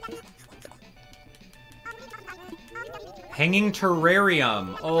 Hanging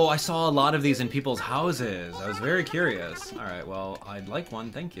terrarium. Oh, I saw a lot of these in people's houses. I was very curious. All right, well, I'd like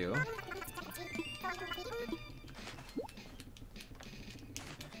one. Thank you.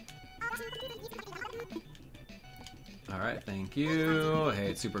 Alright, thank you.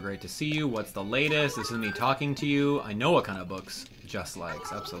 Hey, it's super great to see you. What's the latest? This is me talking to you. I know what kind of books Jess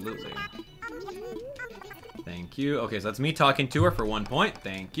likes. Absolutely. Thank you. Okay, so that's me talking to her for 1 point.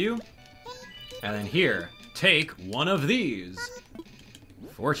 Thank you. And then here, take one of these.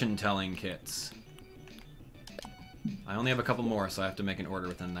 Fortune-telling kits. I only have a couple more, so I have to make an order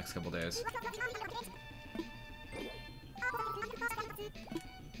within the next couple days.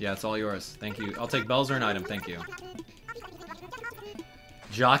 Yeah, it's all yours. Thank you. I'll take bells or an item. Thank you.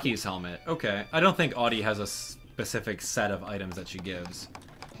 Jockey's helmet. Okay. I don't think Audie has a specific set of items that she gives.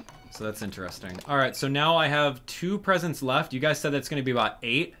 So that's interesting. All right, so now I have 2 presents left. You guys said that's going to be about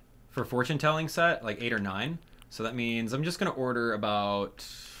 8 for fortune telling set, like 8 or 9. So that means I'm just going to order about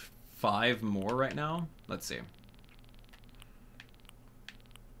 5 more right now. Let's see.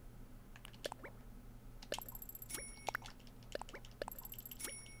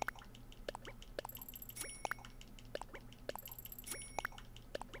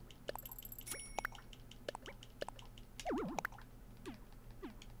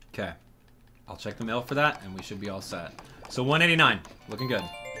 Okay, I'll check the mail for that, and we should be all set. So 189, looking good.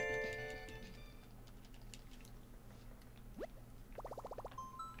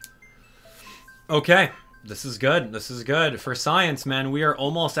 Okay, this is good. This is good. For science, man, we are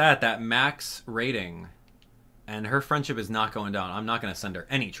almost at that max rating. And her friendship is not going down. I'm not going to send her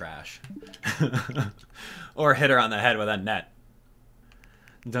any trash. Or hit her on the head with a net.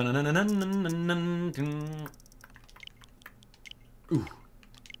 Ooh.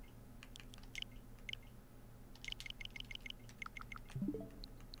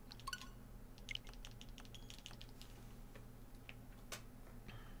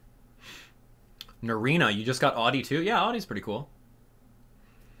 Narina, you just got Audie too? Yeah, Audie's pretty cool.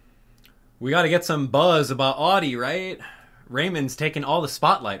 We got to get some buzz about Audie, right? Raymond's taking all the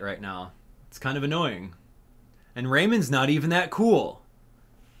spotlight right now. It's kind of annoying. And Raymond's not even that cool.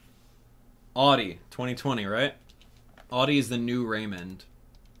 Audie, 2020, right? Audie is the new Raymond.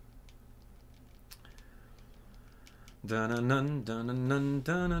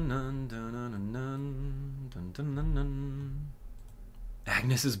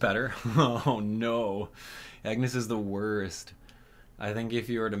 Agnes is better? Oh no. Agnes is the worst. I think if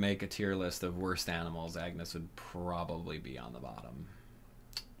you were to make a tier list of worst animals, Agnes would probably be on the bottom.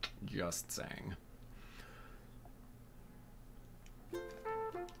 Just saying.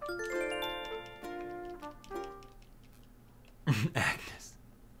 Agnes.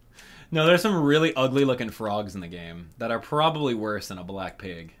 No, there's some really ugly looking frogs in the game that are probably worse than a black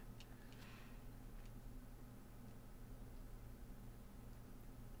pig.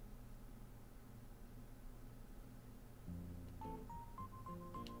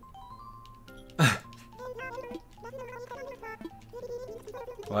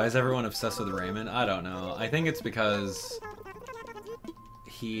 Why is everyone obsessed with Raymond? I don't know. I think it's because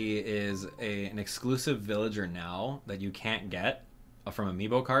he is an exclusive villager now that you can't get from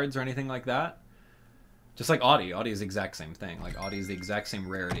amiibo cards or anything like that. Just like Audie. Audie is the exact same thing. Like, Audie is the exact same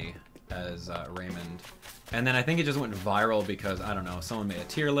rarity as Raymond. And then I think it just went viral because, I don't know, someone made a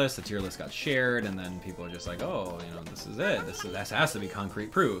tier list, the tier list got shared, and then people are just like, oh, you know, this is it. This has to be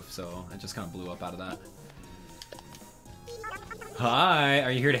concrete proof. So it just kind of blew up out of that. Hi,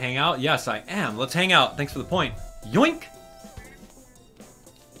 are you here to hang out? Yes, I am. Let's hang out. Thanks for the point. Yoink!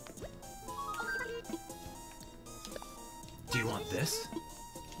 Do you want this?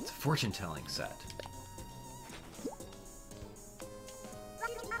 It's a fortune-telling set.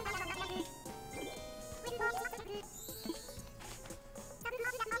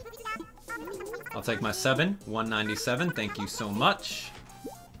 I'll take my 7. 197. Thank you so much.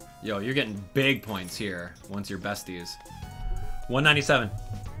 Yo, you're getting big points here once you're besties. 197.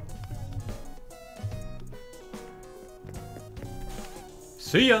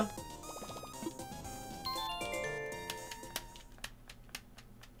 See ya.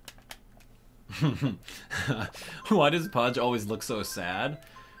 Why does Pudge always look so sad?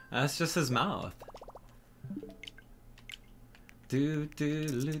 That's just his mouth. I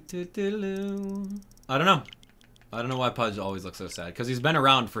don't know. I don't know why Pudge always looks so sad. Because he's been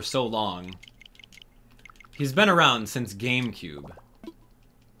around for so long. He's been around since GameCube.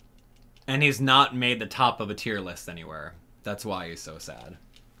 And he's not made the top of a tier list anywhere. That's why he's so sad.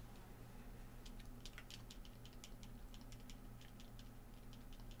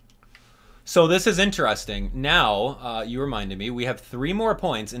 So this is interesting. Now, you reminded me, we have 3 more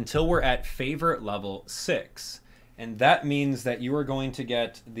points until we're at favorite level 6. And that means that you are going to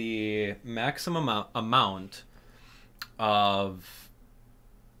get the maximum amount of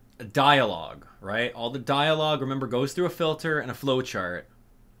dialogue, right? All the dialogue, remember, goes through a filter and a flowchart.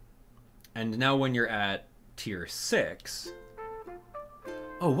 And now when you're at tier 6...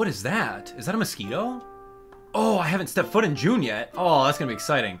 Oh, what is that? Is that a mosquito? Oh, I haven't stepped foot in June yet. Oh, that's going to be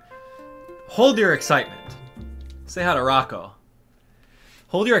exciting. Hold your excitement. Say hi to Rocco.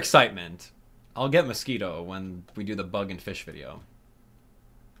 Hold your excitement. I'll get mosquito when we do the bug and fish video.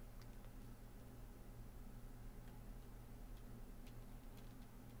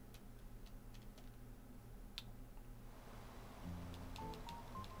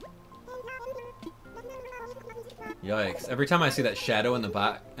 Yikes. Every time I see that shadow in the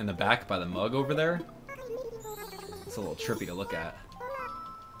back by the mug over there, It's a little trippy to look at.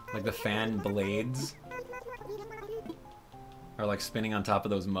 Like the fan blades are like spinning on top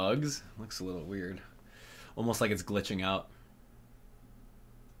of those mugs. Looks a little weird. Almost like it's glitching out.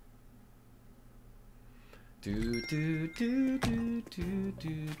 Do do do do do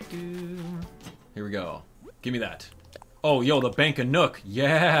do do. Here we go. Give me that. Oh, yo, the Bank of Nook.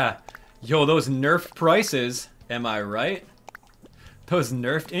 Yeah. Yo, those nerfed prices. Am I right? Those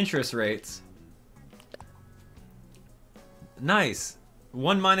nerfed interest rates. Nice.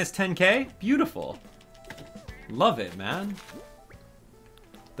 1 minus 10k? Beautiful. Love it, man.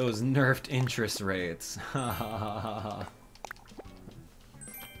 Those nerfed interest rates. Yeah,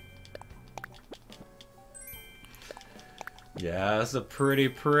 that's a pretty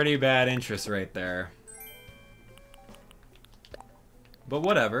bad interest rate there. But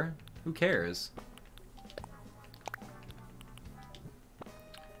whatever. Who cares?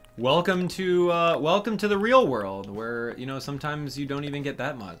 Welcome to the real world, where, you know, sometimes you don't even get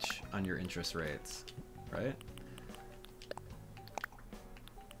that much on your interest rates, right?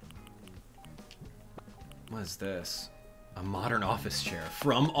 What is this? A modern office chair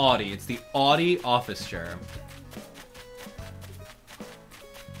from Audi. It's the Audi office chair.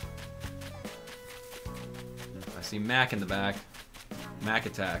 I see Mac in the back. Mac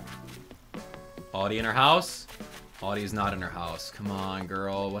attack. Audi in her house? Audie's not in her house. Come on,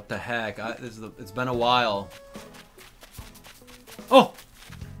 girl. What the heck? It's been a while. Oh!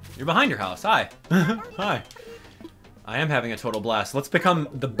 You're behind your house. Hi. Hi. I am having a total blast. Let's become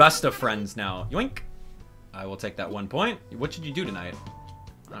the best of friends now. Yoink! I will take that 1 point. What should you do tonight?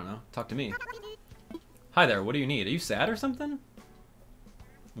 I don't know. Talk to me. Hi there. What do you need? Are you sad or something?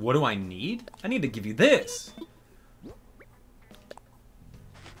 What do I need? I need to give you this.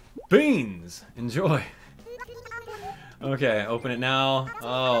 Beans! Enjoy. Okay, open it now.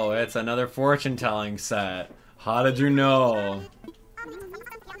 Oh, it's another fortune-telling set. How did you know?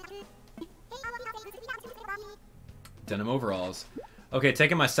 Denim overalls. Okay,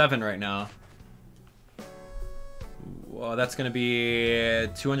 taking my 7 right now. Well, that's gonna be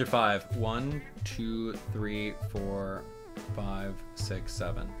 205. 1, 2, 3, 4, 5, 6,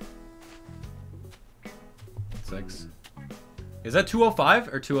 7. 6. Is that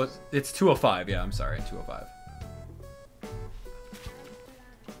 205 or 20? It's 205. Yeah, I'm sorry, 205.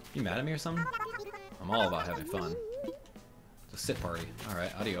 You mad at me or something? I'm all about having fun. It's a sit party.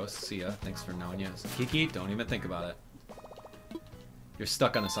 Alright, adios. See ya. Thanks for knowing you. Kiki, don't even think about it. You're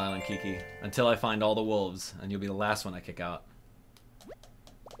stuck on this island, Kiki. Until I find all the wolves, and you'll be the last one I kick out.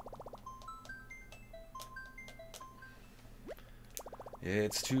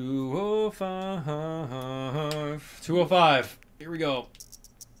 It's 205. 205. Here we go.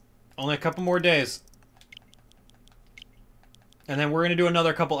 Only a couple more days. And then we're going to do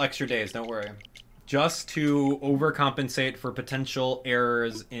another couple extra days, don't worry. Just to overcompensate for potential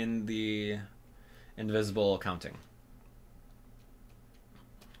errors in the invisible counting.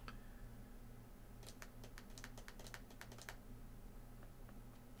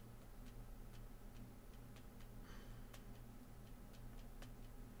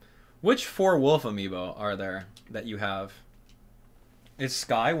 Which 4 wolf amiibo are there that you have? Is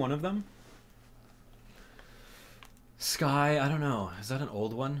Sky one of them? Sky, I don't know. Is that an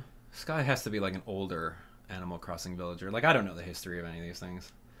old one? Sky has to be like an older Animal Crossing villager. Like, I don't know the history of any of these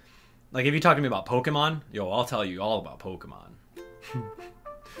things. Like, if you talk to me about Pokemon, yo, I'll tell you all about Pokemon.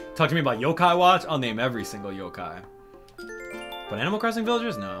 Talk to me about Yokai Watch, I'll name every single yokai. But Animal Crossing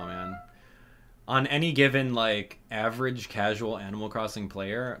villagers? No, man. On any given, like, average casual Animal Crossing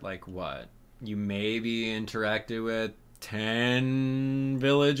player, like, what? You maybe interacted with 10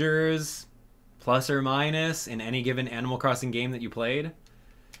 villagers, plus or minus, in any given Animal Crossing game that you played.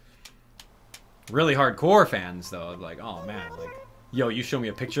 Really hardcore fans, though, like, oh, man, like, yo, you show me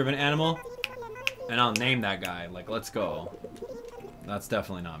a picture of an animal, and I'll name that guy. Like, let's go. That's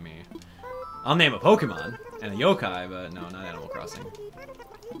definitely not me. I'll name a Pokemon and a yokai, but no, not Animal Crossing.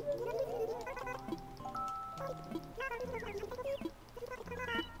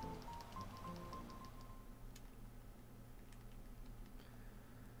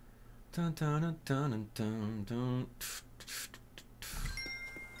 Dun, dun, dun, dun, dun,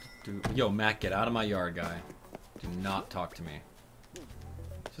 dun. Yo, Matt, get out of my yard, guy. Do not talk to me.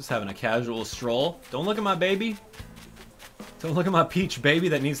 Just having a casual stroll. Don't look at my baby. Don't look at my peach baby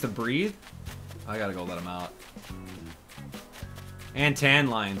that needs to breathe. I gotta go let him out. And Tan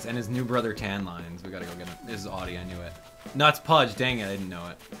Lines, and his new brother Tan Lines. We gotta go get him. This is Audie, I knew it. Nuts Pudge, dang it, I didn't know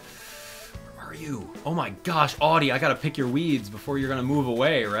it. Where are you? Oh my gosh, Audie, I gotta pick your weeds before you're gonna move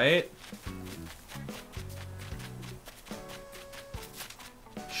away, right?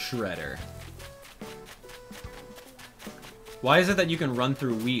 Shredder. Why is it that you can run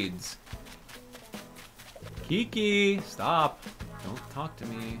through weeds? Kiki, stop. Don't talk to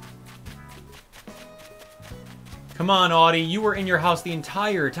me. Come on, Audie. You were in your house the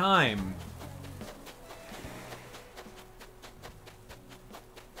entire time.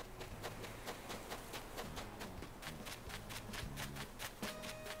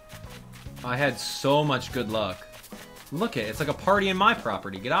 I had so much good luck. Look it, it's like a party in my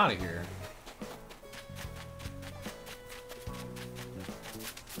property. Get out of here.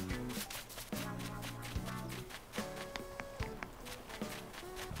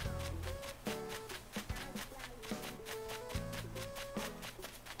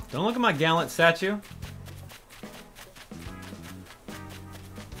 Don't look at my gallant statue.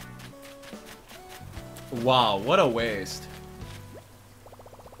 Wow, what a waste.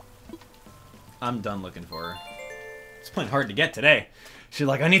 I'm done looking for her. It's playing hard to get today. She's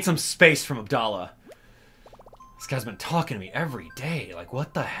like, I need some space from Abdallah. This guy's been talking to me every day. Like,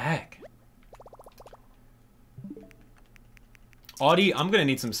 what the heck? Audie, I'm gonna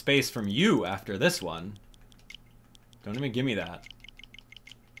need some space from you after this one. Don't even give me that.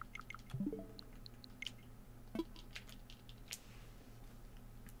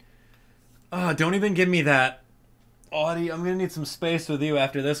 Don't even give me that. Audie, I'm gonna need some space with you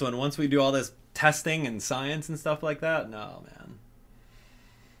after this one. Once we do all this testing and science and stuff like that. No, man.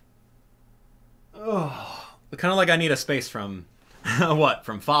 Oh, kind of like I need a space from what?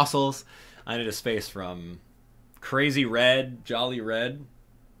 From fossils. I need a space from crazy red, jolly red.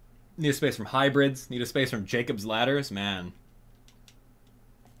 Need a space from hybrids. Need a space from Jacob's ladders. Man.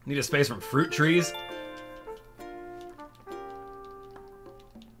 Need a space from fruit trees.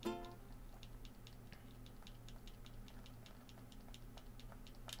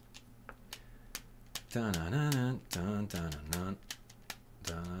 I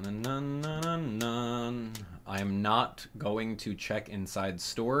am not going to check inside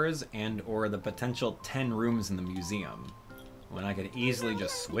stores and or the potential 10 rooms in the museum when I could easily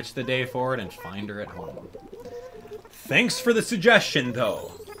just switch the day forward and find her at home. Thanks for the suggestion,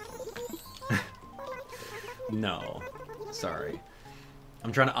 though. No. Sorry.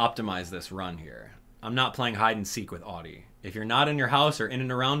 I'm trying to optimize this run here. I'm not playing hide and seek with Audie. If you're not in your house or in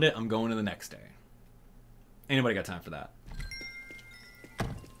and around it, I'm going to the next day. Anybody got time for that?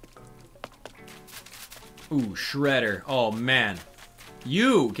 Ooh, Shredder. Oh, man.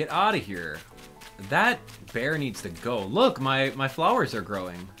 You, get out of here. That bear needs to go. Look, my flowers are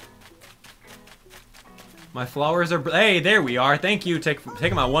growing. My flowers are... Hey, there we are. Thank you.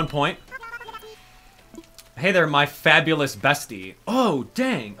 Taking my 1 point. Hey there, my fabulous bestie. Oh,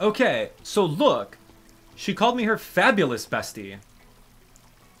 dang. Okay, so look. She called me her fabulous bestie.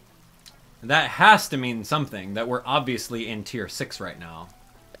 That has to mean something, that we're obviously in tier 6 right now.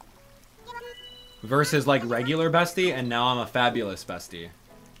 Versus like regular bestie, and now I'm a fabulous bestie.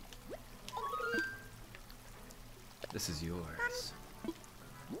 This is yours.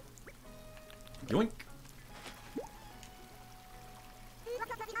 Yoink.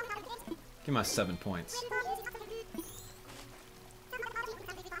 Give my 7 points.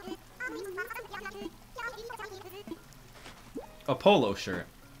 A polo shirt.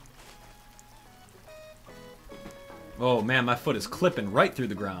 Oh man, my foot is clipping right through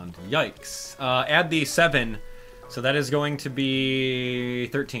the ground. Yikes. Add the 7, so that is going to be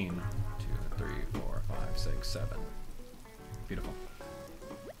 13. 2, 3, 4, 5, 6, 7. Beautiful.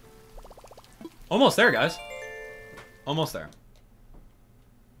 Almost there, guys. Almost there.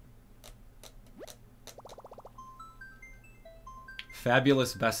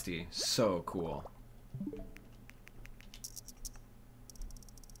 Fabulous bestie. So cool.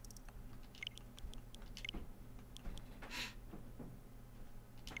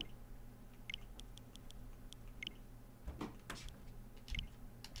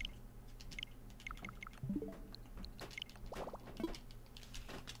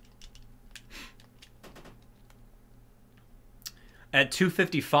 At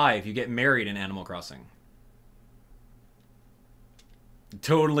 255, you get married in Animal Crossing.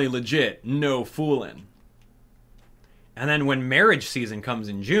 Totally legit. No fooling. And then when marriage season comes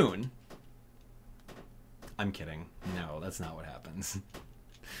in June... I'm kidding. No, that's not what happens.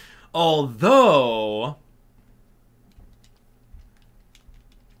 Although...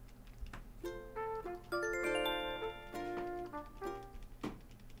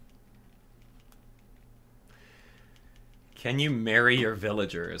 Can you marry your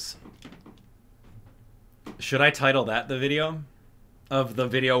villagers? Should I title that the video? Of the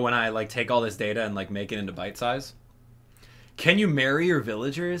video when I like take all this data and like make it into bite size? Can you marry your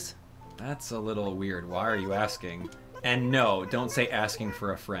villagers? That's a little weird. Why are you asking? And no, don't say asking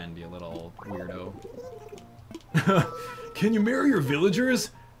for a friend, you little weirdo. Can you marry your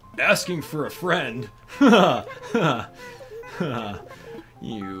villagers? Asking for a friend.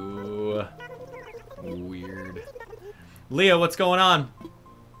 You weird. Leah, what's going on?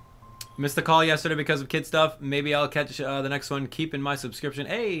 Missed the call yesterday because of kid stuff. Maybe I'll catch the next one. Keeping my subscription.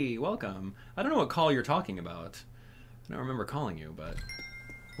 Hey, welcome. I don't know what call you're talking about. I don't remember calling you, but...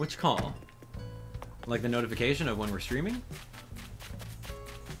 Which call? Like the notification of when we're streaming?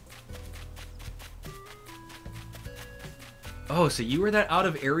 Oh, so you were that out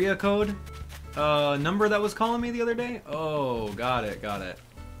of area code number that was calling me the other day? Oh, got it, got it.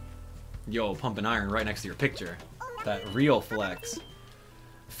 Yo, pumping iron right next to your picture. That real flex.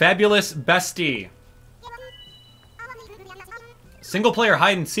 Fabulous bestie. Single player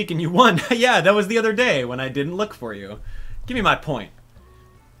hide and seek and you won. Yeah, that was the other day when I didn't look for you. Give me my point.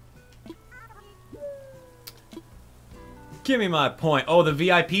 Give me my point. Oh, the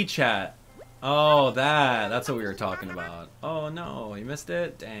VIP chat. Oh, that's what we were talking about. Oh no, you missed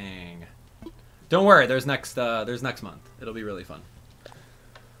it? Dang. Don't worry, there's next month. It'll be really fun.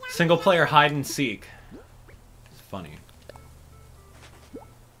 Single player hide and seek. It's funny.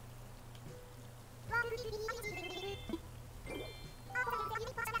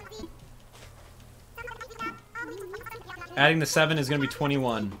 Adding the 7 is going to be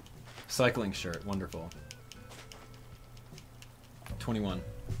 21. Cycling shirt. Wonderful. 21.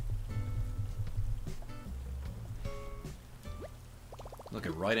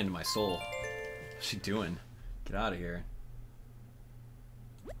 Looking right into my soul. What's she doing? Get out of here.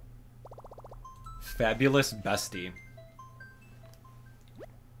 Fabulous bestie.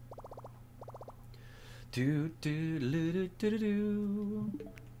 Do do do do do do.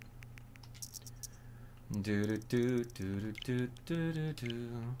 Do do do do do do do do.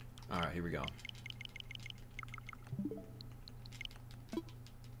 All right, here we go.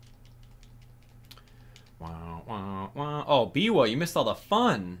 Wow, wow, wow. Oh, Biwa, you missed all the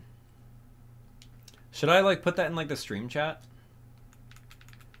fun. Should I like put that in like the stream chat?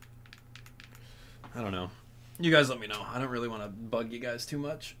 I don't know. You guys let me know. I don't really want to bug you guys too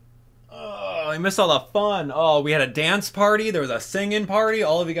much. Oh, I missed all the fun. Oh, we had a dance party. There was a singing party.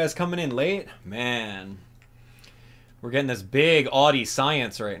 All of you guys coming in late. Man. We're getting this big Audi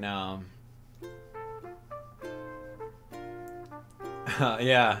science right now.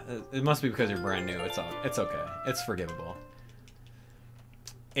 Yeah, it must be because you're brand new. It's okay. It's forgivable.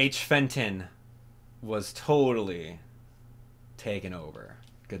 H. Fenton was totally taken over.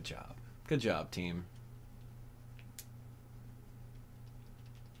 Good job. Good job, team.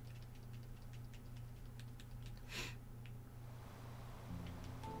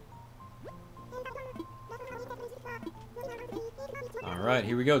 All right,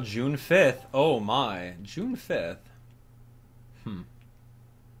 here we go. June 5th. Oh my, June 5th.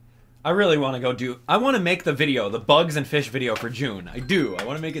 I really want to go do... I want to make the video, the bugs and fish video for June. I do. I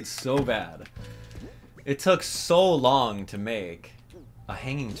want to make it so bad. It took so long to make a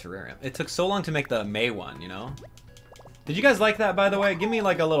hanging terrarium. It took so long to make the May one, you know? Did you guys like that, by the way? Give me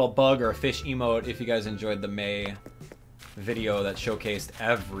like a little bug or a fish emote if you guys enjoyed the May video that showcased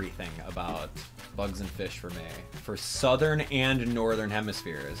everything about bugs and fish for May. For southern and northern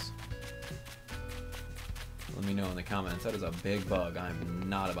hemispheres. Let me know in the comments. That is a big bug. I'm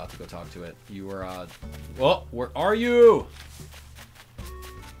not about to go talk to it. You are, well, where are you?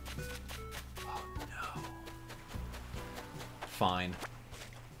 Oh, no. Fine.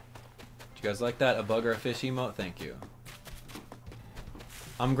 Did you guys like that? A bug or a fish emote? Thank you.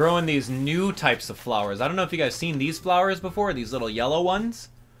 I'm growing these new types of flowers. I don't know if you guys seen these flowers before. These little yellow ones.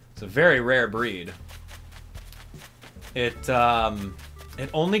 It's a very rare breed. It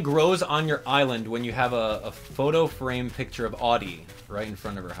only grows on your island when you have a photo frame picture of Audie right in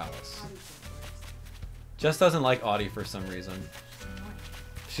front of her house. Jess doesn't like Audie for some reason.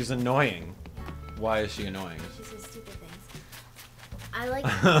 She's annoying. Why is she annoying? She says stupid things. I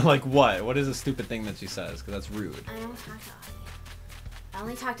like... Like what? What is a stupid thing that she says? Because that's rude. I don't talk to Audie. I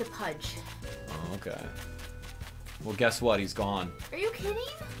only talk to Pudge. Oh, okay. Well, guess what? He's gone. Are you kidding?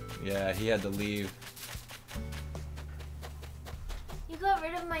 Yeah, he had to leave. You got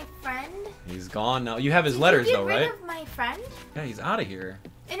rid of my friend? He's gone now. You have his letters though, right? Did you get rid of my friend? Yeah, he's out of here.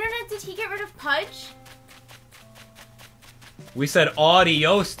 Internet, did he get rid of Pudge? We said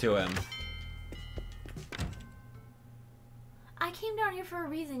adios to him. I came down here for a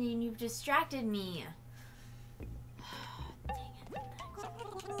reason and you've distracted me. Dang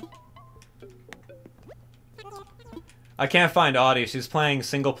it. I can't find Audie. She's playing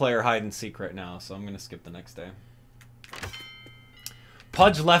single player hide and seek right now, so I'm gonna skip the next day.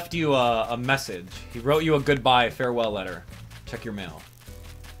 Pudge left you a message. He wrote you a goodbye farewell letter. Check your mail.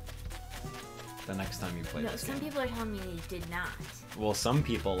 the next time you play No, this some game. people are telling me they did not. Well, some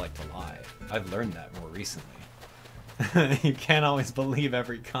people like to lie. I've learned that more recently. You can't always believe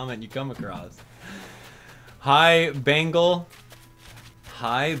every comment you come across. Hi, Bangle.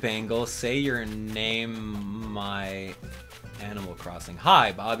 Hi, Bangle. Say your name, my Animal Crossing.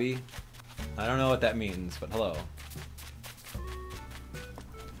 Hi, Bobby. I don't know what that means, but hello.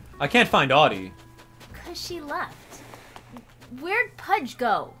 I can't find Audie. Because she left. Where'd Pudge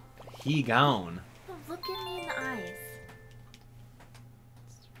go? He gone. Oh, look at me in the eyes.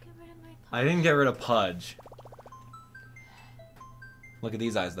 Get rid of my Pudge. I didn't get rid of Pudge. Look at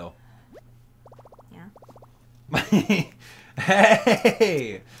these eyes, though. Yeah.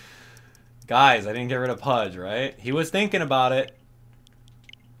 Hey! Guys, I didn't get rid of Pudge, right? He was thinking about it.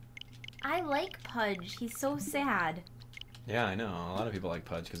 I like Pudge. He's so sad. Yeah, I know. A lot of people like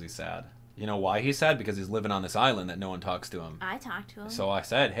Pudge because he's sad. You know why he's sad? Because he's living on this island that no one talks to him. I talked to him. So I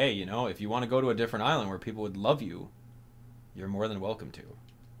said, hey, you know, if you want to go to a different island where people would love you, you're more than welcome to.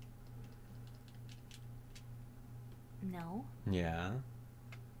 No. Yeah.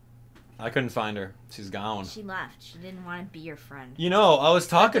 I couldn't find her. She's gone. She left. She didn't want to be your friend. You know, I was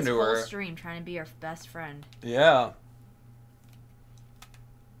talking this to whole her. stream trying to be your best friend. Yeah.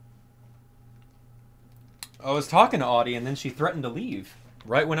 I was talking to Audie and then she threatened to leave.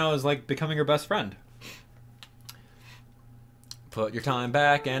 Right when I was like becoming her best friend. Put your time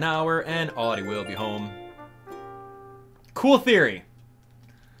back an hour and Audie will be home. Cool theory.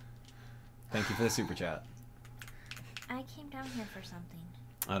 Thank you for the super chat. I came down here for something.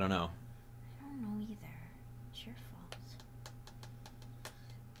 I don't know. I don't know either. It's your fault.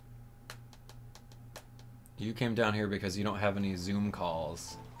 You came down here because you don't have any Zoom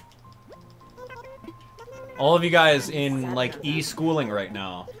calls. All of you guys in like e-schooling right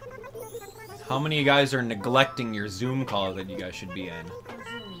now. How many of you guys are neglecting your Zoom call that you guys should be in?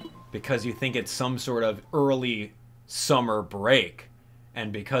 Because you think it's some sort of early summer break.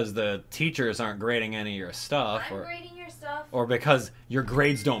 And because the teachers aren't grading any of your stuff. I'm grading your stuff. Or because your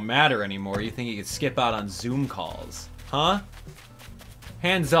grades don't matter anymore, you think you could skip out on Zoom calls. Huh?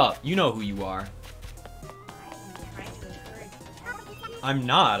 Hands up. You know who you are. I'm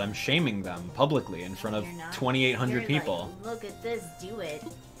not. I'm shaming them publicly in front of 2,800 people. Like, look at this. Do it.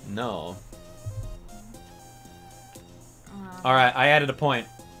 No. Alright, I added a point.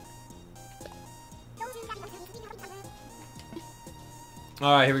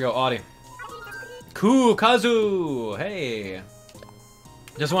 Alright, here we go. Audie. Cool, Kazu! Hey!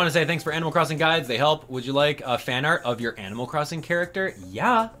 Just want to say thanks for Animal Crossing guides. They help. Would you like a fan art of your Animal Crossing character?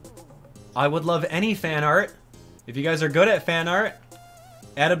 Yeah. I would love any fan art. If you guys are good at fan art,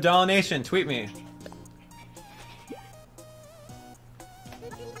 add Abdallah Nation. Tweet me.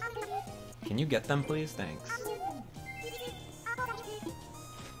 Can you get them, please? Thanks.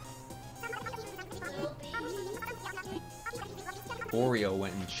 Oreo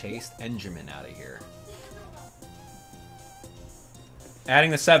went and chased Enjamin out of here.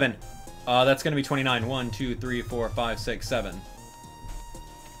 Adding the 7. That's going to be 29. 1, 2, 3, 4, 5, 6, 7.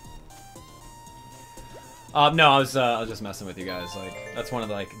 No, I was just messing with you guys. Like, that's one of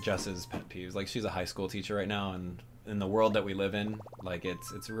like Jess's pet peeves. Like, she's a high school teacher right now, and in the world that we live in, like,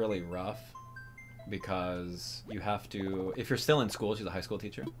 it's really rough because you have to. If you're still in school, she's a high school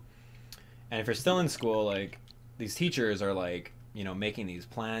teacher, and if you're still in school, like, these teachers are like, you know, making these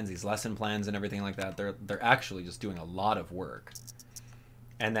plans, these lesson plans, and everything like that. They're actually just doing a lot of work,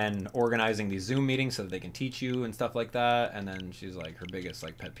 and then organizing these Zoom meetings so that they can teach you and stuff like that. And then she's like, her biggest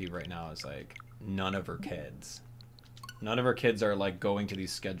like pet peeve right now is like, none of her kids are like going to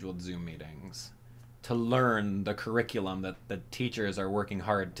these scheduled Zoom meetings to learn the curriculum that the teachers are working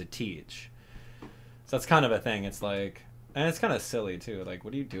hard to teach. So that's kind of a thing. It's like, and it's kind of silly too. Like,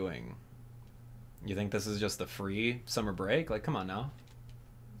 what are you doing? You think this is just a free summer break? Like, come on now.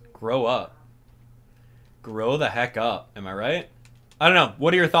 Grow up. Grow the heck up. Am I right? I don't know.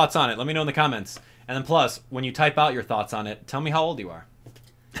 What are your thoughts on it? Let me know in the comments. And then plus, when you type out your thoughts on it, tell me how old you are.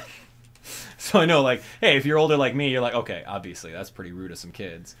 So I know, like, hey, if you're older like me, you're like, okay, obviously, that's pretty rude to some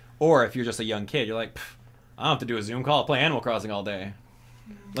kids. Or if you're just a young kid, you're like, I don't have to do a Zoom call. I'll play Animal Crossing all day.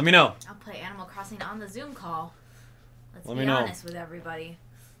 Let me know. I'll play Animal Crossing on the Zoom call. Let's Let be me know. honest with everybody.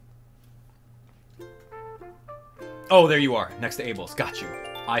 Oh, there you are, next to Abel's. Got you.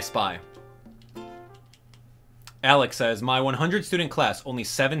 I spy. Alex says, my 100 student class, only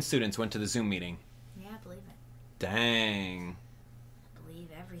 7 students went to the Zoom meeting. Yeah, I believe it. Dang. I believe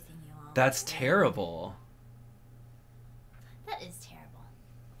everything you all. That's terrible. That is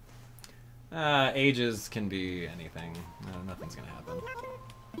terrible. Ages can be anything. Nothing's gonna happen.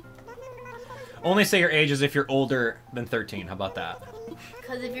 Only say your age is if you're older than 13. How about that?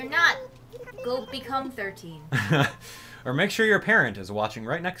 Because if you're not Go become 13. Or make sure your parent is watching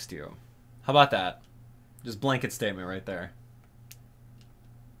right next to you. How about that? Just blanket statement right there.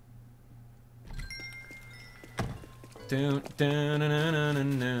 Dun, dun, dun, dun, dun,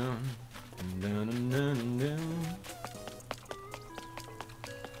 dun, dun. Dun, dun, dun, dun.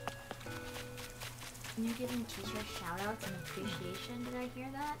 You're giving teachers shout-outs and appreciation. Did I hear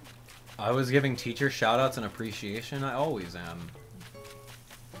that? I was giving teachers shout-outs and appreciation. I always am.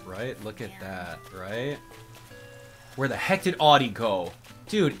 Right? Look at that, right? Where the heck did Audie go?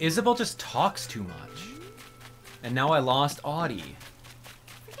 Dude, Isabel just talks too much. And now I lost Audie.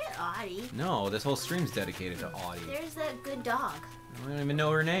 Forget Audie. No, this whole stream's dedicated to Audie. There's that good dog. I don't even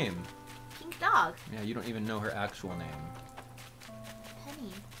know her name. Pink dog. Yeah, you don't even know her actual name.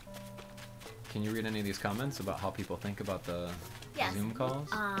 Penny. Can you read any of these comments about how people think about the Yes. Zoom calls?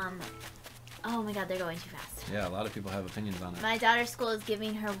 Oh my god, they're going too fast. Yeah, a lot of people have opinions on it. My daughter's school is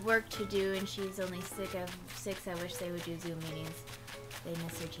giving her work to do, and she's only sick of 6. I wish they would do Zoom meetings. They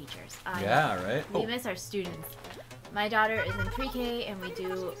miss their teachers. Yeah, right? We miss our students. My daughter is in pre-K, and we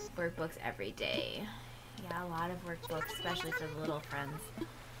do workbooks every day. Yeah, a lot of workbooks, especially for the little friends.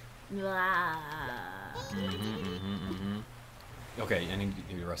 Blah. Okay, I need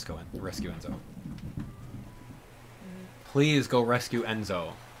you to rescue Enzo. Please go rescue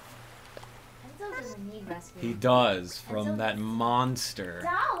Enzo. Enzo doesn't need rescue. He does, from Enzo that monster.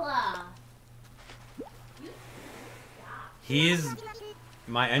 Abdallah! He's...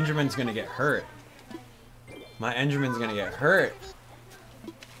 My Enderman's gonna get hurt. My Enderman's gonna get hurt.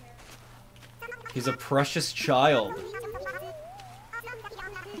 He's a precious child.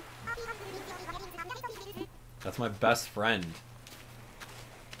 That's my best friend.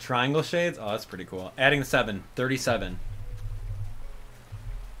 Triangle shades? Oh, that's pretty cool. Adding the 7. 37.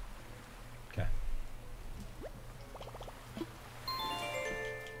 Okay.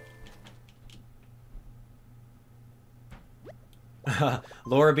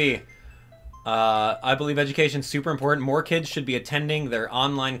 Laura B. I believe education's super important. More kids should be attending their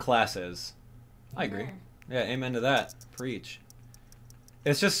online classes. I agree. Yeah, amen to that. Preach.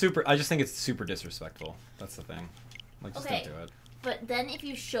 It's just super... I just think it's super disrespectful. That's the thing. Like, just don't do it. But then if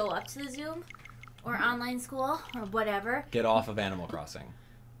you show up to the Zoom or online school or whatever... Get off of Animal Crossing.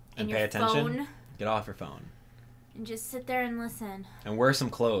 And pay attention. Get off your phone. And just sit there and listen. And wear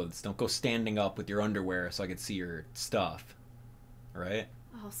some clothes. Don't go standing up with your underwear so I can see your stuff. Right?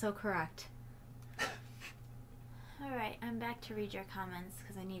 Oh, so correct. Alright, I'm back to read your comments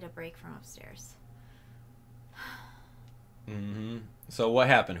because I need a break from upstairs. So what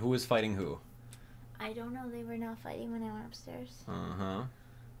happened? Who was fighting who? I don't know. They were not fighting when I went upstairs.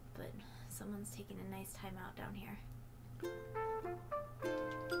 But someone's taking a nice time out down here.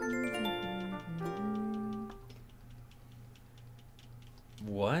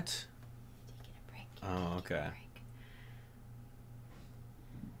 What? Taking a break. Oh, okay.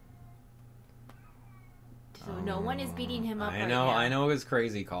 So no one is beating him up I right know, now. I know his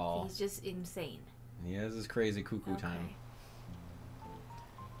crazy call. He's just insane. He has his crazy cuckoo time.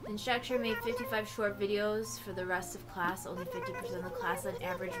 The instructor made 55 short videos for the rest of class. Only 50% of the class on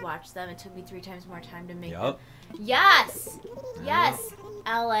average watched them. It took me 3 times more time to make them. Yes! Yes!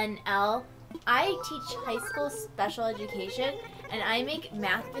 LNL. I teach high school special education, and I make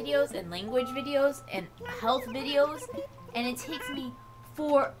math videos and language videos and health videos, and it takes me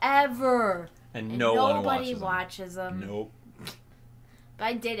forever. And nobody watches them. Nope. But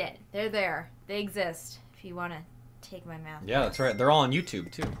I did it. They're there. They exist. If you want to take my math. Yeah, that's right. They're all on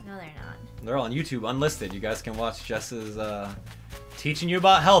YouTube, too. No, they're not. They're all on YouTube, unlisted. You guys can watch Jess's teaching you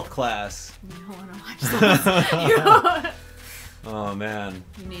about health class. You don't want to watch those. Oh, man.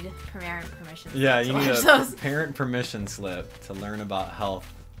 You need a parent permission slip. Yeah, you need a those. parent permission slip to learn about health.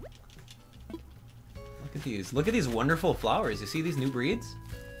 Look at these. Look at these wonderful flowers. You see these new breeds?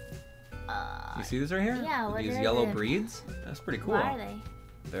 You see these right here? Yeah, what These are yellow they? breeds? That's pretty cool. What are they?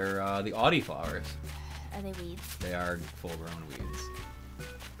 They're the Audie flowers. Are they weeds? They are full-grown weeds.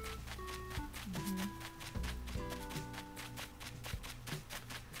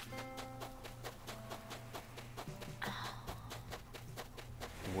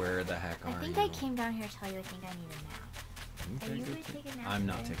 Where the heck are you? I think I came down here to tell you I think I need a nap. Okay, Are you good, going to good. take a nap I'm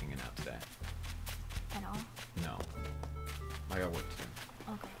not today? taking a nap today. At all? No. I got work to do.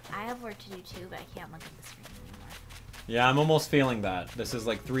 Okay. I have work to do too, but I can't look at the screen anymore. Yeah, I'm almost feeling that. This is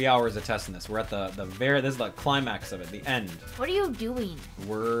like 3 hours of testing this. We're at the this is the climax of it, the end. What are you doing?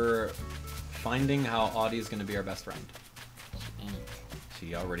 We're finding how Audie's gonna be our best friend. She ain't.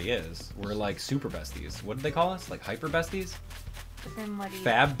 She already is. We're like super besties. What did they call us? Like hyper besties? But then what are you...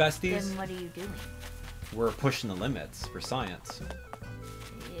 Fab besties? Then what are you doing? We're pushing the limits for science.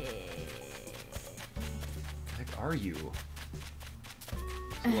 are you?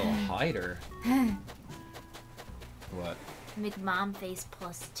 A little hider. What? Make mom face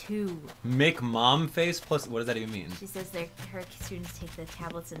 +2. Make mom face plus... What does that even mean? She says her students take the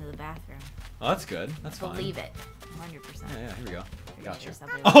tablets into the bathroom. Oh, that's good. That's fine. Believe it. 100%. Yeah, here we go. Gotcha.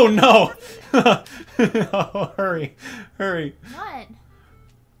 Oh, no! Oh, hurry. Hurry. What?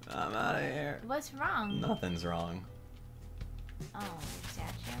 I'm out of here. What's wrong? Nothing's wrong. Oh,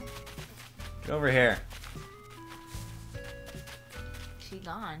 statue. Get over here. She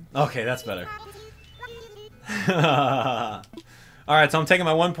gone. Okay, that's better. Alright, so I'm taking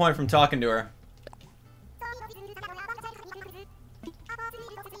my 1 point from talking to her.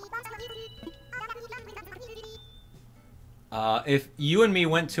 If you and me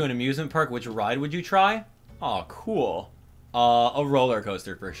went to an amusement park, which ride would you try? Oh, cool. A roller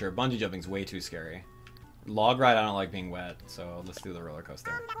coaster for sure. Bungee jumping's way too scary. Log ride, I don't like being wet, so let's do the roller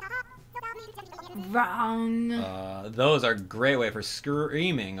coaster. Wrong. Those are a great way for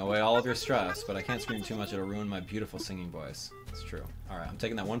screaming away all of your stress, but I can't scream too much, it'll ruin my beautiful singing voice. It's true. Alright, I'm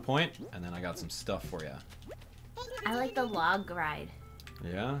taking that 1 point, and then I got some stuff for you. I like the log ride.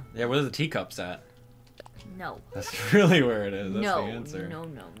 Yeah? Yeah, where are the teacups at? No. That's really where it is. That's no. the answer. No.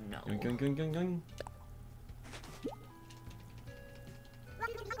 Gung, gung, gung, gung.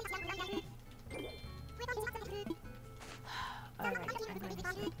 Alright, I'm going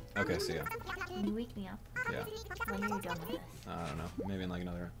to sleep. Okay, see ya. Can you wake me up? Yeah. When are you done with this? I don't know. Maybe in like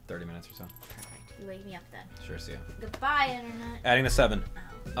another 30 minutes or so. Perfect. You wake me up then. Sure, see ya. Goodbye, Internet. Adding the 7.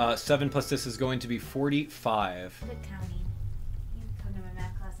 Oh. 7 plus this is going to be 45. Good counting. You can come to my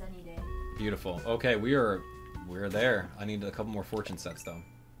math class any day. Beautiful. Okay, we're there. I need a couple more fortune sets though.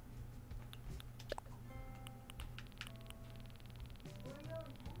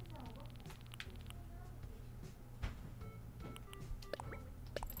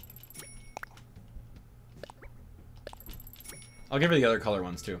 I'll give her the other color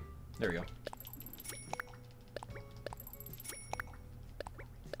ones too. There we go.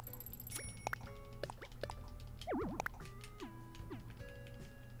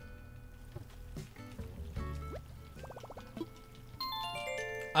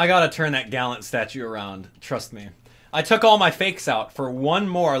 I gotta turn that gallant statue around. Trust me. I took all my fakes out for one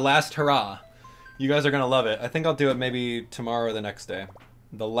more last hurrah. You guys are gonna love it. I think I'll do it maybe tomorrow or the next day.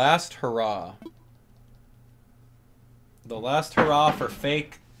 The last hurrah. The last hurrah for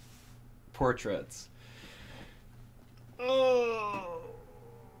fake portraits. Oh.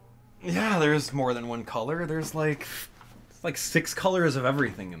 Yeah, there's more than one color. There's like 6 colors of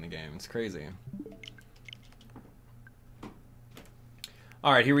everything in the game. It's crazy.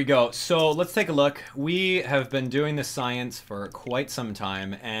 Alright, here we go. So let's take a look. We have been doing this science for quite some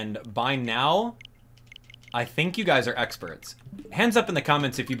time, and by now, I think you guys are experts. Hands up in the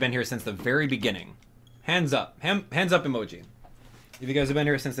comments if you've been here since the very beginning. Hands up. Hands up emoji. If you guys have been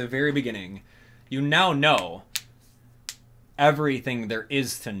here since the very beginning, you now know everything there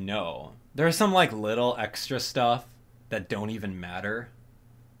is to know. There's some like little extra stuff that don't even matter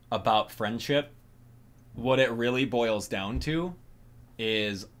about friendship. What it really boils down to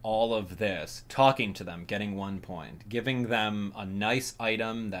is all of this. Talking to them, getting 1 point. Giving them a nice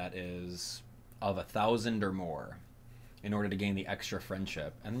item that is of 1,000 or more in order to gain the extra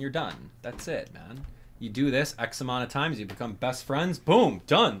friendship. And you're done. That's it, man. You do this X amount of times, you become best friends. Boom,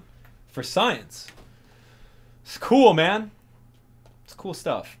 done. For science. It's cool, man. It's cool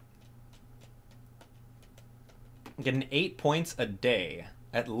stuff. Getting 8 points a day,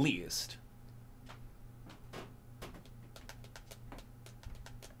 at least.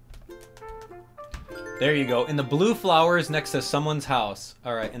 There you go. In the blue flowers next to someone's house.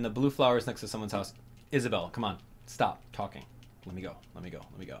 Alright, in the blue flowers next to someone's house. Isabel, come on. Stop talking. Let me go. Let me go.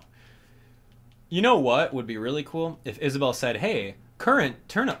 Let me go. You know what would be really cool? If Isabel said, hey, current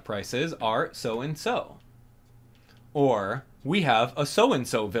turnip prices are so-and-so. Or, we have a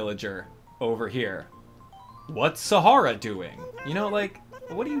so-and-so villager over here. What's Sahara doing? You know, like,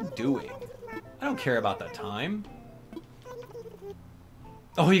 what are you doing? I don't care about the time.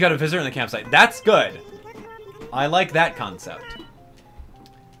 Oh, you got a visitor in the campsite. That's good. I like that concept.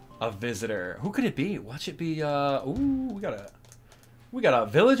 A visitor. Who could it be? Watch it be, ooh, we got a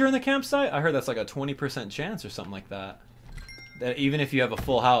villager in the campsite? I heard that's like a 20% chance or something like that. That even if you have a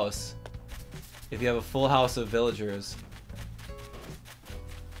full house. If you have a full house of villagers.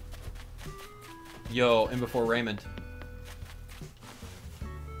 Yo, in before Raymond.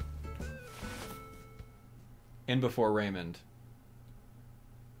 In before Raymond.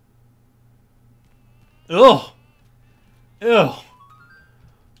 Ugh! Ew!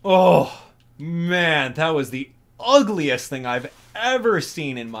 Oh, man, that was the ugliest thing I've ever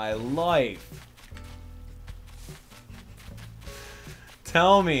seen in my life.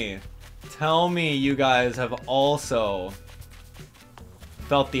 Tell me you guys have also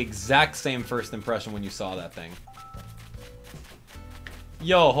felt the exact same first impression when you saw that thing.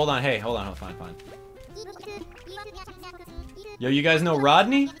 Yo, hold on. Hey, hold on. Fine. Yo, you guys know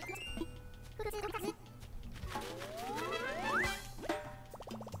Rodney?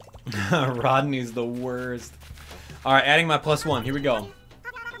 Rodney's the worst. Alright, adding my +1. Here we go.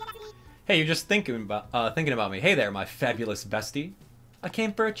 Hey, you're just thinking about me. Hey there, my fabulous bestie. I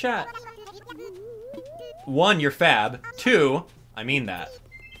came for a chat. 1, you're fab. 2, I mean that.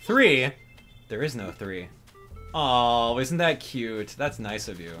 3, there is no 3. Oh, isn't that cute? That's nice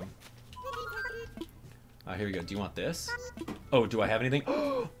of you. Here we go. Do you want this? Oh, do I have anything?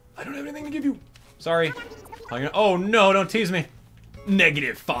 I don't have anything to give you. Sorry. Oh no, don't tease me.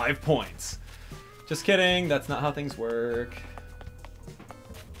 -5 points. Just kidding. That's not how things work.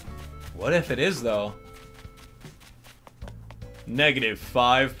 What if it is, though?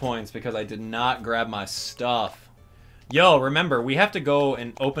 -5 points because I did not grab my stuff. Yo, remember, we have to go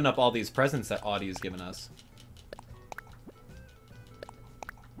and open up all these presents that Audie has given us.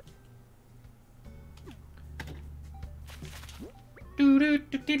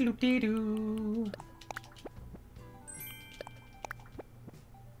 Do-do-do-do-do-do.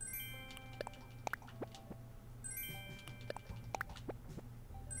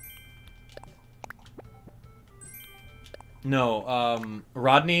 No,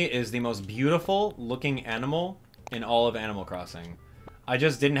 Rodney is the most beautiful looking animal in all of Animal Crossing. I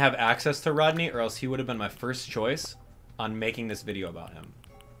just didn't have access to Rodney, or else he would have been my first choice on making this video about him.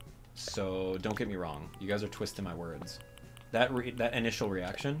 So don't get me wrong, you guys are twisting my words. That initial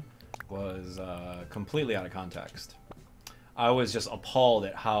reaction was completely out of context. I was just appalled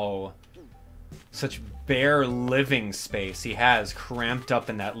at how such bare living space he has cramped up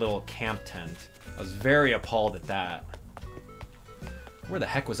in that little camp tent. I was very appalled at that. Where the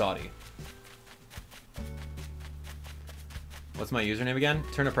heck was Audie? What's my username again?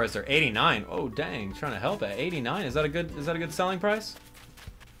 Turnip price there. 89. Oh dang, trying to help at 89. Is that a good selling price?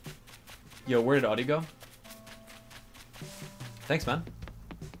 Yo, where did Audie go? Thanks, man.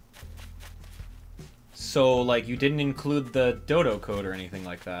 So, like, you didn't include the dodo code or anything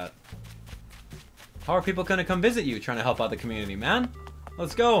like that. How are people gonna come visit you trying to help out the community, man?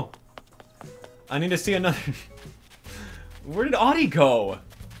 Let's go. I need to see another... Where did Audie go?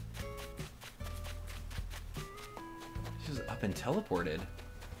 She's up and teleported.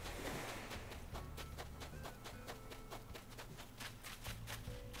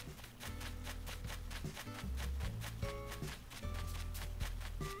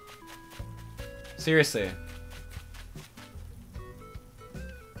 Seriously.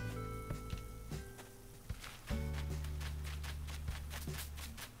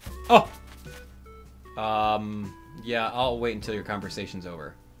 Oh! Yeah, I'll wait until your conversation's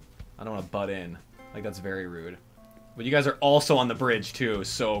over. I don't want to butt in. Like, that's very rude. But you guys are also on the bridge, too,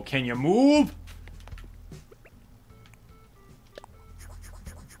 so can you move?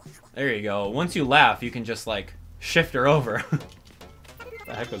 There you go. Once you laugh, you can just, like, shift her over. What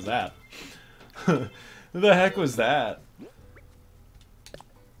the heck was that? The heck was that?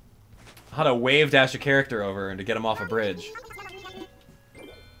 How to wave dash a character over and to get him off a bridge.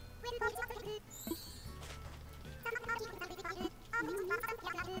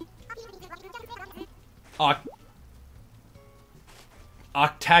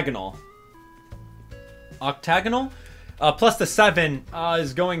 Octagonal. Octagonal? Plus the 7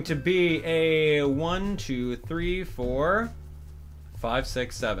 is going to be a 1, 2, 3, 4, 5,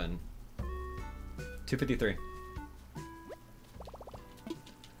 6, 7. 253.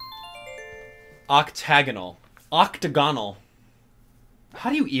 Octagonal. Octagonal.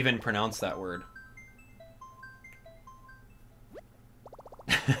 How do you even pronounce that word?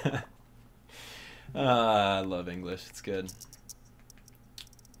 I love English. It's good.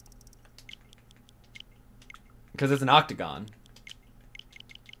 Because it's an octagon.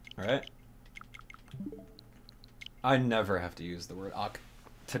 Alright? I never have to use the word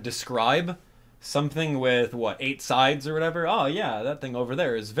to describe something with, what, 8 sides or whatever? Oh, yeah, that thing over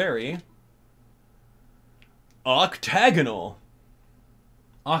there is very... octagonal.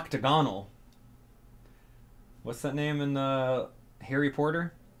 Octagonal. What's that name in Harry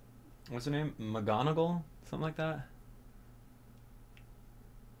Potter? What's her name? McGonagall? Something like that?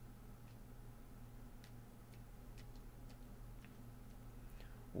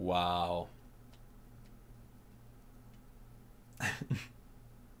 Wow.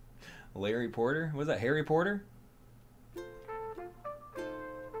 Larry Porter? Was that Harry Potter?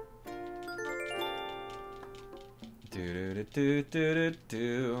 Do do do do do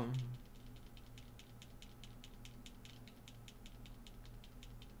do.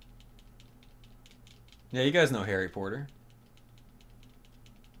 Yeah, you guys know Harry Porter.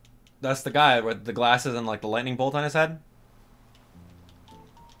 That's the guy with the glasses and like the lightning bolt on his head.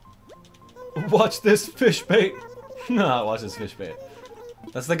 Watch this fish bait. No, watch this fish bait.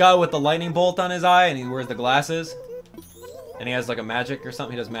 That's the guy with the lightning bolt on his eye and he wears the glasses. And he has like a magic or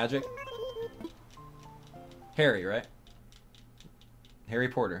something. He does magic. Harry, right? Harry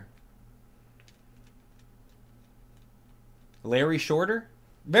Porter. Larry Shorter?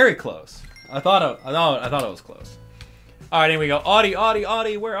 Very close. I thought it was close. All right, here we go.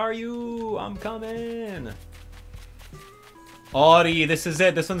 Audie, where are you? I'm coming. Audie, this is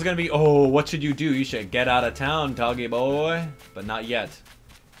it. This one's gonna be. Oh, what should you do? You should get out of town, Toggy boy. But not yet.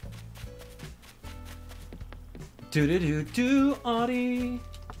 Do, Audie.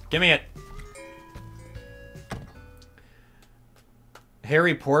 Give me it.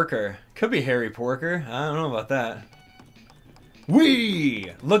 Harry Porker. Could be Harry Porker. I don't know about that.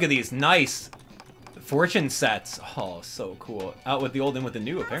 Whee! Look at these nice fortune sets. Oh, so cool. Out with the old and with the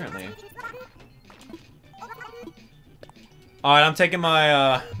new, apparently. Alright, I'm taking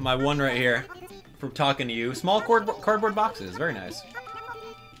my my one right here from talking to you. Small cardboard boxes. Very nice.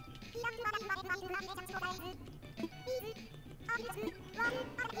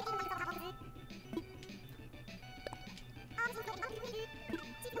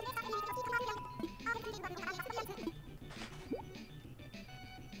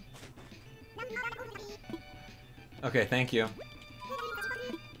 Okay, thank you.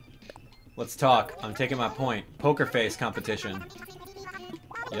 Let's talk. I'm taking my point. Poker face competition.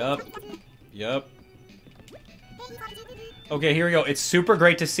 Yup. Okay, here we go. It's super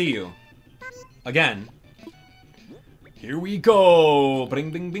great to see you. Again. Here we go.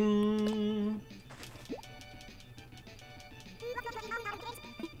 Bing, bing, bing.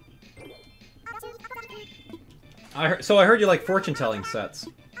 So I heard you like fortune-telling sets.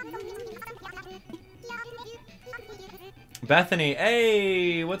 Bethany,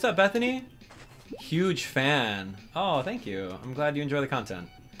 hey, what's up, Bethany? Huge fan. Oh, thank you. I'm glad you enjoy the content.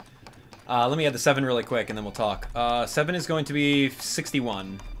 Let me add the 7 really quick, and then we'll talk. 7 is going to be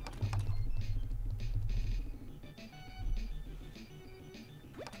 61.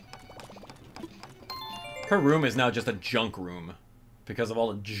 Her room is now just a junk room because of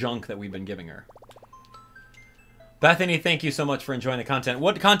all the junk that we've been giving her. Bethany, thank you so much for enjoying the content.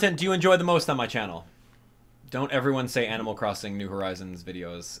 What content do you enjoy the most on my channel? Don't everyone say Animal Crossing New Horizons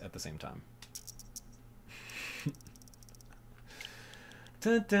videos at the same time.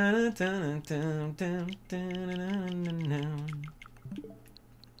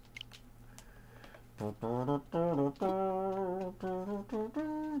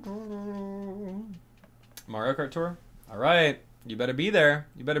 Mario Kart Tour? Alright. You better be there.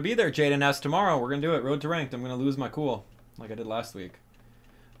 You better be there, Jaden S. Tomorrow. We're going to do it. Road to Ranked. I'm going to lose my cool like I did last week.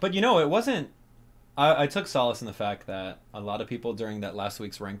 But you know, it wasn't... I took solace in the fact that a lot of people during that last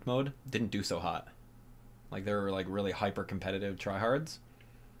week's ranked mode didn't do so hot. Like, they were like really hyper competitive tryhards.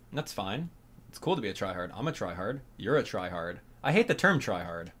 And that's fine. It's cool to be a tryhard. I'm a tryhard. You're a tryhard. I hate the term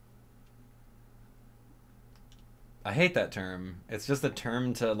tryhard. I hate that term. It's just a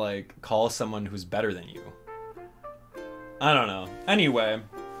term to like call someone who's better than you. I don't know. Anyway,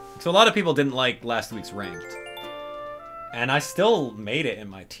 so a lot of people didn't like last week's ranked. And I still made it in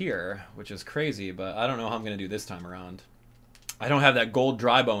my tier, which is crazy, but I don't know how I'm going to do this time around. I don't have that gold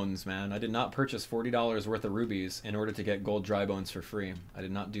dry bones, man. I did not purchase $40 worth of rubies in order to get gold dry bones for free. I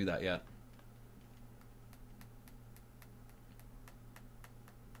did not do that yet.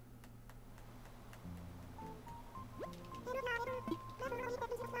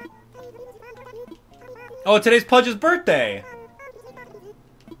 Oh, today's Pudge's birthday!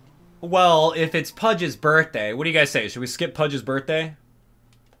 Well, if it's Pudge's birthday, what do you guys say? Should we skip Pudge's birthday?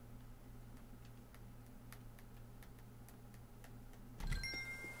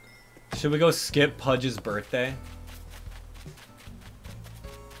 Should we go skip Pudge's birthday?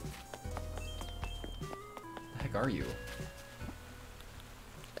 Where the heck are you? Where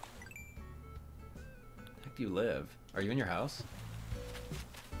the heck do you live? Are you in your house?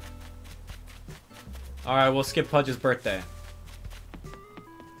 Alright, we'll skip Pudge's birthday. I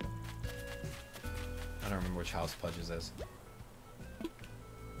don't remember which house Pudge's is.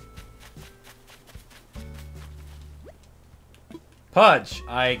 Pudge,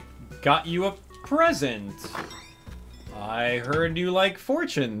 I got you a present. I heard you like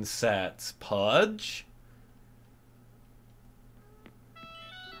fortune sets, Pudge.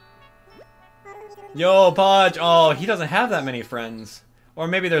 Yo, Pudge. Oh, he doesn't have that many friends. Or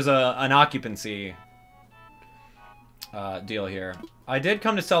maybe there's an occupancy deal here. I did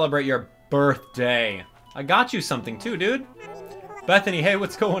come to celebrate your birthday. I got you something too, dude. Bethany, hey,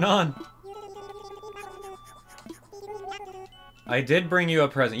 what's going on? I did bring you a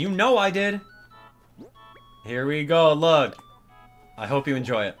present. You know I did. Here we go, look. I hope you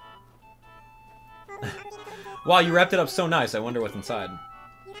enjoy it. Wow, you wrapped it up so nice. I wonder what's inside.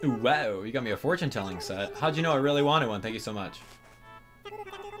 Ooh, wow, you got me a fortune-telling set. How'd you know I really wanted one? Thank you so much.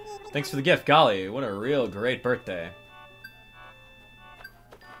 Thanks for the gift. Golly, what a real great birthday.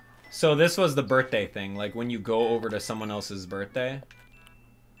 So this was the birthday thing, like when you go over to someone else's birthday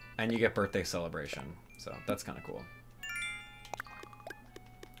and you get birthday celebration. So that's kind of cool.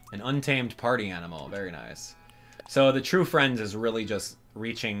 An untamed party animal. Very nice. So the True Friends is really just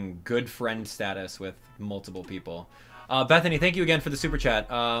reaching good friend status with multiple people. Bethany, thank you again for the super chat.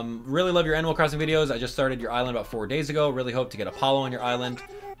 Really love your Animal Crossing videos. I just started your island about 4 days ago. Really hope to get Apollo on your island.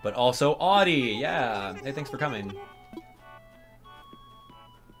 But also Audie. Yeah. Hey, thanks for coming.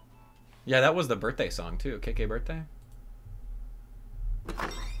 Yeah, that was the birthday song too. KK birthday.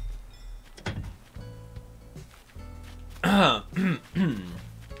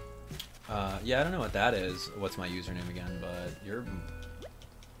 Yeah, I don't know what that is. What's my username again? But you're...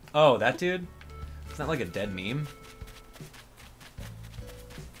 Oh, that dude? It's not like a dead meme.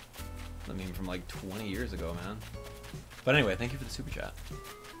 The meme from like 20 years ago, man. But anyway, thank you for the super chat.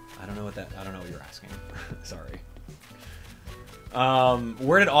 I don't know what you're asking. Sorry.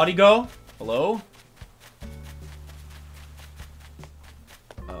 Where did Audie go? Hello?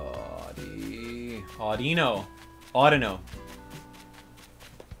 Audie. Audino. Audino.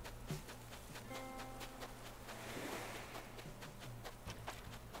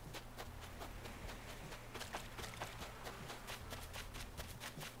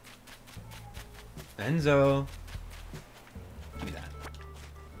 Enzo. Give me that.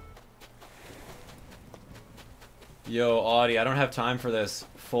 Yo, Audie, I don't have time for this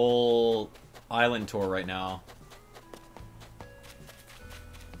full island tour right now.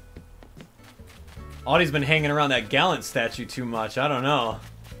 Audie's been hanging around that Gallant statue too much. I don't know.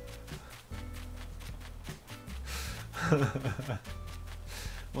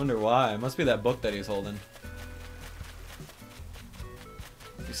 Wonder why. Must be that book that he's holding.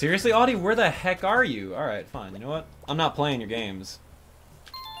 Seriously, Audie? Where the heck are you? Alright, fine. You know what? I'm not playing your games.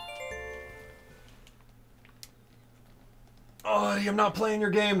 Audie, I'm not playing your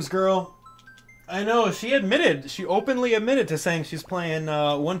games, girl. I know, she admitted. She openly admitted to saying she's playing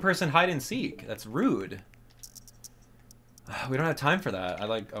one-person hide-and-seek. That's rude. We don't have time for that.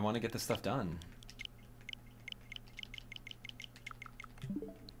 I want to get this stuff done.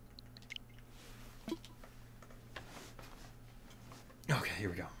 Okay, here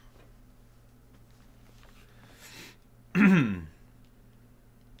we go.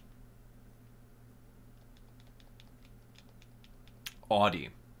 Audie.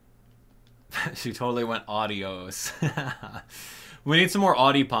 She totally went audios. We need some more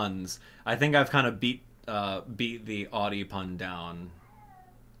Audie puns. I think I've kind of beat the Audie pun down.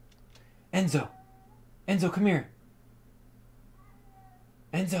 Enzo. Enzo, come here.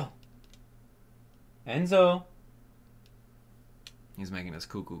 Enzo. Enzo. He's making his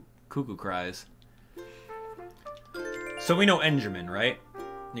cuckoo cries. So we know Enderman, right?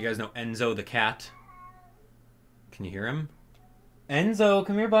 You guys know Enzo the cat? Can you hear him? Enzo,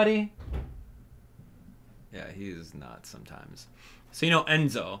 come here, buddy. Yeah, he's nuts sometimes. So you know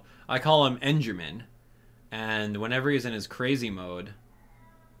Enzo. I call him Enderman. And whenever he's in his crazy mode,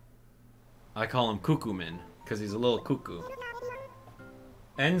 I call him Cuckooman, because he's a little cuckoo.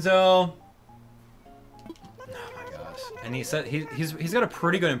 Enzo. Oh my gosh. And he said he's got a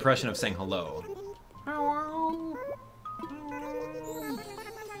pretty good impression of saying hello. Hello.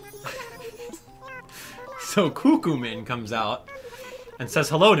 So Cuckooman comes out and says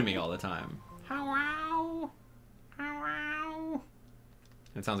hello to me all the time. Hello. Hello.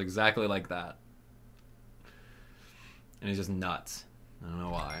 It sounds exactly like that. And he's just nuts. I don't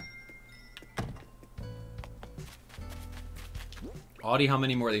know why. Audie, how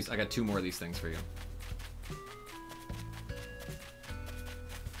many more of these? I got 2 more of these things for you.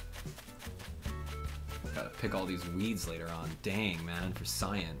 Gotta pick all these weeds later on. Dang, man, for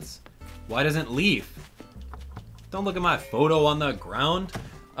science. Why doesn't Leaf? Don't look at my photo on the ground.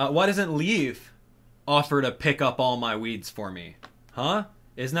 Why doesn't Leaf offer to pick up all my weeds for me? Huh?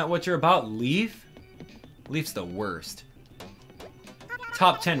 Isn't that what you're about, Leaf? Leaf's the worst.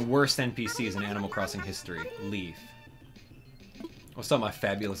 Top 10 worst NPCs in Animal Crossing history. Leaf. What's up, my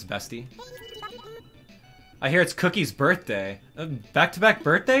fabulous bestie? I hear it's Cookie's birthday. Back-to-back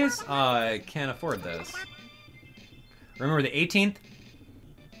birthdays? I can't afford this. Remember the 18th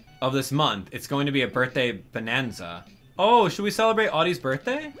of this month, it's going to be a birthday bonanza. Oh, should we celebrate Audie's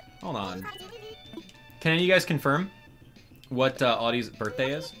birthday? Hold on. Can you guys confirm what Audie's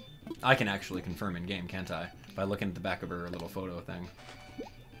birthday is? I can actually confirm in game, can't I? by looking at the back of her little photo thing.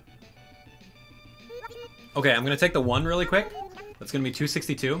 Okay, I'm gonna take the 1 really quick. That's gonna be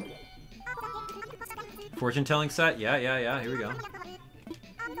 262. Fortune telling set. Yeah. Here we go.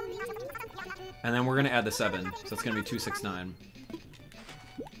 And then we're gonna add the 7, so it's gonna be 269.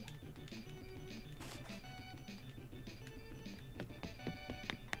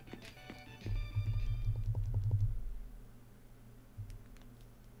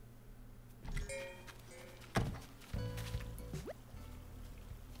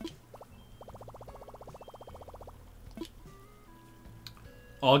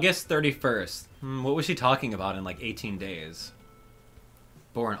 August 31st. What was she talking about in like 18 days?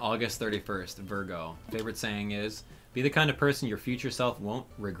 Born August 31st, Virgo. Favorite saying is, be the kind of person your future self won't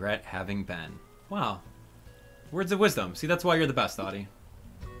regret having been. Wow. Words of wisdom. See, that's why you're the best, Audie.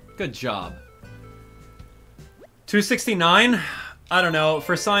 Good job. 269? I don't know.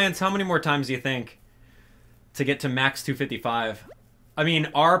 For science, how many more times do you think to get to max 255? I mean,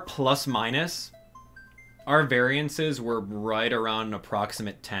 our plus minus, our variances were right around an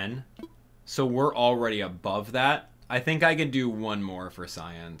approximate 10. So we're already above that. I think I could do 1 more for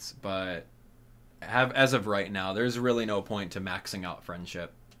science, but as of right now, there's really no point to maxing out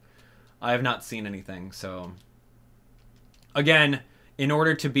friendship. I have not seen anything, so again, in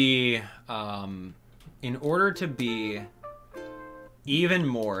order to be even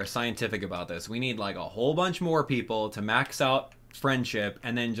more scientific about this, we need like a whole bunch more people to max out friendship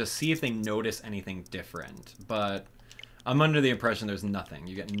and then just see if they notice anything different. But I'm under the impression there's nothing.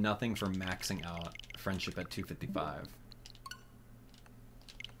 You get nothing for maxing out friendship at 255.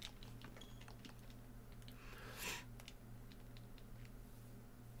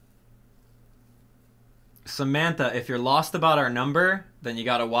 Samantha, if you're lost about our number, then you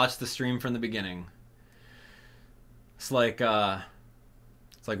gotta watch the stream from the beginning. It's like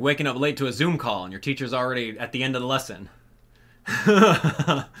waking up late to a Zoom call and your teacher's already at the end of the lesson.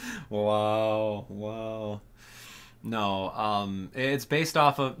 Wow. No, it's based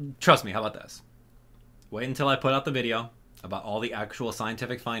off of, trust me, how about this? Wait until I put out the video about all the actual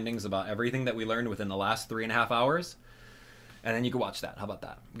scientific findings about everything that we learned within the last 3.5 hours, and then you can watch that. How about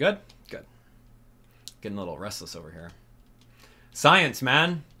that? Good? Good. Getting a little restless over here. Science,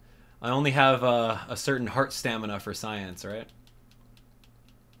 man. I only have a certain heart stamina for science, right?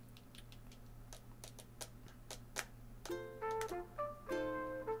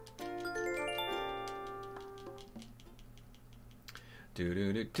 I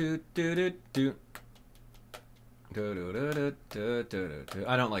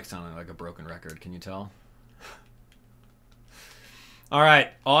don't like sounding like a broken record, can you tell? All right,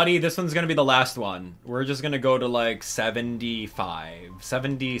 Audie, this one's going to be the last one. We're just going to go to like 75,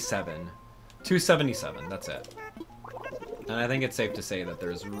 77, 277, that's it. And I think it's safe to say that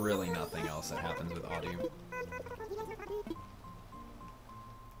there's really nothing else that happens with Audie.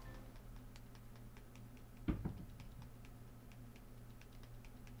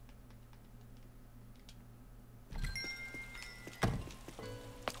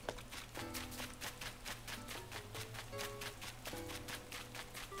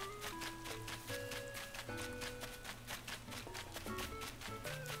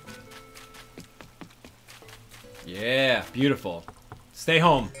 Yeah, beautiful. Stay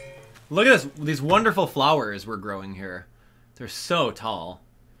home. Look at this, these wonderful flowers we're growing here. They're so tall.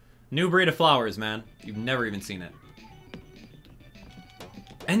 New breed of flowers, man. You've never even seen it.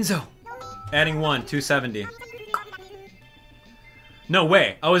 Enzo! Adding 1, 270. No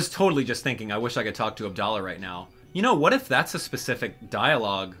way. I was totally just thinking, I wish I could talk to Abdallah right now. You know, what if that's a specific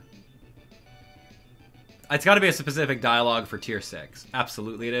dialogue? It's got to be a specific dialogue for tier 6.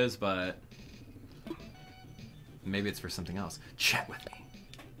 Absolutely it is, but maybe it's for something else. Chat with me.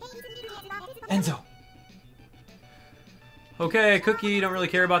 Enzo! Okay, Cookie, you don't really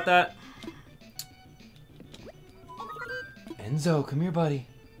care about that. Enzo, come here, buddy.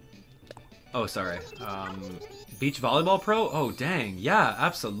 Oh, sorry. Beach volleyball pro? Oh, dang. Yeah,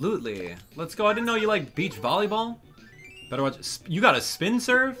 absolutely. Let's go. I didn't know you liked beach volleyball. Better watch. You got a spin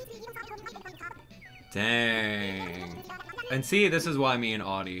serve? Dang. And see, this is why me and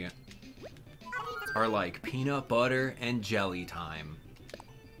Audie are like peanut butter and jelly time.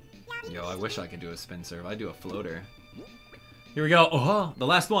 Yo, I wish I could do a spin serve. I'd do a floater. Here we go. Oh, the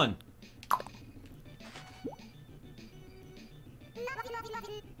last one.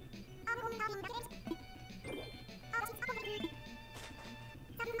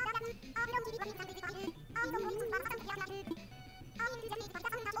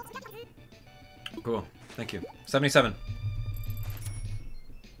 Cool. Thank you. 77.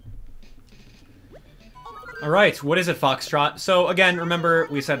 All right, what is it, Foxtrot? So again, remember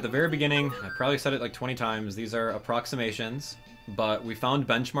we said at the very beginning, I probably said it like 20 times, these are approximations, but we found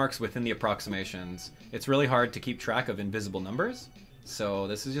benchmarks within the approximations. It's really hard to keep track of invisible numbers, so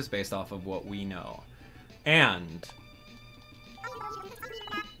this is just based off of what we know. And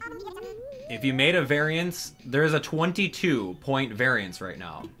if you made a variance, there's a 22-point variance right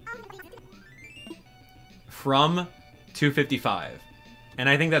now from 255. And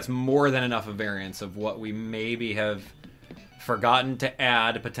I think that's more than enough of variance of what we maybe have forgotten to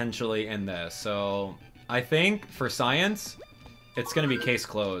add potentially in this. So I think for science, it's going to be case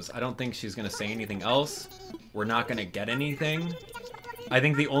closed. I don't think she's going to say anything else. We're not going to get anything. I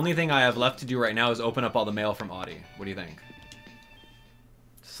think the only thing I have left to do right now is open up all the mail from Audie. What do you think?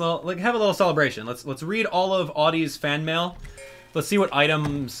 So, like, have a little celebration. Let's read all of Audie's fan mail. Let's see what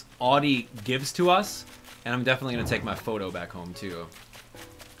items Audie gives to us. And I'm definitely going to take my photo back home, too.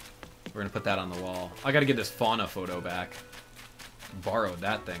 We're going to put that on the wall. I got to get this fauna photo back. Borrowed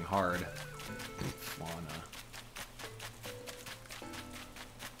that thing hard. Fauna.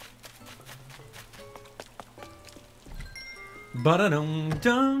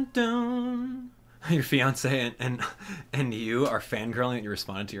 Ba-da-dum-dum-dum. Your fiance and you are fangirling that you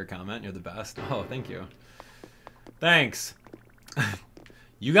responded to your comment. You're the best. Oh, thank you. Thanks.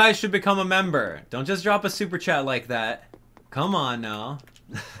 You guys should become a member. Don't just drop a super chat like that. Come on now.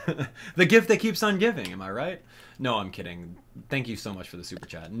 The gift that keeps on giving, am I right? No, I'm kidding. Thank you so much for the super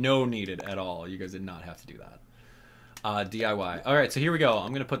chat. No needed at all. You guys did not have to do that. DIY. Alright, so here we go. I'm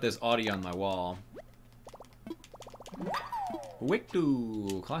going to put this audio on my wall.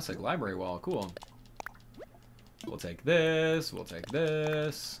 Wictu. Classic library wall. Cool. We'll take this. We'll take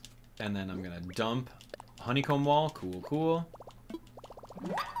this. And then I'm going to dump honeycomb wall. Cool, cool.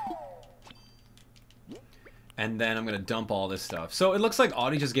 And then I'm going to dump all this stuff. So it looks like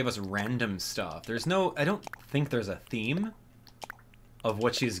Audie just gave us random stuff. There's no... I don't think there's a theme of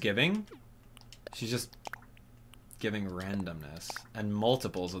what she's giving. She's just giving randomness. And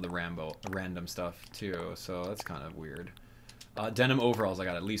multiples of the random stuff, too. So that's kind of weird. Denim overalls I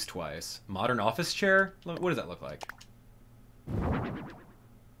got at least twice. Modern office chair? What does that look like?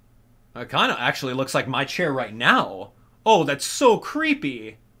 It kind of actually looks like my chair right now. Oh, that's so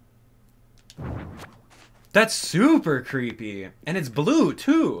creepy. That's super creepy. And it's blue,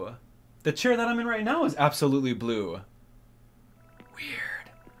 too. The chair that I'm in right now is absolutely blue.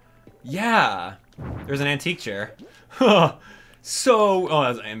 Weird. Yeah. There's an antique chair. Oh,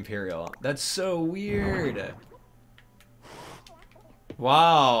 that's Imperial. That's so weird.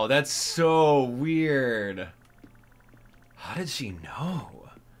 Wow, that's so weird. How did she know?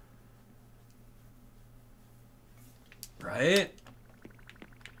 Right?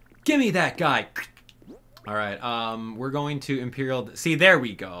 Give me that guy. All right, we're going to Imperial. See, there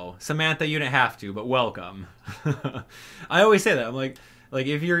we go. Samantha, you didn't have to, but welcome. I always say that. I'm like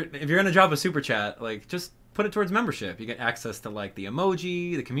if you're gonna drop a super chat, like just put it towards membership. You get access to like the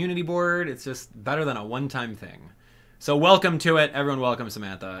emoji, the community board. It's just better than a one-time thing. So welcome to it. Everyone welcome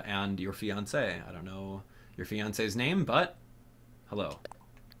Samantha and your fiance. I don't know your fiance's name, but hello.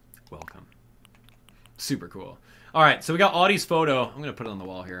 Welcome. Super cool. All right, so we got Audie's photo. I'm going to put it on the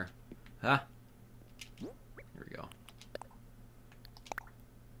wall here. Huh? Here we go.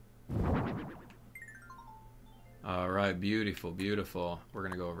 All right, beautiful, beautiful. We're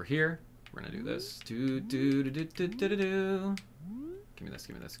going to go over here. We're going to do this. Give me this,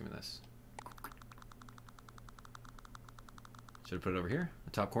 give me this, give me this. Should I put it over here?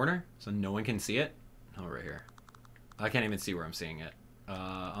 The top corner? So no one can see it? Oh, right here. I can't even see where I'm seeing it.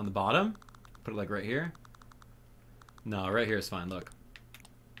 On the bottom? Put it like right here? No, right here is fine. Look.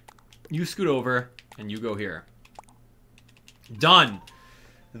 You scoot over, and you go here. Done!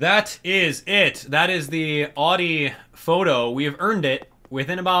 That is it. That is the Audie photo. We have earned it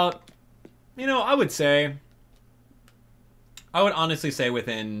within about, you know, I would honestly say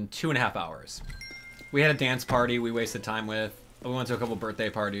within 2.5 hours. We had a dance party we wasted time with. We went to a couple birthday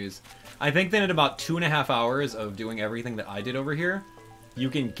parties. I think that in about 2.5 hours of doing everything that I did over here,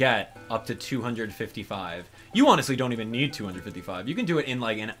 you can get up to 255. You honestly don't even need 255. You can do it in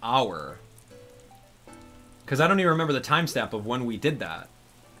like an hour. Because I don't even remember the timestamp of when we did that.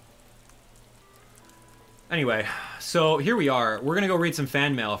 Anyway, so here we are. We're going to go read some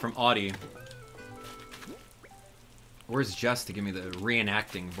fan mail from Audie. Where's Jess to give me the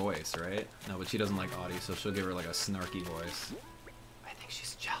reenacting voice, right? No, but she doesn't like Audie, so she'll give her like a snarky voice. I think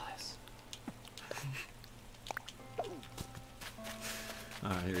she's jealous.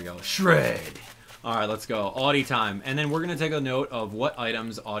 Alright, here we go. Shred! Alright, let's go. Audie time. And then we're going to take a note of what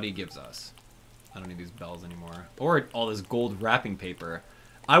items Audie gives us. I don't need these bells anymore. Or all this gold wrapping paper.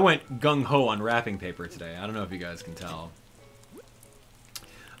 I went gung-ho on wrapping paper today. I don't know if you guys can tell.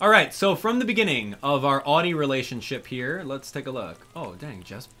 Alright, so from the beginning of our Audie relationship here, let's take a look. Oh, dang,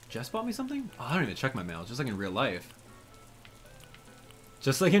 Jess bought me something? Oh, I don't even check my mail, just like in real life.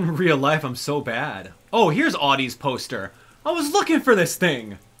 Just like in real life, I'm so bad. Oh, here's Audie's poster. I was looking for this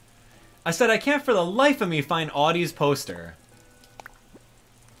thing. I said I can't for the life of me find Audie's poster.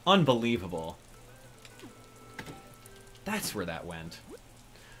 Unbelievable. That's where that went.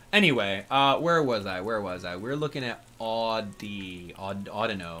 Anyway, where was I? We're looking at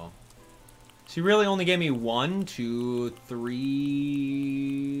Audino. She really only gave me 1, 2,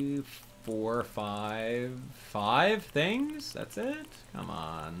 3, 4, 5 things? That's it? Come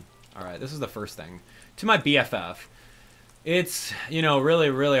on. Alright, this is the first thing. To my BFF. It's, you know, really,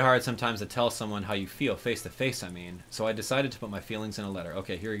 really hard sometimes to tell someone how you feel face to face, I mean. So I decided to put my feelings in a letter.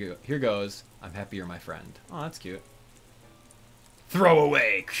 Okay, here goes. I'm happy you're my friend. Oh, that's cute. Throw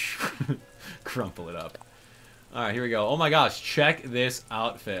away! Crumple it up. Alright, here we go. Oh my gosh, check this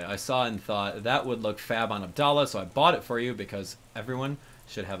outfit. I saw it and thought that would look fab on Abdallah, so I bought it for you because everyone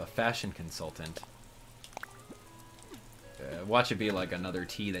should have a fashion consultant. Watch it be like another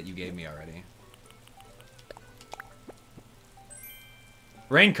tea that you gave me already.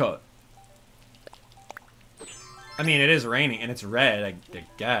 Raincoat. I mean, it is raining and it's red, I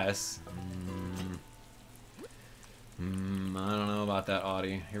guess. I don't know about that,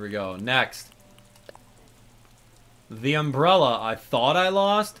 Audie. Here we go. Next. The umbrella I thought I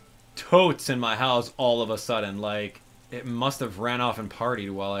lost, totes in my house all of a sudden. Like, it must have ran off and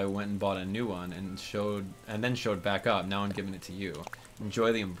partied while I went and bought a new one and then showed back up. Now I'm giving it to you.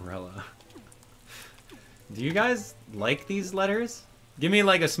 Enjoy the umbrella. Do you guys like these letters? Give me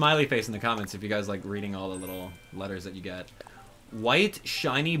like a smiley face in the comments if you guys like reading all the little letters that you get. White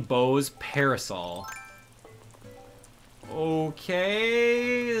shiny bows parasol.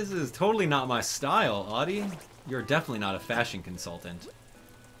 Okay, this is totally not my style, Audie. You're definitely not a fashion consultant.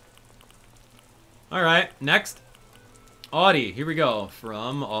 Alright, next. Audie, here we go.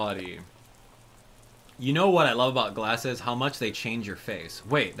 From Audie. You know what I love about glasses? How much they change your face.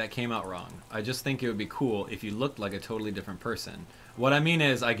 Wait, that came out wrong. I just think it would be cool if you looked like a totally different person. What I mean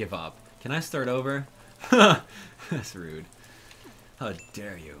is, I give up. Can I start over? That's rude. How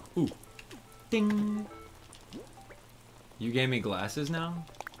dare you. Ooh. Ding. You gave me glasses now?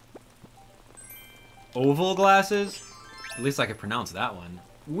 Oval glasses? At least I could pronounce that one.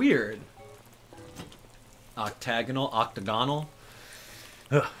 Weird. Octagonal?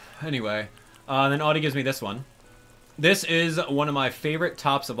 Ugh. Anyway, then Audie gives me this one. This is one of my favorite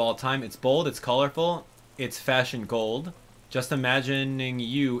tops of all time. It's bold, it's colorful, it's fashion gold. Just imagining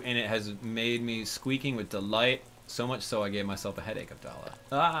you in it has made me squeaking with delight. So much so I gave myself a headache, Abdallah.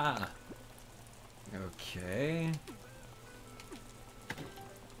 Ah! Okay.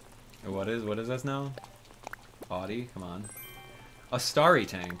 What is this now? Audie, come on. A starry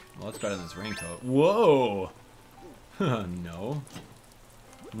tank. Well, that's better than this raincoat. Whoa! No.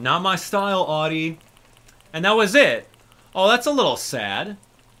 Not my style, Audie. And that was it. Oh, that's a little sad.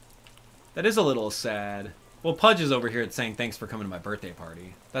 That is a little sad. Well, Pudge is over here saying thanks for coming to my birthday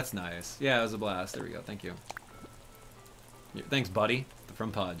party. That's nice. Yeah, it was a blast. There we go. Thank you. Thanks, buddy.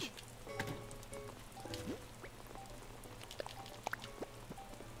 From Pudge.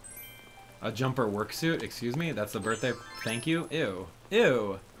 A jumper work suit? Excuse me? That's the birthday? Thank you? Ew.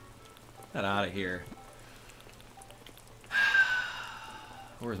 Ew. Get out of here.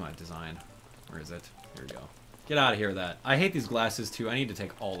 Where's my design? Where is it? Here we go. Get out of here with that. I hate these glasses too. I need to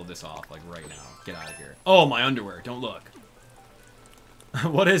take all of this off, like right now. Get out of here. Oh, my underwear. Don't look.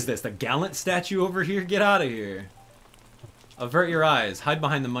 What is this? The gallant statue over here? Get out of here. Avert your eyes. Hide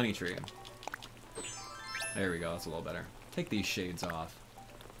behind the money tree. There we go. That's a little better. Take these shades off.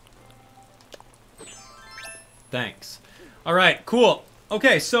 Thanks. Alright, cool.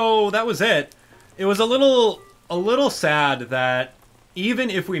 Okay, so that was it. It was a little sad that even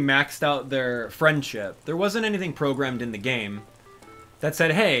if we maxed out their friendship, there wasn't anything programmed in the game that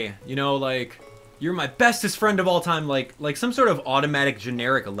said, hey, you know, like, you're my bestest friend of all time, like some sort of automatic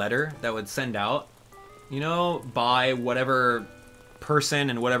generic letter that would send out, you know, by whatever person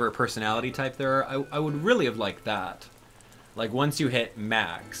and whatever personality type there are. I would really have liked that. Like, once you hit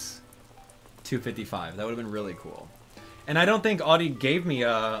max 255, that would have been really cool. And I don't think Audie gave me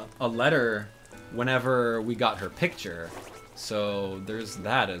a letter whenever we got her picture. So there's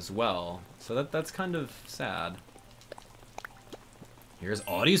that as well. So that's kind of sad. Here's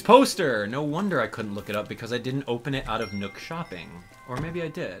Audie's poster! No wonder I couldn't look it up because I didn't open it out of Nook Shopping. Or maybe I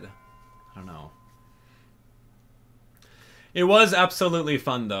did. I don't know. It was absolutely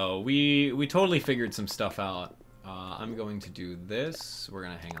fun though. We totally figured some stuff out. I'm going to do this. We're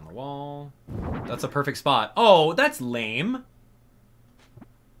going to hang on the wall. That's a perfect spot. Oh, that's lame.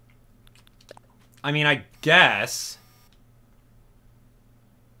 I mean, I guess.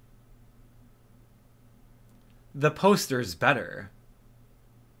 The poster's better.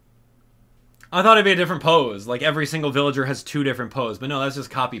 I thought it'd be a different pose. Like, every single villager has 2 different poses. But no, that's just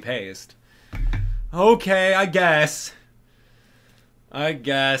copy-paste. Okay, I guess. I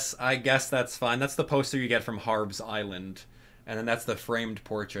guess that's fine. That's the poster you get from Harb's Island. And then that's the framed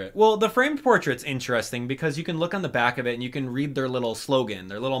portrait. Well, the framed portrait's interesting because you can look on the back of it and you can read their little slogan,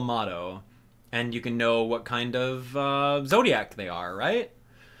 their little motto. And you can know what kind of zodiac they are, right?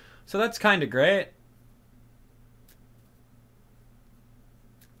 So that's kind of great.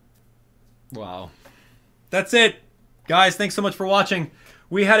 Wow. That's it. Guys, thanks so much for watching.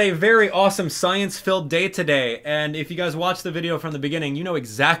 We had a very awesome science-filled day today, and if you guys watched the video from the beginning, you know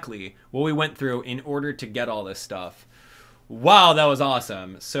exactly what we went through in order to get all this stuff. Wow, that was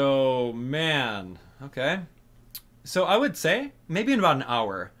awesome. So, man, okay. So I would say maybe in about an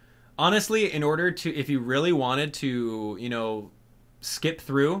hour. Honestly, in order to, if you really wanted to, you know, skip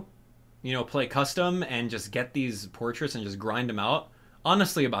through, you know, play custom and just get these portraits and just grind them out,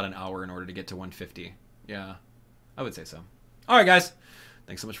 honestly, about an hour in order to get to 150. Yeah, I would say so. All right, guys.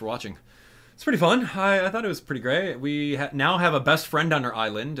 Thanks so much for watching. It's pretty fun. I thought it was pretty great. We now have a best friend on our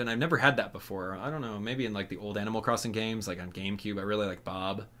island, and I've never had that before. I don't know, maybe in like the old Animal Crossing games, like on GameCube, I really like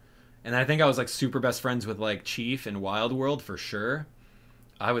Bob. And I think I was like super best friends with like Chief in Wild World for sure.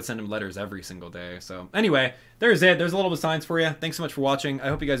 I would send him letters every single day. So anyway, there's it. There's a little bit of science for you. Thanks so much for watching. I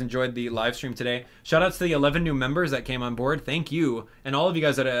hope you guys enjoyed the live stream today. Shout outs to the 11 new members that came on board. Thank you. And all of you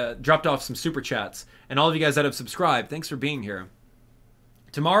guys that dropped off some super chats. And all of you guys that have subscribed. Thanks for being here.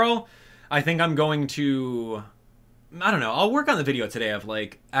 Tomorrow, I think I'm going to, I don't know, I'll work on the video today of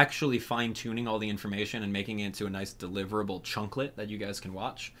like actually fine-tuning all the information and making it into a nice deliverable chunklet that you guys can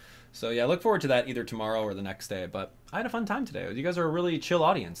watch. So yeah, look forward to that either tomorrow or the next day. But I had a fun time today. You guys are a really chill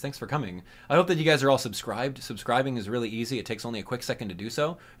audience. Thanks for coming. I hope that you guys are all subscribed. Subscribing is really easy. It takes only a quick second to do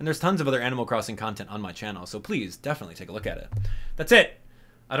so. And there's tons of other Animal Crossing content on my channel. So please, definitely take a look at it. That's it.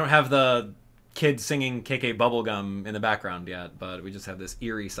 I don't have the kids singing KK Bubblegum in the background yet, but we just have this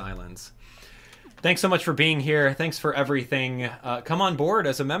eerie silence. Thanks so much for being here. Thanks for everything. Come on board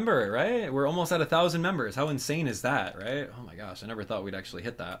as a member, right? We're almost at 1,000 members. How insane is that, right? Oh my gosh, I never thought we'd actually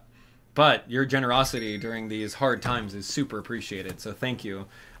hit that. But your generosity during these hard times is super appreciated, so thank you.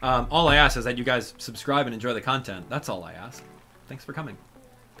 All I ask is that you guys subscribe and enjoy the content. That's all I ask. Thanks for coming.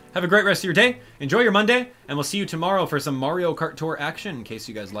 Have a great rest of your day. Enjoy your Monday, and we'll see you tomorrow for some Mario Kart Tour action in case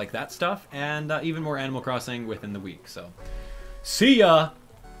you guys like that stuff, and even more Animal Crossing within the week. So, see ya.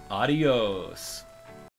 Adios.